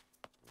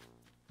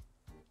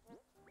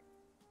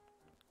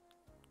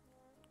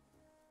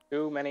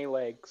 Too many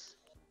legs.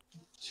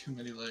 Too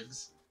many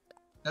legs.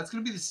 That's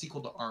gonna be the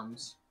sequel to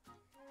Arms.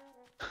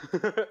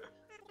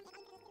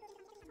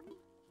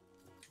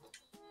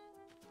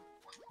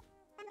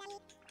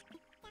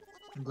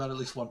 I'm glad at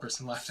least one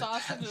person laughed at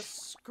Sasha that.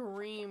 just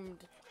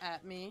screamed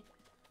at me.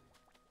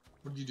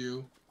 What did you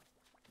do?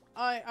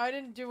 I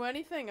didn't do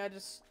anything. I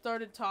just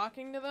started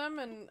talking to them,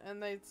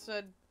 and they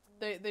said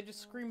they just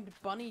screamed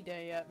Bunny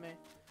Day at me.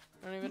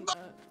 I don't even.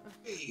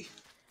 Hey.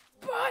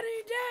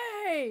 Bunny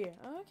Day.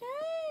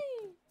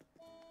 Okay.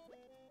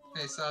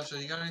 Hey Sasha,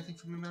 you got anything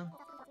for me, man?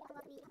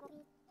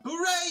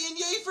 Hooray and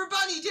yay for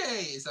Bunny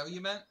Day! Is that what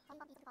you meant?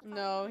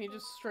 No, he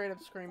just straight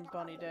up screamed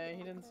Bunny Day.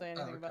 He didn't say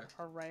anything about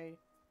hooray.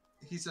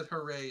 He said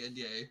hooray and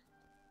yay.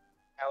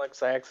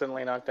 Alex, I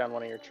accidentally knocked down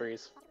one of your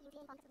trees.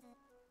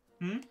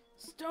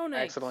 Stone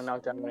I eggs. accidentally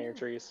knocked down one of your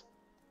trees.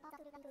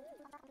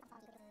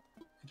 I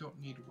don't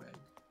need weg.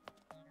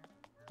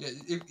 Yeah,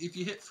 if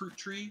you hit fruit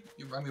tree,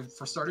 I mean,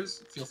 for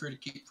starters, feel free to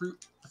keep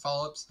fruit. For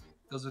follow-ups,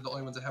 those are the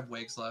only ones that have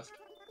wegs left.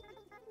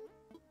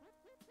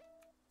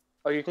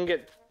 Oh, you can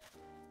get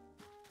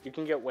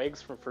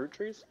wegs from fruit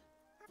trees?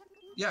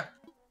 Yeah.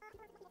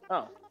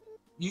 Oh.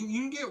 You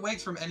can get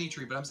wegs from any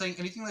tree, but I'm saying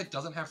anything that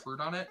doesn't have fruit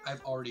on it,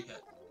 I've already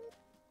hit.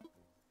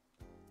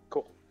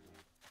 Cool.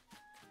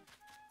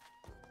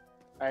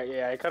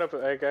 I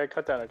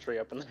cut down a tree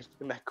up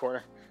in that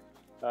corner.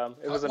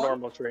 It was a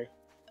normal tree.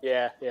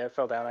 Yeah, it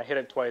fell down. I hit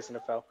it twice and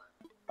it fell.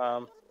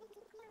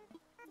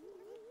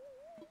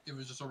 It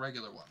was just a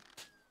regular one.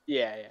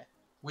 Yeah.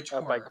 Which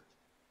up corner?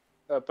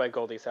 Up by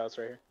Goldie's house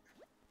right here.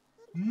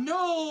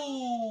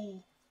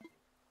 No!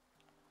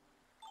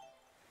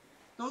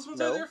 Those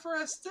ones are there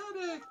for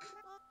aesthetic!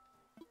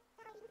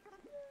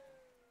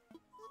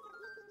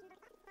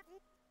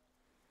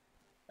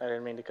 I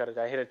didn't mean to cut it.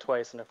 I hit it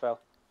twice and it fell.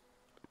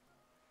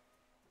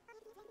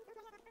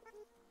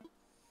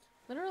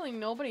 Literally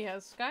nobody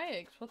has sky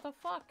eggs. What the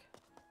fuck?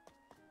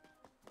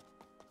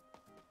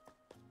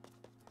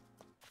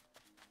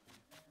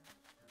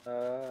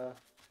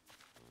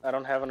 I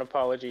don't have an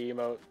apology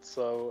emote,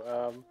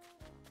 so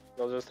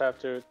you'll just have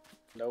to.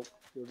 Nope.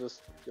 You'll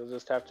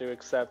just have to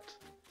accept.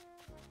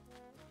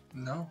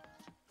 No.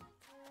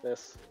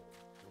 This.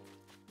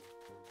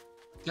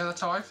 Yeah, that's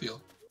how I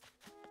feel.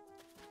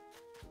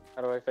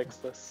 How do I fix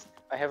this?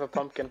 I have a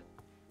pumpkin.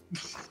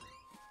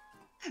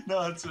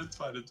 No, it's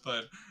fine. It's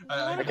fine.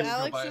 One of can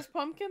Alex's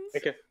pumpkins?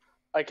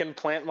 I can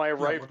plant my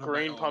ripe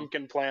green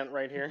pumpkin plant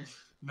right here.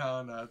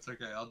 No, it's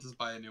okay. I'll just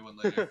buy a new one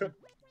later.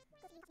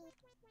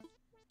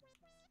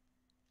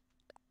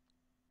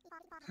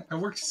 I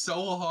worked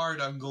so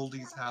hard on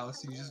Goldie's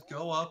house. You just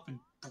go up and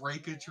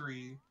break a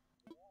tree.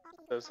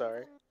 So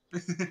sorry.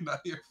 No,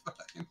 you're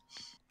fine.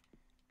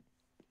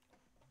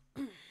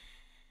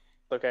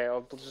 Okay,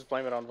 I'll just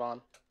blame it on Vaughn.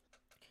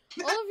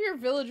 All of your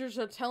villagers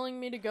are telling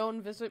me to go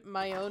and visit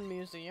my own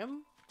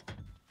museum.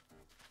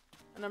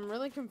 And I'm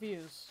really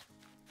confused.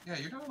 Yeah,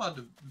 you're not allowed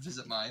to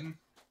visit mine.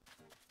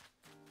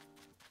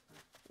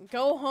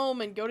 Go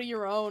home and go to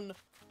your own.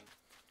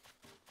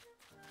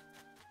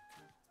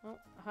 Oh,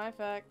 hi,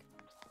 Fac.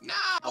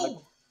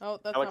 No! Oh,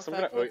 that's Alex, not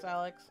I'm Fac, gonna that's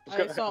Alex.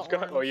 I'm I saw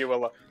gonna owe orange. you a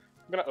lot.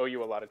 I'm gonna owe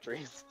you a lot of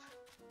trees.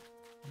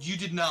 You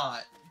did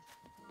not.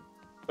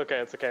 Okay,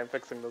 it's okay. I'm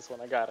fixing this one.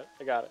 I got it.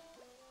 I got it.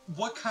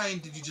 What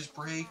kind did you just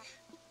break?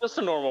 Just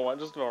a normal one.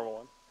 Just a normal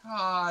one.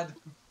 God.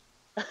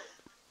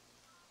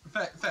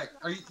 Fact,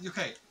 are you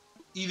okay?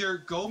 Either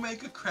go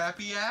make a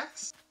crappy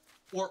axe,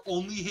 or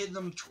only hit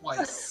them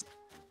twice.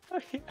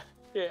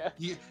 Yeah.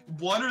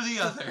 One or the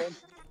other.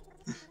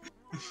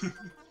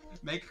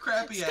 Make a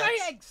crappy Sky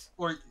axe, eggs!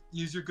 or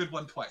use your good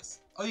one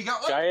twice. Oh, you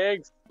got one? Sky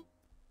eggs.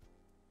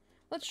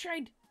 Let's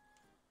trade.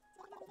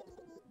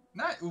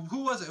 Not,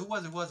 who was it? Who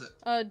was it? Who was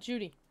it?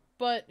 Judy.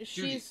 But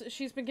Judy.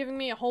 she's been giving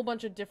me a whole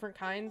bunch of different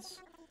kinds.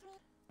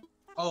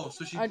 Oh,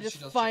 so she. I just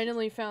she does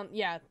finally found.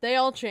 Yeah, they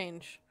all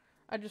change.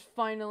 I just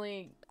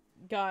finally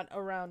got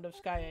a round of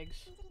sky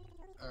eggs.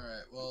 All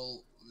right.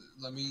 Well,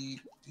 let me.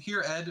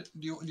 Here, Ed.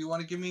 Do you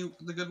want to give me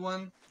the good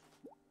one?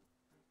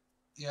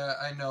 Yeah,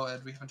 I know,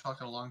 Ed. We haven't talked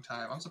in a long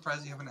time. I'm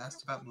surprised you haven't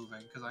asked about moving,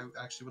 because I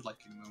actually would like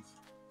you to move.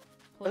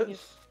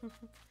 Please.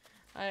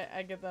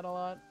 I get that a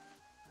lot.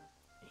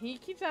 He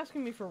keeps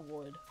asking me for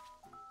wood.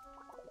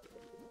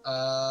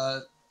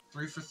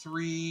 3 for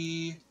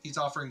 3. He's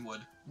offering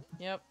wood.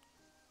 Yep.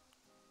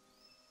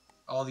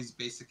 All these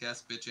basic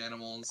ass bitch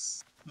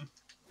animals.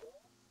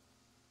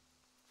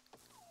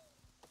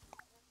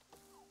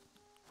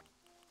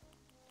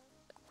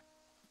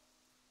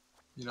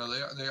 You know,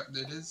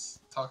 it is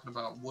talking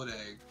about wood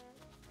egg,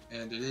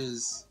 and it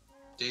is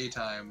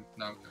daytime.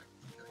 No, I'm kidding.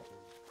 I'm kidding.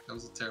 That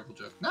was a terrible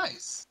joke.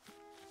 Nice.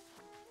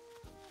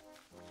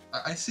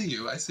 I see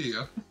you. I see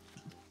you.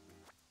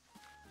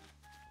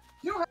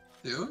 You don't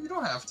have to. You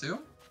don't have to.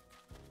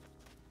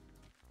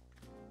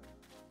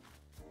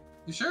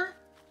 You sure?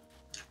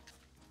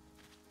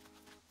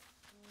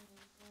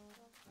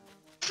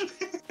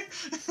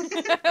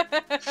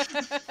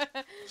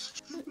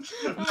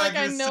 Like,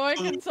 I know I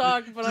can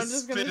talk, but I'm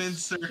just gonna spin in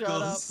shut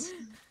up. circles.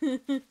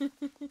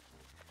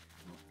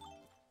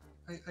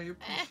 I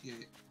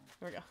appreciate.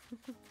 There we go.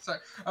 Sorry,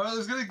 I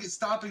was gonna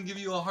stop and give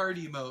you a heart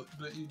emote,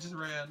 but you just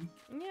ran.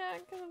 Yeah,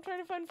 because I'm trying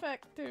to find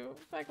Fac, too.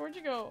 Fac, where'd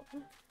you go?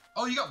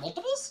 Oh, you got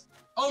multiples?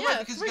 Oh, Yeah, right,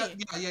 because you got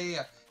 3.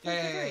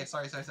 yeah.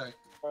 Sorry. I'm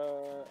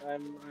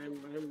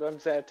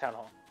at town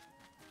hall.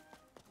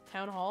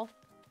 Town hall?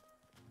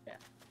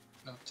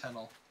 No,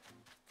 Tennel.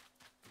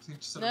 You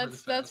just said it really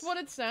That's fast. what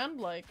it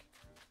sounded like.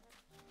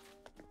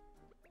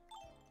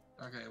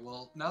 Okay,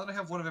 well, now that I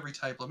have one of every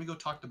type, let me go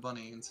talk to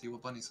Bunny and see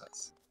what Bunny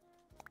says.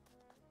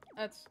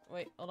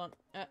 Wait, hold on.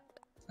 Hi,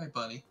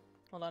 Bunny.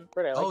 Hold on.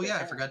 Fred, I like Oh your yeah, I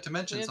hat. forgot to We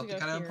mention have to something go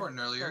kind of here, important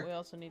But earlier. we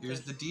also need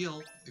Here's to the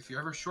deal. If you're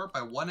ever short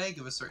by one egg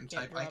of a certain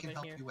type, I drop can it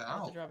help here. you I have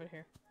to out. drop it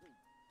here.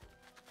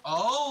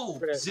 Oh!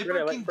 Fred, Zipper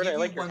Fred, I can Fred, I give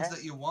like you your ones hat.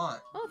 that you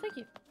want. Oh, thank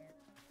you.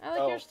 I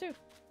like Oh. yours too.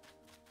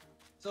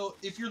 So,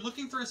 if you're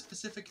looking for a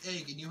specific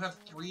egg and you have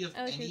 3 of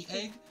I like any yours too.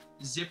 egg,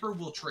 Zipper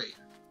will trade.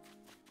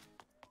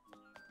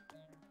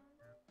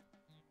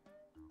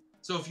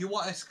 So if you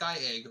want a sky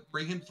egg,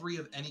 bring him 3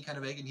 of any kind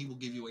of egg and he will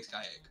give you a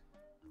sky egg.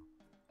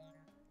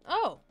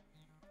 Oh.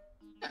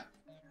 Yeah.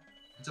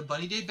 It's a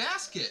Bunny Day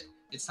basket.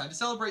 It's time to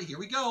celebrate. Here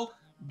we go.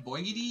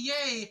 Boingity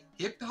yay!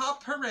 Hip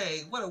hop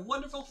hooray! What a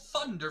wonderful,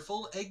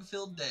 thunderful,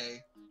 egg-filled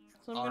day.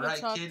 So I'm All gonna right,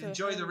 talk kid, to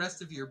enjoy the him.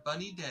 rest of your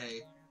bunny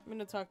day. I'm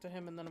gonna talk to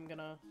him and then I'm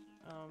gonna,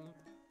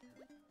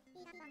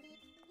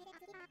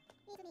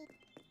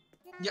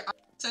 Yeah, I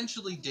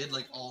essentially did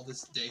like all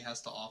this day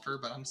has to offer,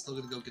 but I'm still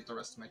gonna go get the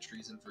rest of my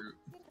trees and fruit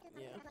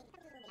yeah.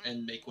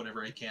 and make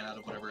whatever I can out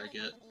of whatever I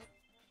get.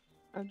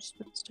 I've just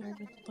been staring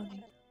at the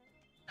bunny.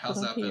 How's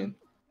But that I'm here.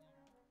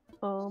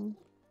 been?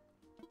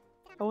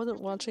 I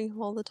wasn't watching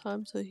him all the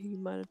time, so he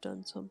might have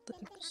done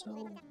something,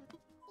 so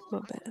my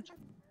bad.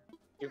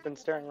 You've been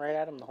staring right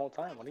at him the whole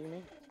time. What do you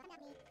mean?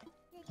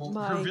 Well,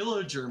 My- her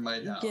villager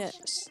might have.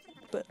 Yes,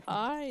 but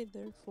I,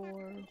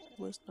 therefore,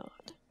 was not.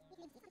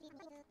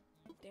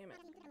 Damn it.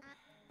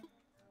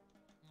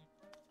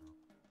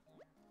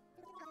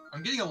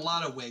 I'm getting a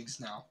lot of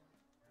wigs now.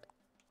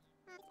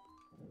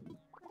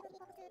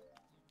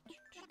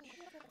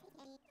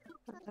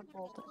 I'm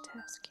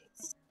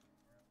multitasking.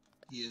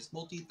 He is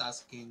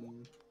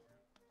multitasking.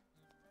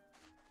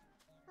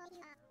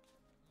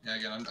 Yeah,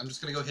 again, I'm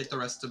just gonna go hit the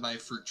rest of my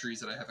fruit trees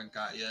that I haven't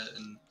got yet,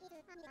 and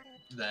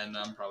then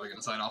I'm probably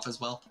gonna sign off as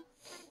well.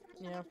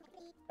 Yeah.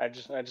 I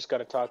just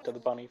gotta talk to the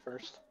bunny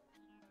first.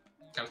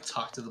 Gotta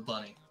talk to the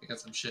bunny. I got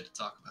some shit to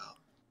talk about.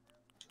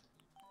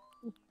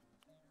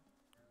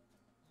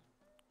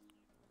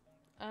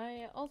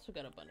 I also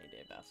got a bunny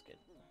day basket.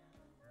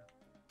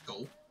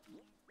 Go.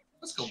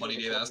 Let's go, Should've bunny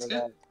day told me basket.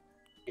 that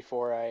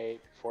Before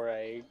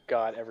I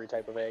got every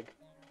type of egg.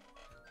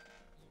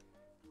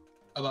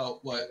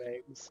 About what?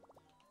 Eggs.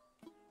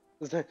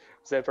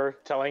 Zipper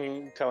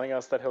telling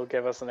us that he'll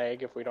give us an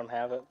egg if we don't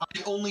have it.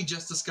 I only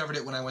just discovered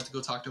it when I went to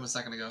go talk to him a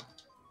second ago.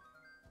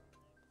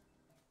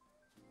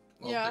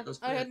 Well, Yeah, there goes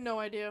I had Britt. no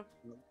idea.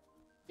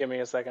 Give me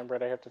a second,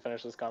 Britt. I have to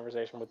finish this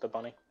conversation with the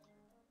bunny.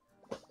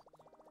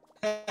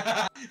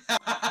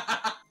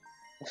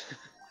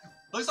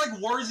 Looks like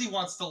Warsee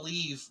wants to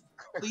leave.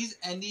 Please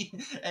end I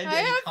any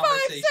have 5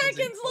 conversations and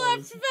seconds close.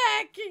 left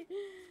back!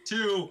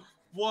 2,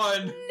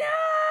 1.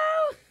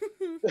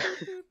 No!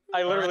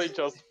 I literally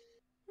just...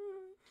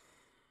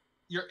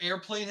 Your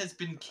airplane has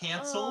been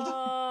canceled.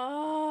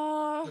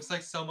 Looks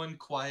like someone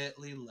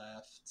quietly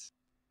left.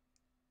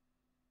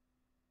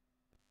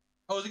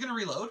 Oh, is it gonna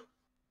reload?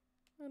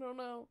 I don't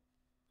know.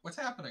 What's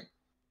happening?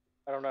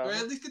 I don't know. Do I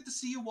at least get to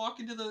see you walk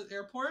into the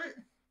airport?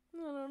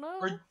 I don't know.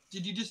 Or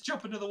did you just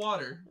jump into the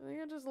water? I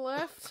think I just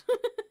left.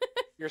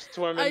 You're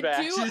swimming back.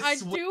 I She's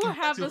do swimming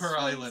have to a her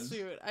island.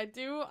 swimsuit. I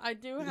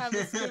do have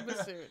a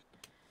scuba suit.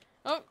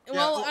 Oh,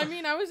 well, well- I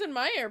mean, I was in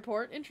my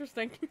airport.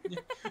 Interesting.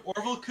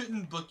 Orville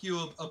couldn't book you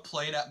a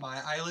plane at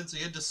my island, so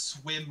you had to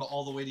swim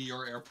all the way to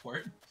your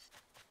airport.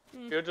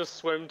 You'll just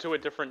swim to a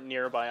different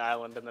nearby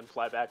island and then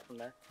fly back from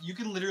there. You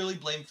can literally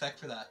blame Feck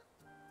for that.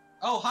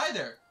 Oh, hi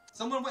there!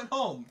 Someone went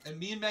home, and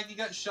me and Maggie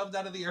got shoved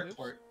out of the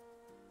airport.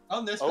 Oh,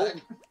 and there's Feck.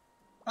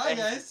 Hi, Hey.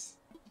 guys!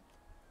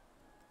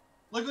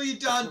 Look what you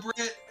done,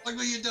 Britt! Look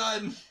what you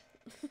done!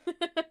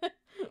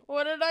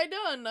 What did I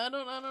done? I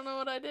don't know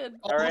what I did.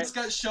 Almost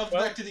got shoved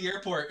back to the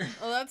airport.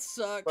 Oh, that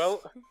sucks.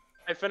 Well,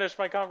 I finished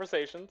my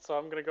conversation, so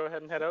I'm gonna go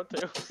ahead and head out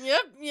too.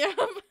 Yep.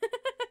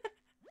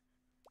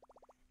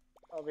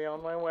 I'll be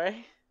on my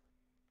way.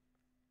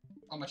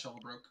 Oh, my shovel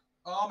broke.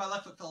 Oh, my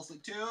left foot fell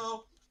asleep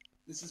too!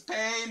 This is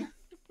pain!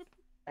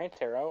 Hey,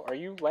 Taro, are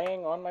you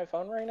laying on my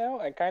phone right now?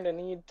 I kinda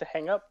need to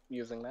hang up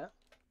using that.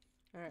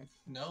 Alright.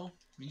 No,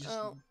 you just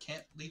Oh.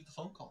 can't leave the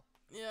phone call.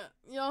 Yeah.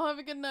 Y'all have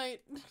a good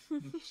night.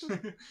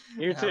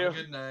 You Have too. a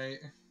good night.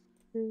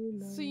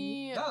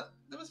 See. No,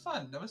 that was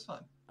fun. That was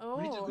fun. Oh,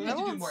 we need I to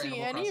do won't more see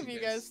Animal any of Crossing you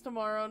days. guys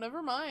tomorrow.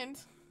 Never mind.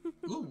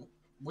 Ooh,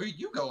 where are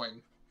you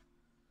going?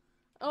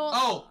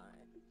 Oh,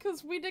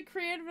 because we did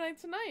creative night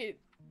tonight.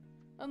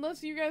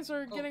 Unless you guys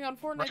are getting on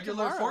Fortnite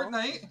Regular tomorrow.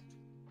 Fortnite?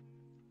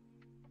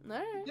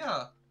 Alright.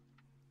 Yeah.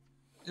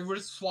 And we're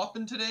just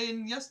swapping today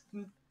and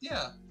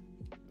yeah.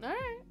 Alright.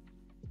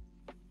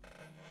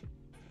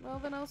 Well,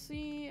 then I'll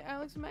see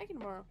Alex and Maggie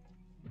tomorrow.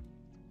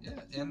 Yeah,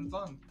 and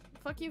fun.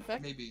 Fuck you,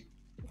 Feck. Maybe.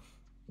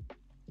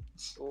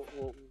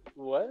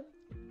 What?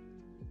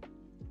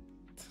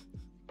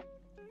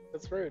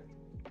 That's rude.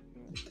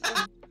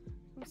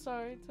 I'm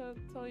sorry.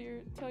 Tell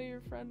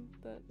your friend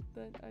that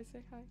I say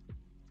hi.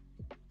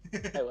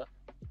 Hello.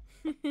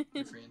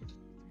 Your friend.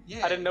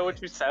 Yeah. I didn't know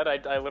what you said.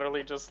 I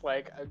literally just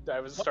like I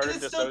was started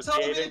It's still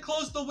telling me to dissociating.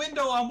 close the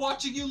window. I'm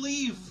watching you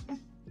leave.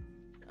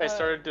 I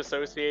started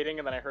dissociating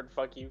and then I heard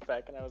 "fuck you,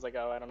 Feck," and I was like,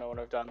 oh, I don't know what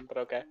I've done, but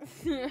okay.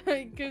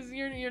 Because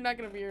you're not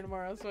gonna be here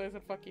tomorrow, so I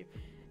said fuck you.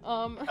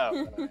 Oh.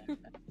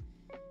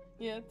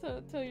 Yeah.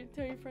 Tell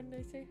your friend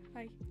I say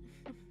hi.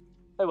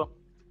 I will.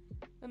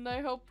 And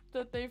I hope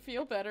that they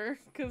feel better,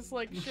 cause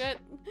like shit.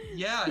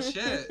 Yeah,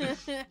 shit.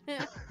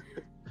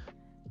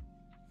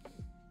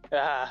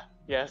 Ah,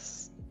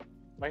 yes.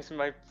 My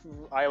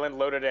island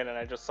loaded in and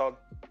I just saw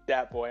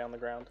Dat Boy on the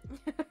ground.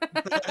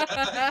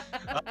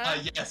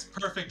 Yes,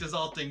 perfect as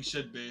all things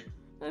should be.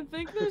 I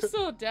think there's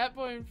still a Dat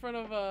Boy in front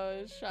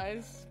of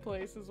Shy's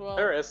place as well.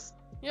 There is.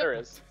 Yep. There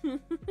is.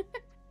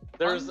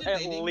 There's I'm at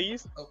debating-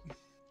 least Oh.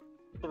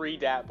 3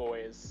 Dat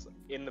Boys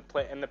in the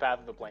path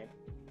of the plane.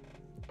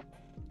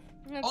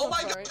 I'm Oh so my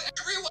sorry. god,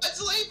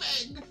 everyone's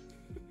leaving!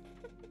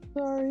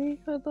 Sorry,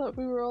 I thought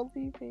we were all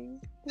leaving.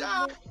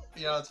 Yeah,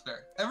 that's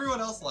fair. Everyone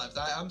else left.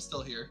 I'm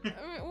still here. I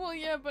mean, well,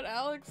 yeah, but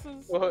Alex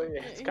is. Well,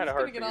 yeah, it's he's kinda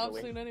hard gonna get for you to off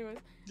leave. soon, anyways.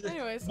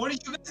 Anyways, One of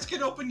you guys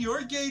can open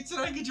your gates and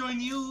I can join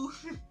you.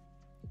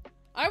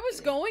 I was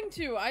going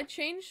to. I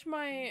changed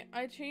my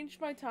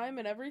time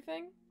and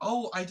everything.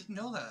 Oh, I didn't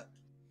know that.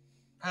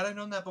 Had I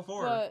known that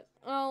before? But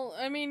well,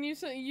 I mean, you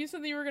said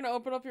that you were gonna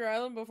open up your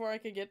island before I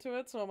could get to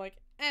it, so I'm like,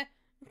 eh.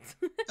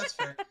 That's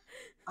fair.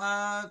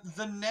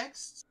 The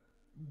next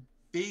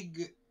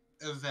big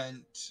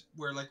event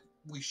where like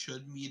we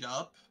should meet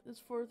up.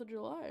 It's 4th of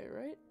July,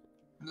 right?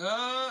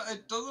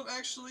 It doesn't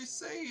actually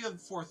say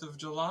 4th of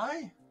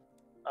July.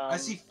 I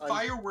see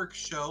fireworks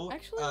show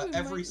Actually, we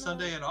every might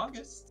Sunday in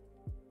August.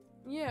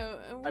 Yeah,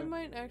 and we I'm-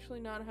 might actually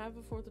not have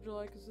a 4th of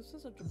July because this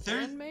is a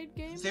There's- Japan-made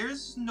game.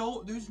 There's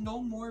no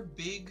more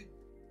big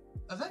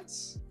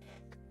events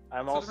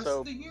I'm for the rest also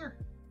of the year.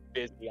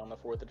 busy on the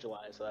 4th of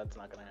July, so that's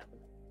not gonna happen.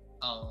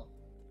 Oh.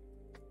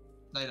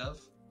 Night of?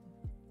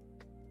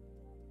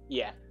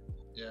 Yeah,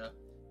 Yeah.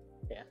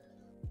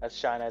 that's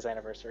Shina's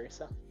anniversary,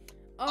 so.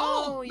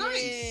 Oh,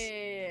 nice!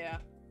 yeah.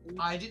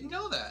 I didn't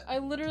know that. I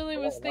literally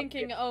Oh, was lucky.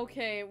 thinking,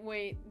 okay,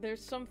 wait,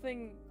 there's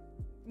something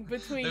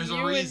between There's a you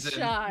and reason.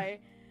 Shy.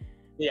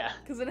 Yeah.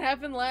 Because it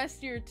happened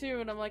last year too,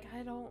 and I'm like,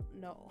 I don't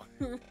know.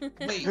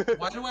 Wait,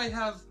 why do I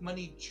have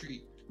money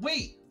tree?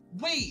 Wait!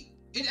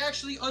 It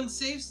actually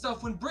unsaved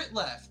stuff when Britt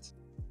left.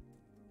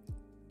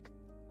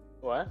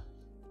 What?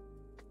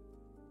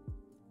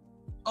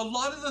 A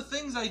lot of the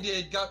things I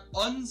did got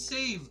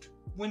unsaved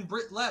when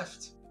Brit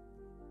left.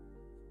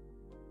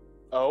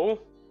 Oh?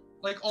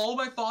 Like, all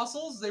my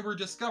fossils, they were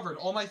discovered.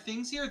 All my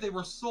things here, they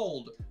were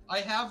sold. I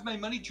have my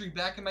money tree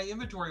back in my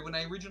inventory when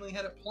I originally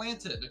had it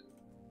planted.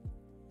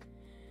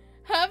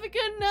 Have a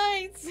good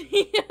night.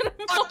 See you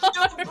Fuck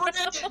you, tomorrow.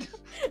 Brit!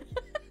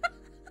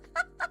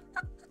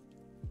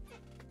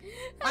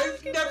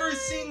 I've never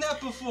seen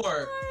that before.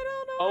 I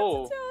don't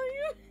know what to tell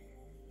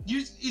you.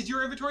 Is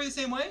your inventory the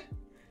same way?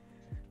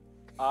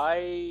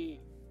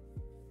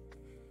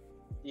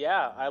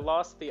 Yeah, I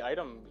lost the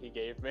item he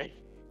gave me.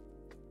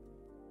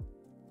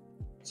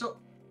 So,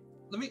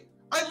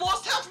 I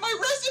lost half my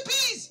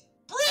recipes!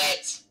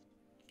 Brit!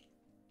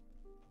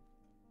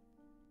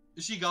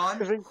 Is she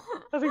gone? I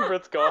think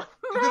Brit's gone.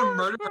 I'm gonna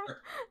murder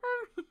her.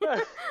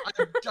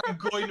 I'm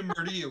going to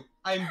murder you.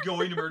 I'm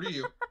going to murder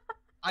you.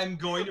 I'm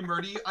going to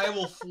murder you. I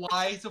will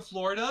fly to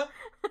Florida.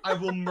 I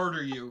will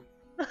murder you.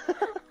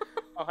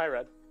 Oh, hi,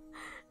 Red.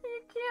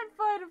 You can't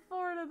fight in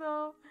Florida,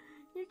 though.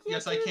 You can't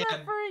Yes, do I that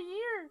can. for a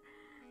year.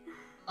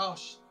 Oh,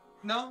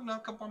 no,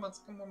 couple more months,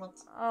 couple more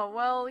months. Oh,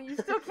 well, you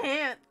still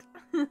can't.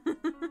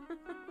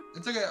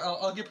 It's okay,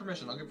 I'll get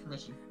permission,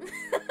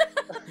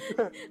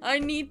 I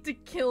need to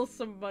kill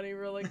somebody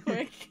really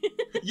quick.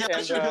 Yeah, And,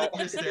 I'm sure you'll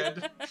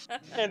understand.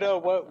 And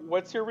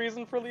what's your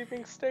reason for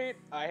leaving state?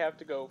 I have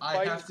to go fight.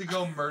 I have to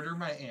go murder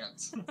my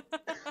aunt.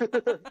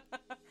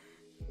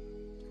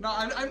 No,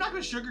 I'm not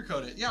gonna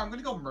sugarcoat it. Yeah, I'm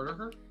gonna go murder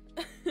her.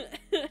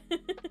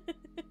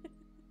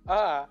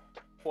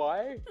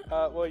 Why?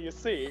 Well, you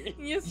see.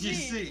 You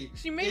see,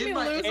 she made in me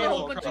my lose a Animal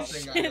whole bunch of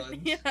Crossing shit.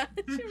 island. Yeah,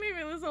 she made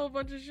me lose a whole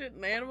bunch of shit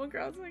in Animal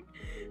Crossing.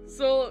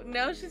 So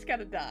now she's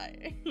gotta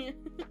die.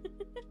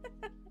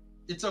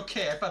 It's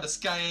okay, I found a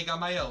sky egg on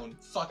my own.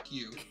 Fuck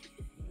you.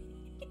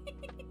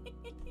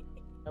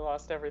 I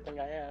lost everything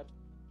I had.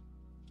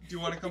 Do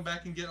you want to come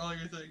back and get all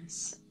your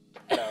things?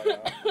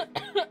 No.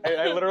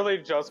 I literally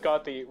just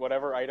got the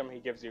whatever item he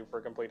gives you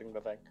for completing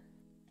the thing.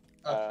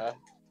 Okay.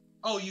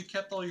 Oh, you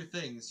kept all your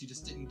things, you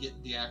just didn't get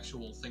the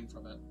actual thing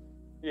from it.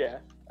 Yeah.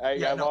 I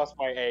No. lost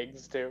my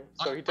eggs too.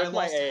 So he took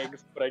my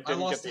eggs, but I didn't get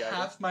lost the item.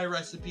 half my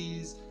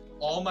recipes,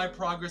 all my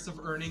progress of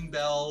earning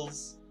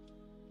bells.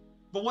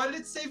 But why did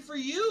it say for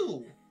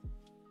you?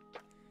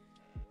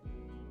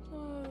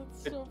 Oh,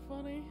 that's so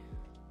funny.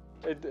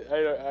 I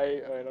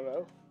don't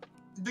know.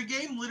 The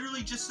game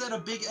literally just said a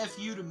big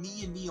FU to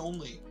me and me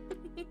only.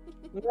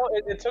 No,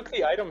 it took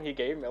the item he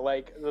gave me,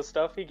 like the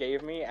stuff he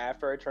gave me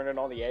after I turned in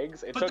all the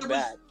eggs. It took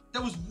that.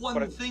 That was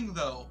one thing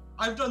though.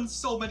 I've done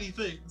so many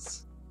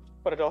things.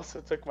 But it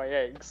also took my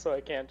eggs, so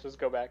I can't just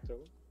go back to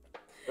him.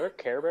 Is there a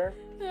Care Bear?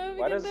 Have a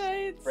Why good does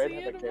night. Red See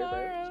have you a Care Bear?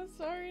 tomorrow.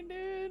 Sorry,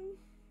 dude.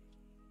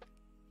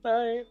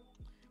 Night.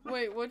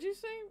 Wait, what'd you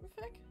say,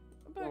 Feck?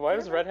 Why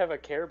does Red have a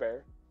Care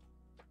Bear?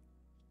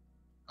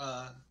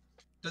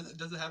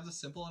 Does it have the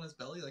symbol on his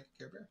belly like a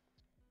Care Bear?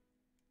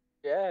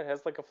 Yeah, it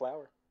has like a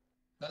flower.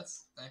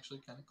 That's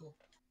actually kind of cool.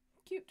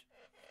 Cute.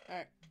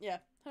 Alright, yeah.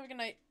 Have a good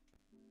night.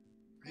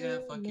 Yeah,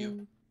 fuck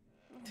you.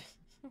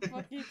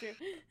 Fuck you too.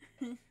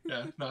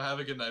 Yeah, no, have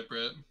a good night,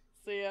 Britt.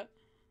 See ya.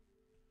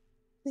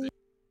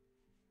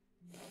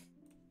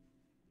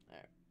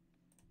 Alright.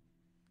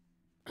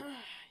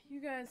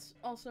 You guys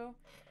also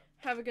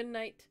have a good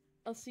night.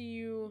 I'll see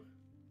you.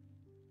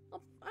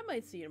 I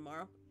might see you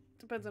tomorrow.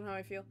 Depends on how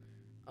I feel.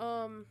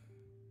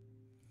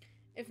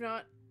 If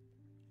not,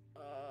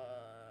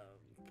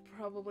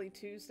 probably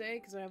Tuesday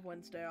because I have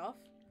Wednesday off.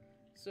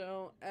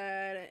 So,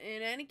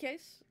 in any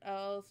case,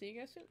 I'll see you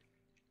guys soon.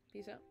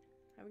 Peace out.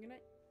 Have a good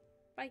night.